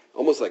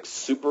almost like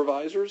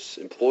supervisors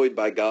employed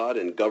by God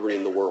and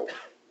governing the world.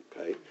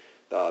 Okay,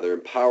 they're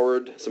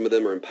empowered. Some of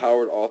them are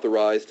empowered,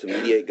 authorized to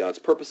mediate God's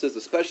purposes,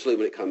 especially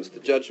when it comes to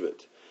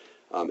judgment.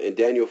 In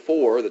Daniel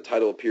 4, the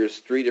title appears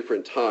 3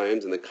 different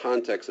times in the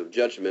context of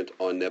judgment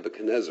on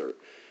Nebuchadnezzar.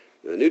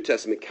 The New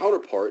Testament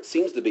counterpart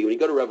seems to be, when you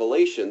go to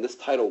Revelation, this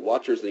title,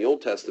 Watchers in the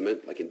Old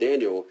Testament, like in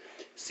Daniel,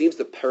 seems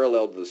to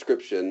parallel the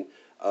description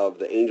of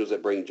the angels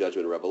that bring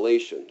judgment in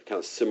Revelation, kind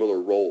of similar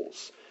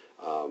roles.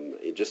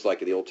 Just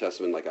like in the Old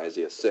Testament, like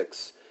Isaiah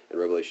 6 and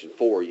Revelation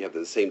 4, you have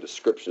the same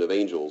description of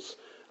angels,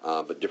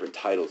 but different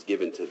titles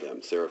given to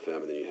them,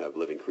 seraphim, and then you have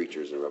living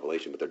creatures in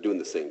Revelation, but they're doing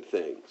the same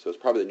thing. So it's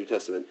probably the New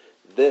Testament.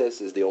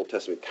 This is the Old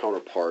Testament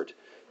counterpart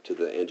to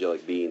the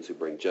angelic beings who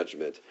bring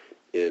judgment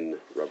in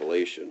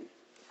Revelation.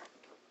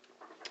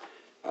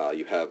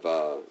 You have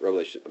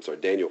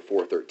Daniel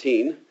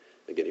 4:13.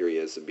 Again, here he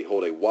is. And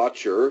behold, a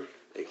watcher,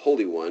 a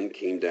holy one,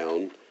 came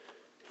down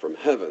from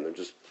heaven. They're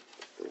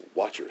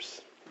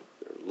watchers.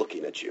 They're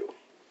looking at you,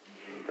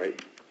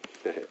 right?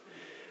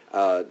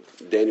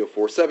 Daniel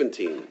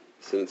 4:17.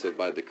 Sentence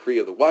by the decree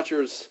of the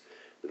watchers,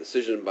 the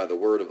decision by the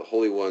word of the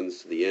holy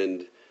ones, to the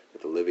end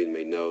that the living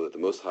may know that the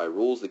Most High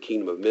rules the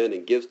kingdom of men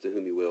and gives to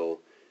whom he will,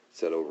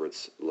 set over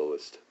its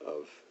lowest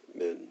of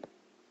men.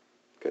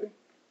 Okay?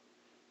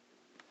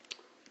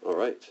 All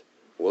right.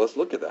 Well, let's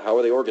look at that. How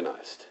are they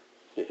organized?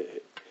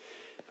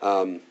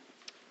 Well,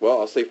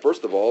 I'll say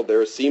first of all,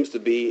 there seems to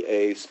be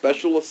a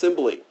special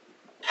assembly.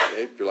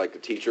 Okay? If you're like a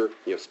teacher,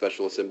 you have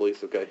special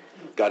assemblies, okay?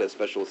 God has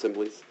special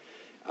assemblies.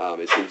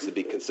 It seems to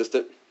be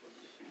consistent.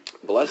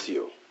 Bless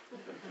you.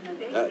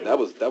 That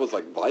was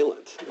like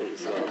violent. There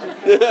used to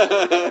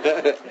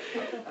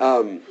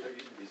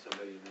be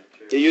somebody in that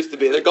chair. It used to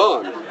be. They're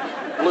gone.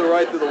 Blew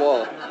right through the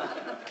wall.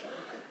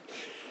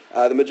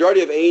 The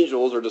majority of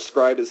angels are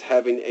described as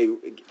having a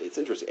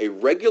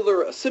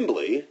regular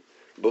assembly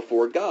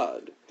before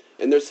God.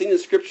 And they're seen in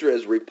Scripture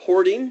as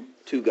reporting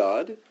to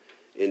God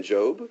in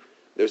Job.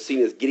 They're seen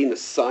as getting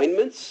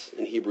assignments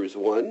in Hebrews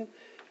 1.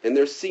 And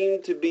they're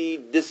seen to be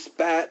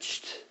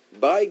dispatched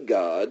by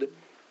God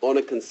on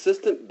a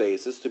consistent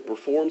basis to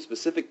perform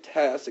specific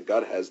tasks that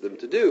God has them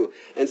to do.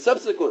 And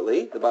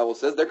subsequently, the Bible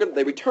says,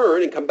 they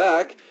return and come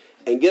back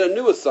and get a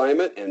new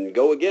assignment and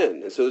go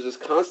again. And so there's this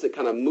constant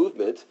kind of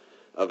movement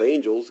of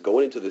angels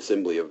going into the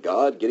assembly of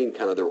God, getting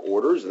kind of their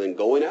orders, and then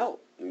going out.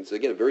 And so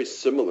again, very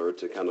similar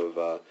to kind of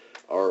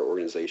our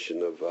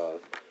organization of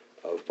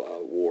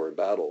war and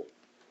battle.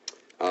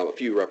 A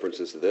few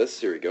references to this.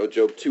 Here we go.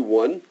 Job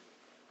 2:1.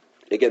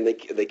 Again,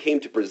 they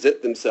came to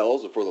present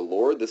themselves before the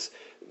Lord.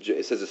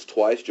 It says this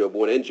twice, Job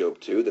 1 and Job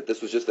 2, that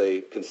this was just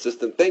a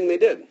consistent thing they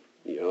did.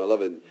 I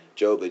love it.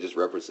 Job, they just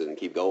reference it and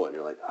keep going.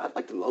 You're like, I'd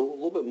like to know a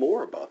little bit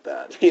more about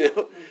that,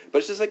 But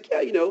it's just like,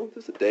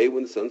 there's a day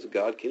when the sons of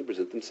God came to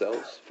present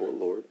themselves before the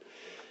Lord.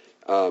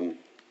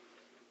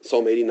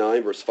 Psalm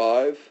 89, verse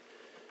 5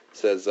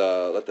 says,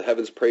 let the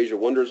heavens praise your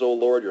wonders, O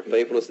Lord, your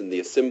faithfulness in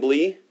the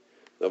assembly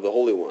of the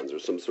holy ones.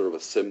 There's some sort of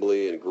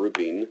assembly and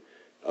grouping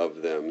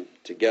of them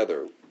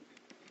together.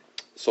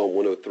 Psalm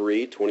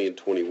 103, 20 and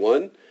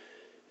 21.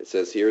 It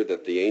says here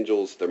that the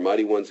angels, they're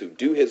mighty ones who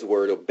do his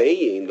word,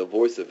 obeying the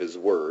voice of his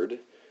word,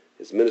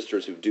 his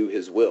ministers who do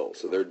his will.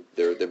 So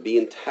they're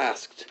being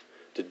tasked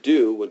to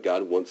do what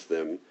God wants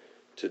them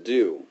to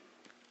do.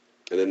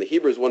 And then the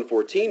Hebrews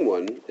 1:14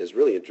 one is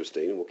really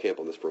interesting. We'll camp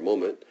on this for a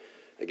moment.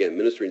 Again,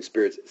 ministering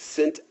spirits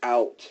sent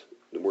out,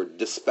 the word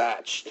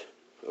dispatched,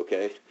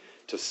 okay,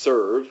 to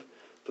serve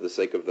for the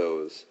sake of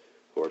those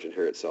who are to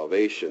inherit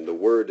salvation. The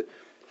word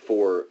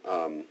for,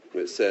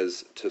 when it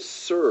says to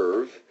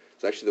serve,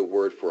 it's actually the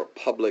word for a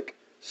public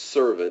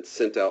servant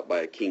sent out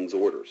by a king's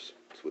orders.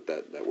 That's what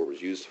that word was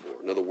used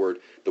for. Another word,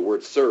 the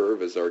word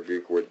serve is our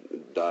Greek word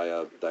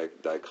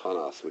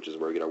diakonos, which is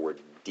where we get our word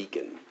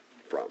deacon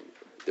from.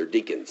 They're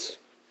deacons.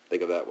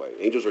 Think of it that way.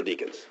 Angels are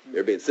deacons.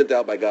 They're being sent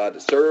out by God to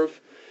serve,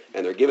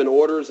 and they're given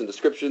orders and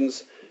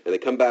descriptions, and they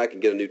come back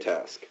and get a new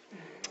task.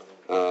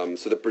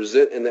 So the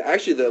present, and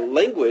actually the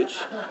language,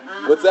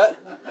 what's that?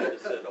 I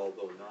said,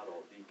 although not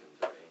all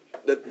deacons are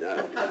angels.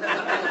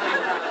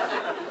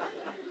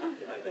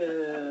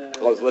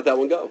 I'll just let that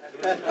one go.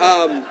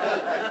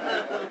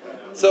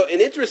 So,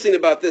 and interesting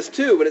about this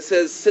too, when it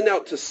says send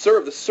out to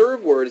serve, the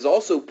serve word is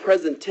also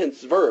present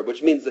tense verb,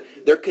 which means that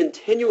they're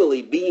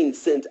continually being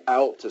sent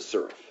out to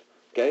serve.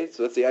 Okay,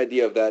 so that's the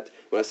idea of that.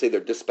 When I say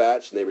they're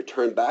dispatched and they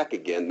return back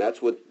again,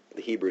 that's what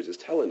the Hebrews is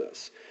telling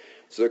us.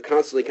 So they're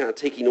constantly kind of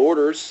taking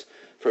orders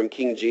from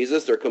King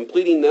Jesus. They're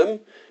completing them,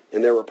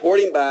 and they're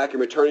reporting back and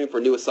returning for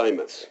new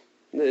assignments.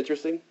 Isn't that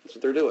interesting? That's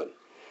what they're doing.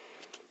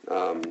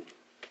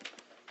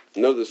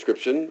 Another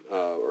description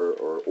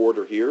or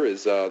order here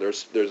is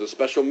there's a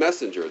special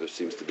messenger there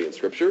seems to be in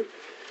Scripture.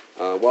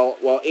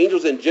 While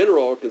angels in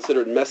general are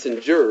considered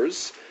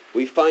messengers,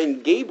 we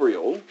find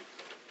Gabriel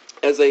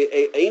as an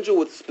angel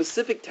with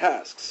specific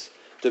tasks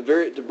to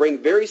bring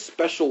very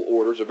special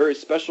orders or very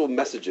special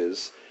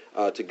messages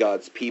to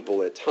God's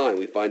people at time.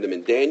 We find him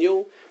in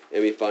Daniel,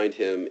 and we find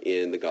him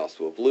in the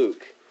Gospel of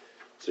Luke.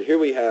 So here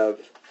we have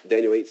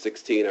Daniel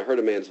 8:16. I heard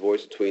a man's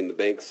voice between the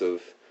banks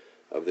of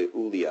the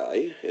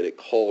Ulai, and it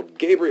called,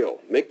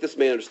 Gabriel, make this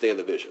man understand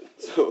the vision.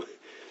 So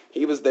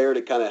he was there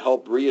to kind of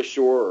help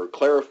reassure or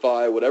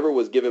clarify whatever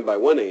was given by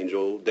one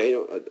angel.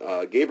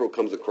 Gabriel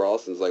comes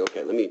across and is like,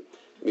 okay, let me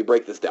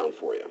break this down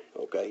for you.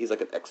 Okay, he's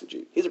like an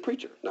exegete. He's a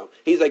preacher. No,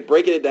 he's like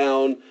breaking it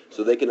down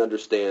so they can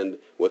understand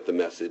what the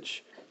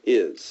message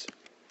is.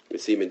 We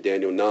see him in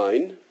Daniel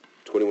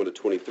 9:21 to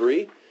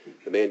 23.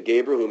 The man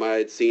Gabriel, whom I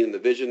had seen in the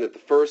vision at the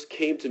first,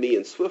 came to me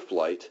in swift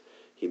light.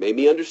 He made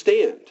me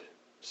understand,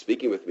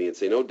 speaking with me and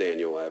saying, "O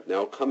Daniel, I have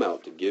now come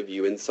out to give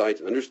you insight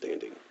and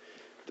understanding.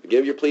 To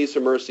give your pleas for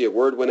mercy, a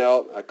word went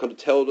out. I come to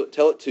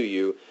tell it to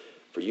you,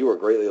 for you are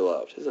greatly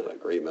loved." Isn't that a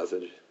great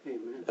message?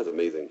 Amen. That's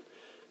amazing.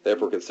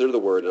 Therefore, consider the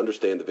word and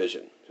understand the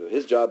vision. So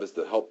his job is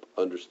to help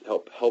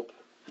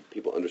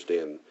people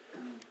understand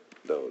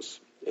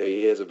those. And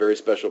he has a very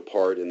special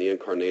part in the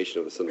incarnation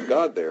of the Son of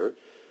God there,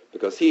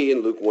 because he,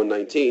 in Luke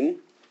 1:19,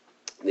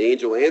 the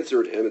angel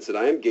answered him and said,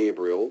 "I am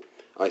Gabriel.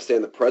 I stand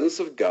in the presence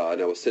of God,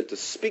 and I was sent to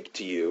speak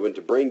to you and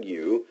to bring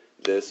you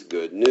this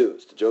good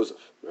news." To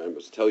Joseph, right? I'm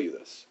supposed to tell you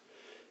this.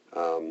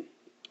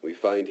 We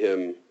find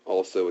him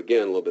also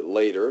again a little bit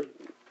later,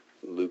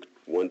 Luke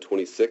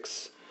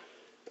 1:26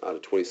 to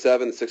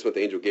 27. The 6th month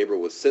angel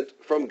Gabriel was sent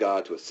from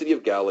God to a city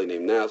of Galilee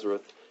named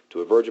Nazareth,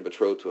 to a virgin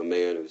betrothed to a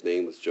man whose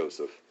name was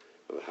Joseph,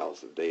 of the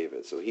house of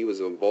David. So he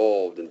was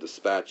involved in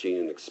dispatching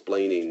and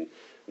explaining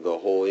the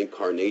whole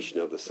incarnation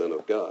of the Son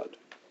of God.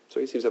 So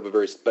he seems to have a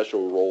very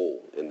special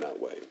role in that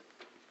way.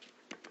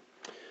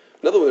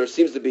 Another one, there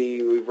seems to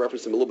be, we've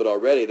referenced him a little bit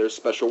already, there's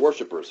special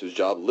worshipers whose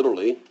job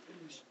literally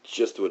is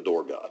just to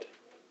adore God.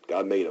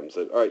 God made them,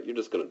 said, all right, you're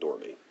just going to adore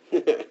me.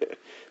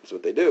 That's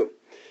what they do.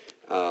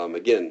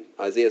 Again,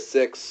 Isaiah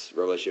 6,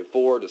 Revelation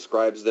 4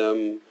 describes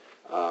them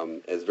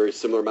as very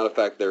similar. Matter of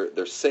fact,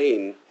 they're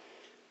saying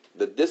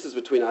the distance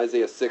between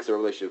Isaiah 6 and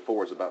Revelation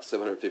 4 is about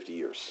 750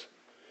 years.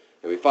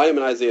 And we find him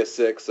in Isaiah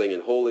 6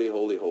 singing, "Holy,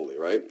 holy, holy,"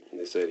 right? And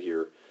they said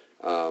here,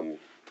 the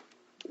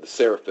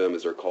seraphim,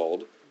 as they're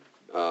called,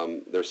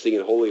 they're singing,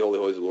 "Holy, holy,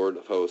 holy is the Lord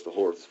of hosts, the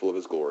whole earth is full of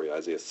his glory,"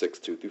 Isaiah 6,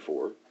 2 through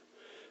 4.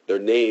 Their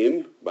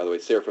name, by the way,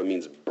 seraphim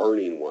means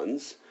burning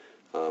ones.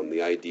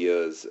 The idea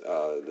is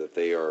that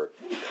they are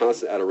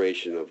constant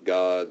adoration of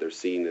God. They're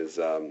seen as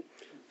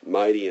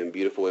mighty and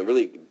beautiful, and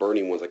really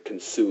burning ones, like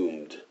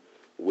consumed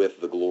with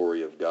the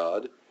glory of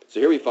God. So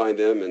here we find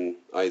them in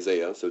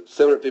Isaiah. So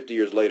 750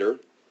 years later,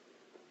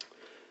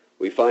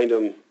 we find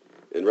them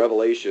in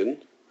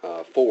Revelation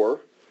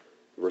 4,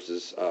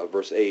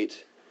 verse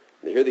 8.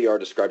 And here they are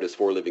described as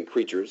 4 living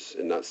creatures,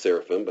 and not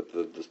seraphim, but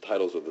the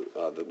titles of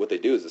what they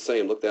do is the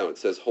same. Look down. It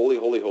says, "Holy,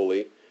 holy,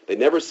 holy." They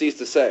never cease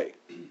to say,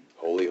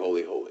 "Holy,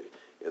 holy, holy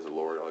is the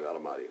Lord God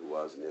Almighty, who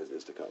was and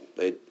is to come."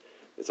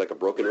 It's like a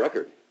broken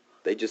record.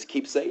 They just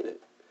keep saying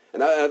it.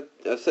 And I've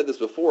said this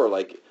before,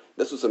 like,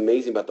 this was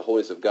amazing about the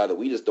holiness of God that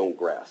we just don't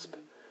grasp.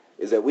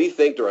 Is that we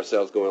think to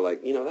ourselves going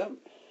like, that,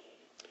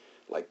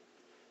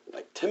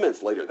 like 10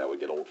 minutes later that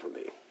would get old for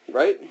me,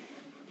 right?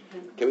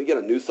 Can we get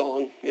a new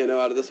song,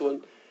 out of this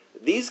one?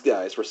 These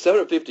guys, for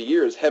 750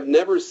 years, have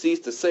never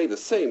ceased to say the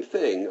same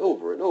thing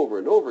over and over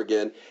and over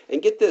again.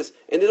 And get this,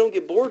 and they don't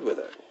get bored with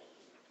it.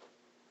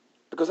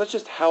 Because that's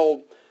just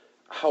how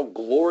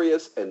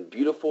glorious and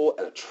beautiful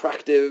and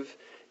attractive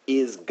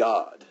is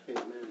God.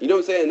 Amen. You know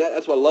what I'm saying?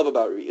 That's what I love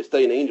about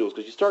studying angels,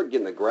 because you start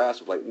getting the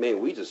grasp of like, man,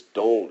 we just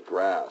don't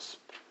grasp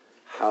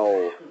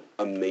how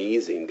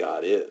amazing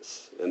God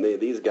is. And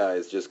these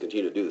guys just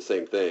continue to do the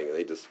same thing.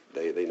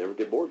 They never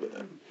get bored with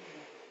it.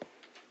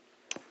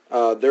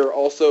 They're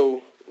also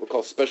what we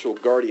call special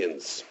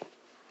guardians.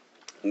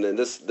 And then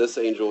this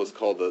angel is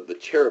called the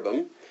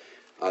cherubim.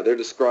 They're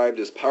described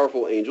as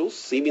powerful angels,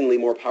 seemingly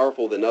more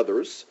powerful than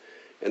others.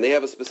 And they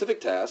have a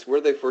specific task. Where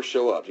do they first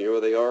show up? You know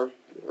where they are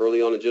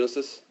early on in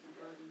Genesis?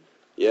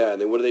 Yeah,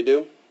 and then what do they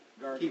do?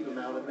 Keep them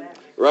out of it.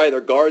 Right,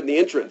 they're guarding the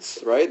entrance,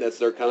 right? That's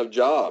their kind of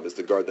job, is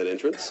to guard that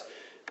entrance.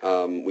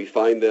 We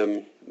find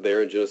them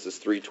there in Genesis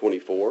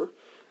 3:24,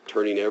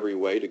 turning every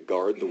way to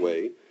guard the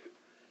way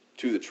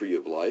to the tree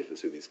of life,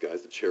 is who these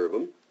guys, the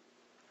cherubim.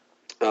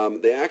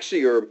 They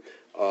actually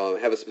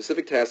have a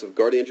specific task of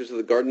guarding the entrance of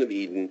the Garden of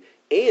Eden,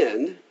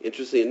 and,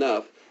 interestingly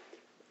enough,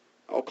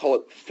 I'll call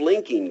it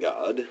flanking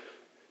God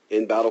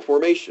in battle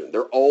formation.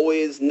 They're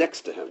always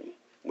next to him.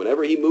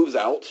 Whenever he moves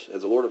out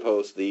as the Lord of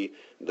hosts, the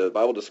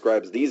Bible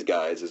describes these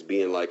guys as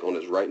being like on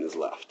his right and his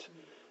left.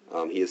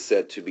 He is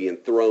said to be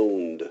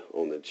enthroned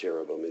on the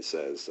cherubim, it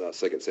says,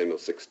 2 Samuel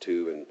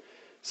 6:2 and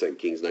 2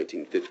 Kings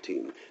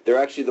 19:15. They're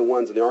actually the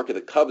ones in the Ark of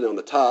the Covenant on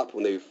the top.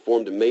 When they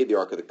formed and made the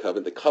Ark of the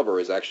Covenant, the cover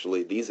is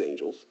actually these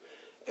angels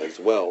as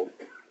well.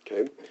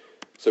 Okay,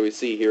 so we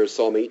see here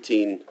Psalm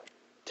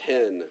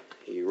 18:10.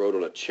 He rode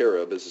on a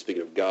cherub. This is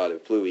speaking of God,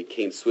 and flew. He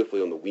came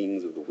swiftly on the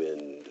wings of the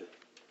wind.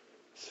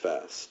 It's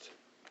fast.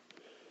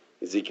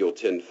 Ezekiel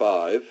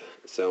 10:5.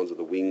 The sounds of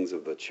the wings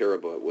of the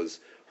cherub was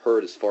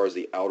heard as far as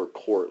the outer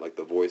court, like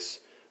the voice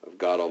of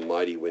God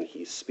Almighty when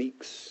He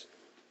speaks.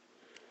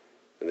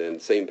 And then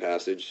same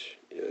passage,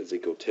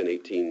 Ezekiel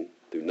 10:18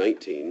 through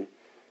 19.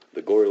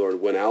 The glory of the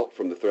Lord went out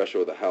from the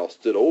threshold of the house,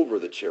 stood over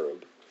the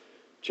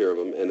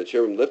cherubim, and the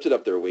cherubim lifted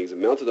up their wings and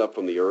mounted up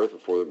from the earth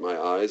before my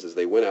eyes as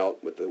they went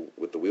out with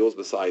the wheels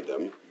beside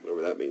them,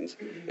 whatever that means.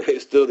 They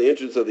stood at the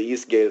entrance of the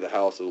east gate of the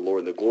house of the Lord,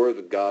 and the glory of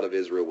the God of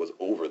Israel was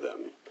over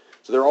them.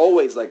 So they're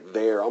always like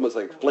there, almost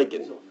like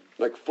flanking him,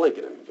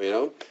 you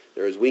know?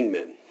 They're his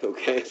wingmen,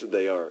 okay? So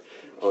they are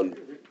on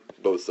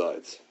both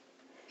sides.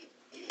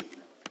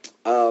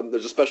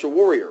 There's a special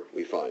warrior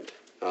we find.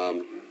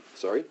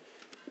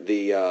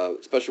 The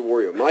special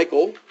warrior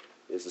Michael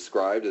is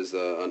described as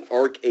an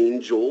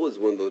archangel, is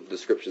one of the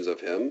descriptions of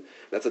him.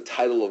 That's a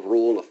title of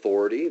rule and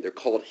authority. They're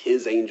called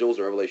his angels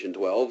in Revelation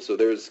 12. So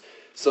there's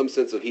some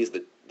sense of he's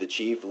the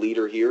chief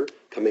leader here,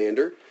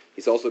 commander.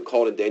 He's also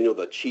called in Daniel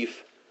the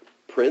chief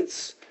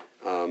prince.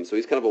 So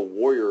he's kind of a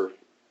warrior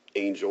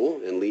angel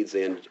and leads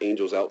the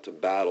angels out to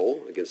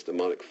battle against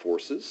demonic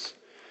forces.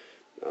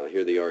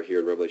 Here they are here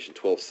in Revelation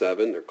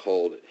 12:7. They're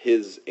called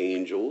his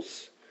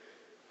angels.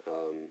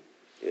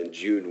 In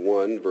Jude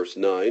 1, verse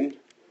 9,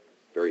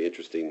 very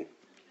interesting.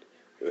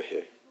 I'm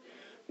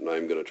not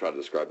even going to try to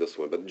describe this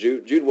one. But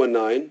Jude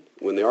 1:9,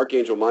 when the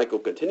archangel Michael,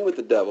 continuing with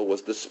the devil,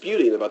 was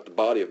disputing about the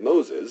body of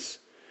Moses,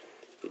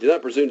 he did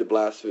not presume to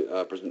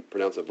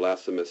pronounce a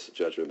blasphemous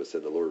judgment, but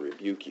said, the Lord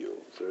rebuke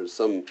you. So there's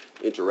some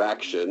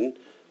interaction.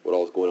 What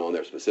all is going on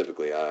there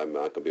specifically, I'm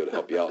not going to be able to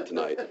help you out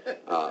tonight.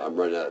 I'm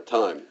running out of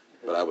time,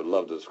 but I would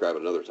love to describe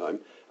it another time.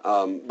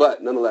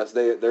 But nonetheless,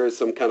 there is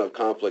some kind of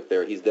conflict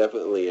there. He's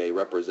definitely a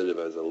representative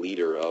as a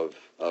leader of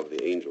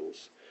the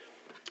angels.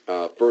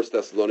 1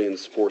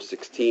 Thessalonians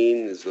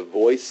 4:16 is the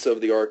voice of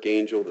the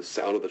archangel, the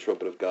sound of the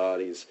trumpet of God.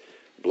 He's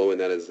blowing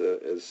that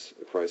as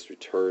Christ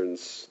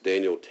returns.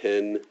 Daniel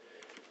 10,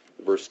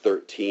 verse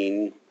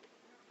 13,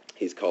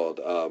 he's called,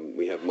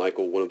 we have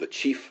Michael, one of the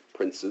chief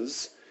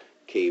princes,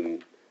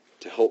 came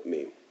to help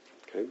me.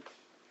 Okay.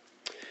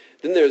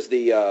 Then there's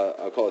the,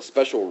 I'll call it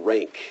special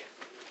rank.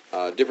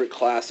 Different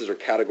classes or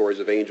categories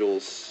of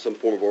angels, some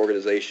form of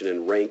organization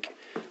and rank.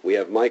 We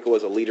have Michael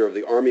as a leader of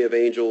the army of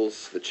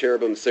angels. The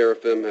cherubim,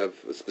 seraphim have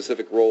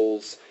specific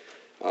roles.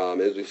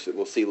 As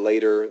we'll see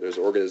later, there's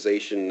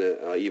organization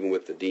even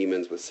with the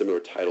demons with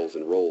similar titles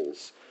and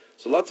roles.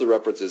 So lots of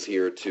references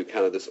here to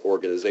kind of this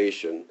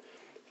organization.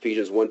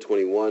 Ephesians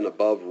 1:21,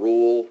 above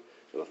rule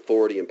and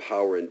authority and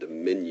power and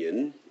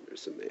dominion.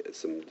 There's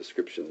some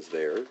descriptions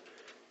there.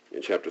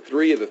 In chapter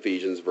 3 of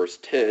Ephesians, verse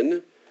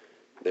 10,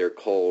 they're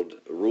called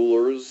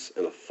rulers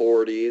and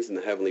authorities in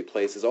the heavenly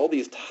places. All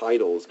these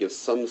titles give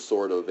some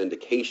sort of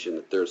indication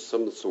that there's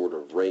some sort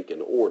of rank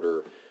and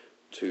order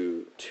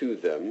to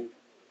them.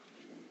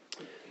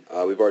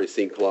 We've already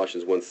seen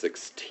Colossians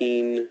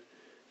 1:16.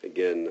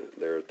 Again,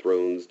 there are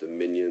thrones,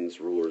 dominions,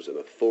 rulers, and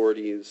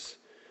authorities.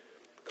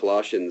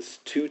 Colossians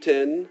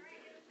 2:10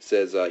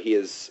 says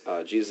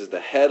Jesus is the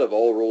head of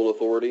all rule and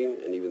authority,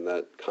 and even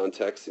that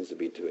context seems to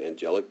be to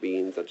angelic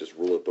beings, not just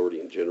rule and authority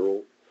in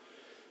general.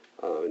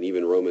 And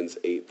even Romans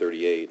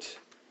 8:38,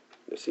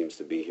 there seems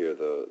to be here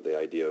the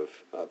idea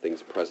of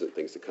things present,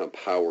 things to come,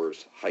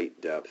 powers, height,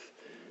 depth.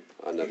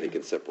 Nothing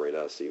can separate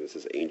us, even if it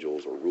says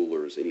angels or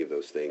rulers, any of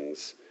those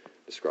things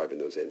describing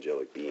those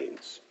angelic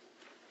beings.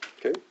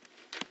 Okay?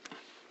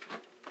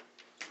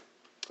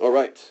 All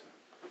right.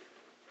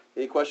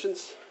 Any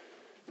questions?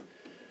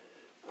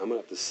 I'm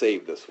gonna have to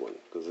save this one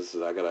because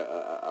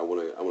I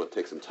want to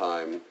take some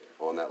time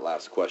on that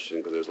last question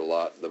because there's a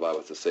lot the Bible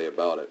has to say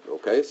about it.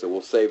 Okay, so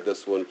we'll save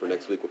this one for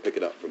next week. We'll pick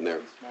it up from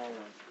there. Small one.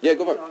 Yeah,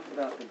 go for it. Talk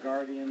about the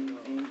guardian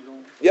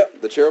angel.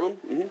 Yep, the cherubim.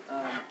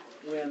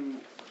 Mm-hmm.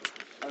 When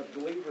a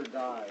believer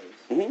dies,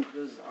 Mm-hmm.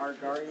 does our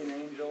guardian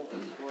angel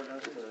escort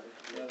us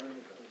to heaven?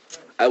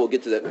 I will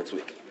get to that next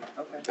week.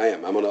 Okay. I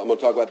am. I'm gonna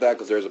talk about that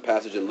because there's a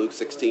passage in Luke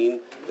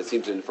 16 that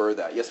seems to infer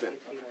that. Yes, ma'am.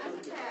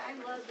 I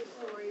love the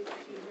stories that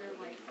you hear,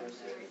 like some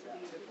stories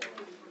of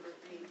people for their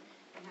faith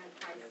and had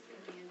Christ's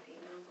command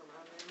angels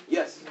around them.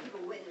 Yes.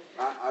 People witness.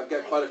 I've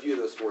got quite a few of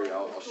those for you.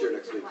 I'll share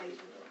next week. Like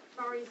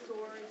starry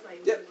swords,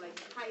 like Yep. like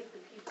type the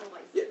people,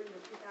 like Yep. spitting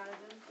the truth out of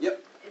them.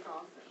 Yep. It's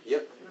awesome.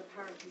 Yep. The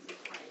power of Jesus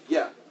Christ.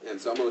 Yeah, and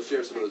so I'm going to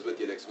share some of those with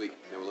you next week,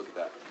 and we'll look at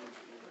that.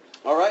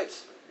 All right.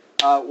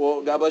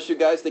 Well, God bless you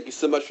guys. Thank you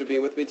so much for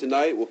being with me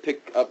tonight. We'll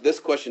pick up this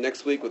question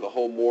next week with a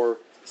whole more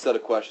set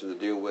of questions to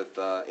deal with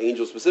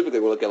angels specifically.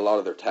 We'll look at a lot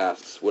of their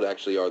tasks. What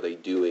actually are they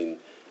doing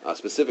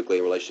specifically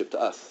in relationship to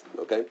us?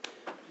 Okay?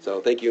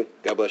 So thank you.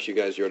 God bless you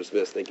guys. You're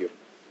dismissed. Thank you.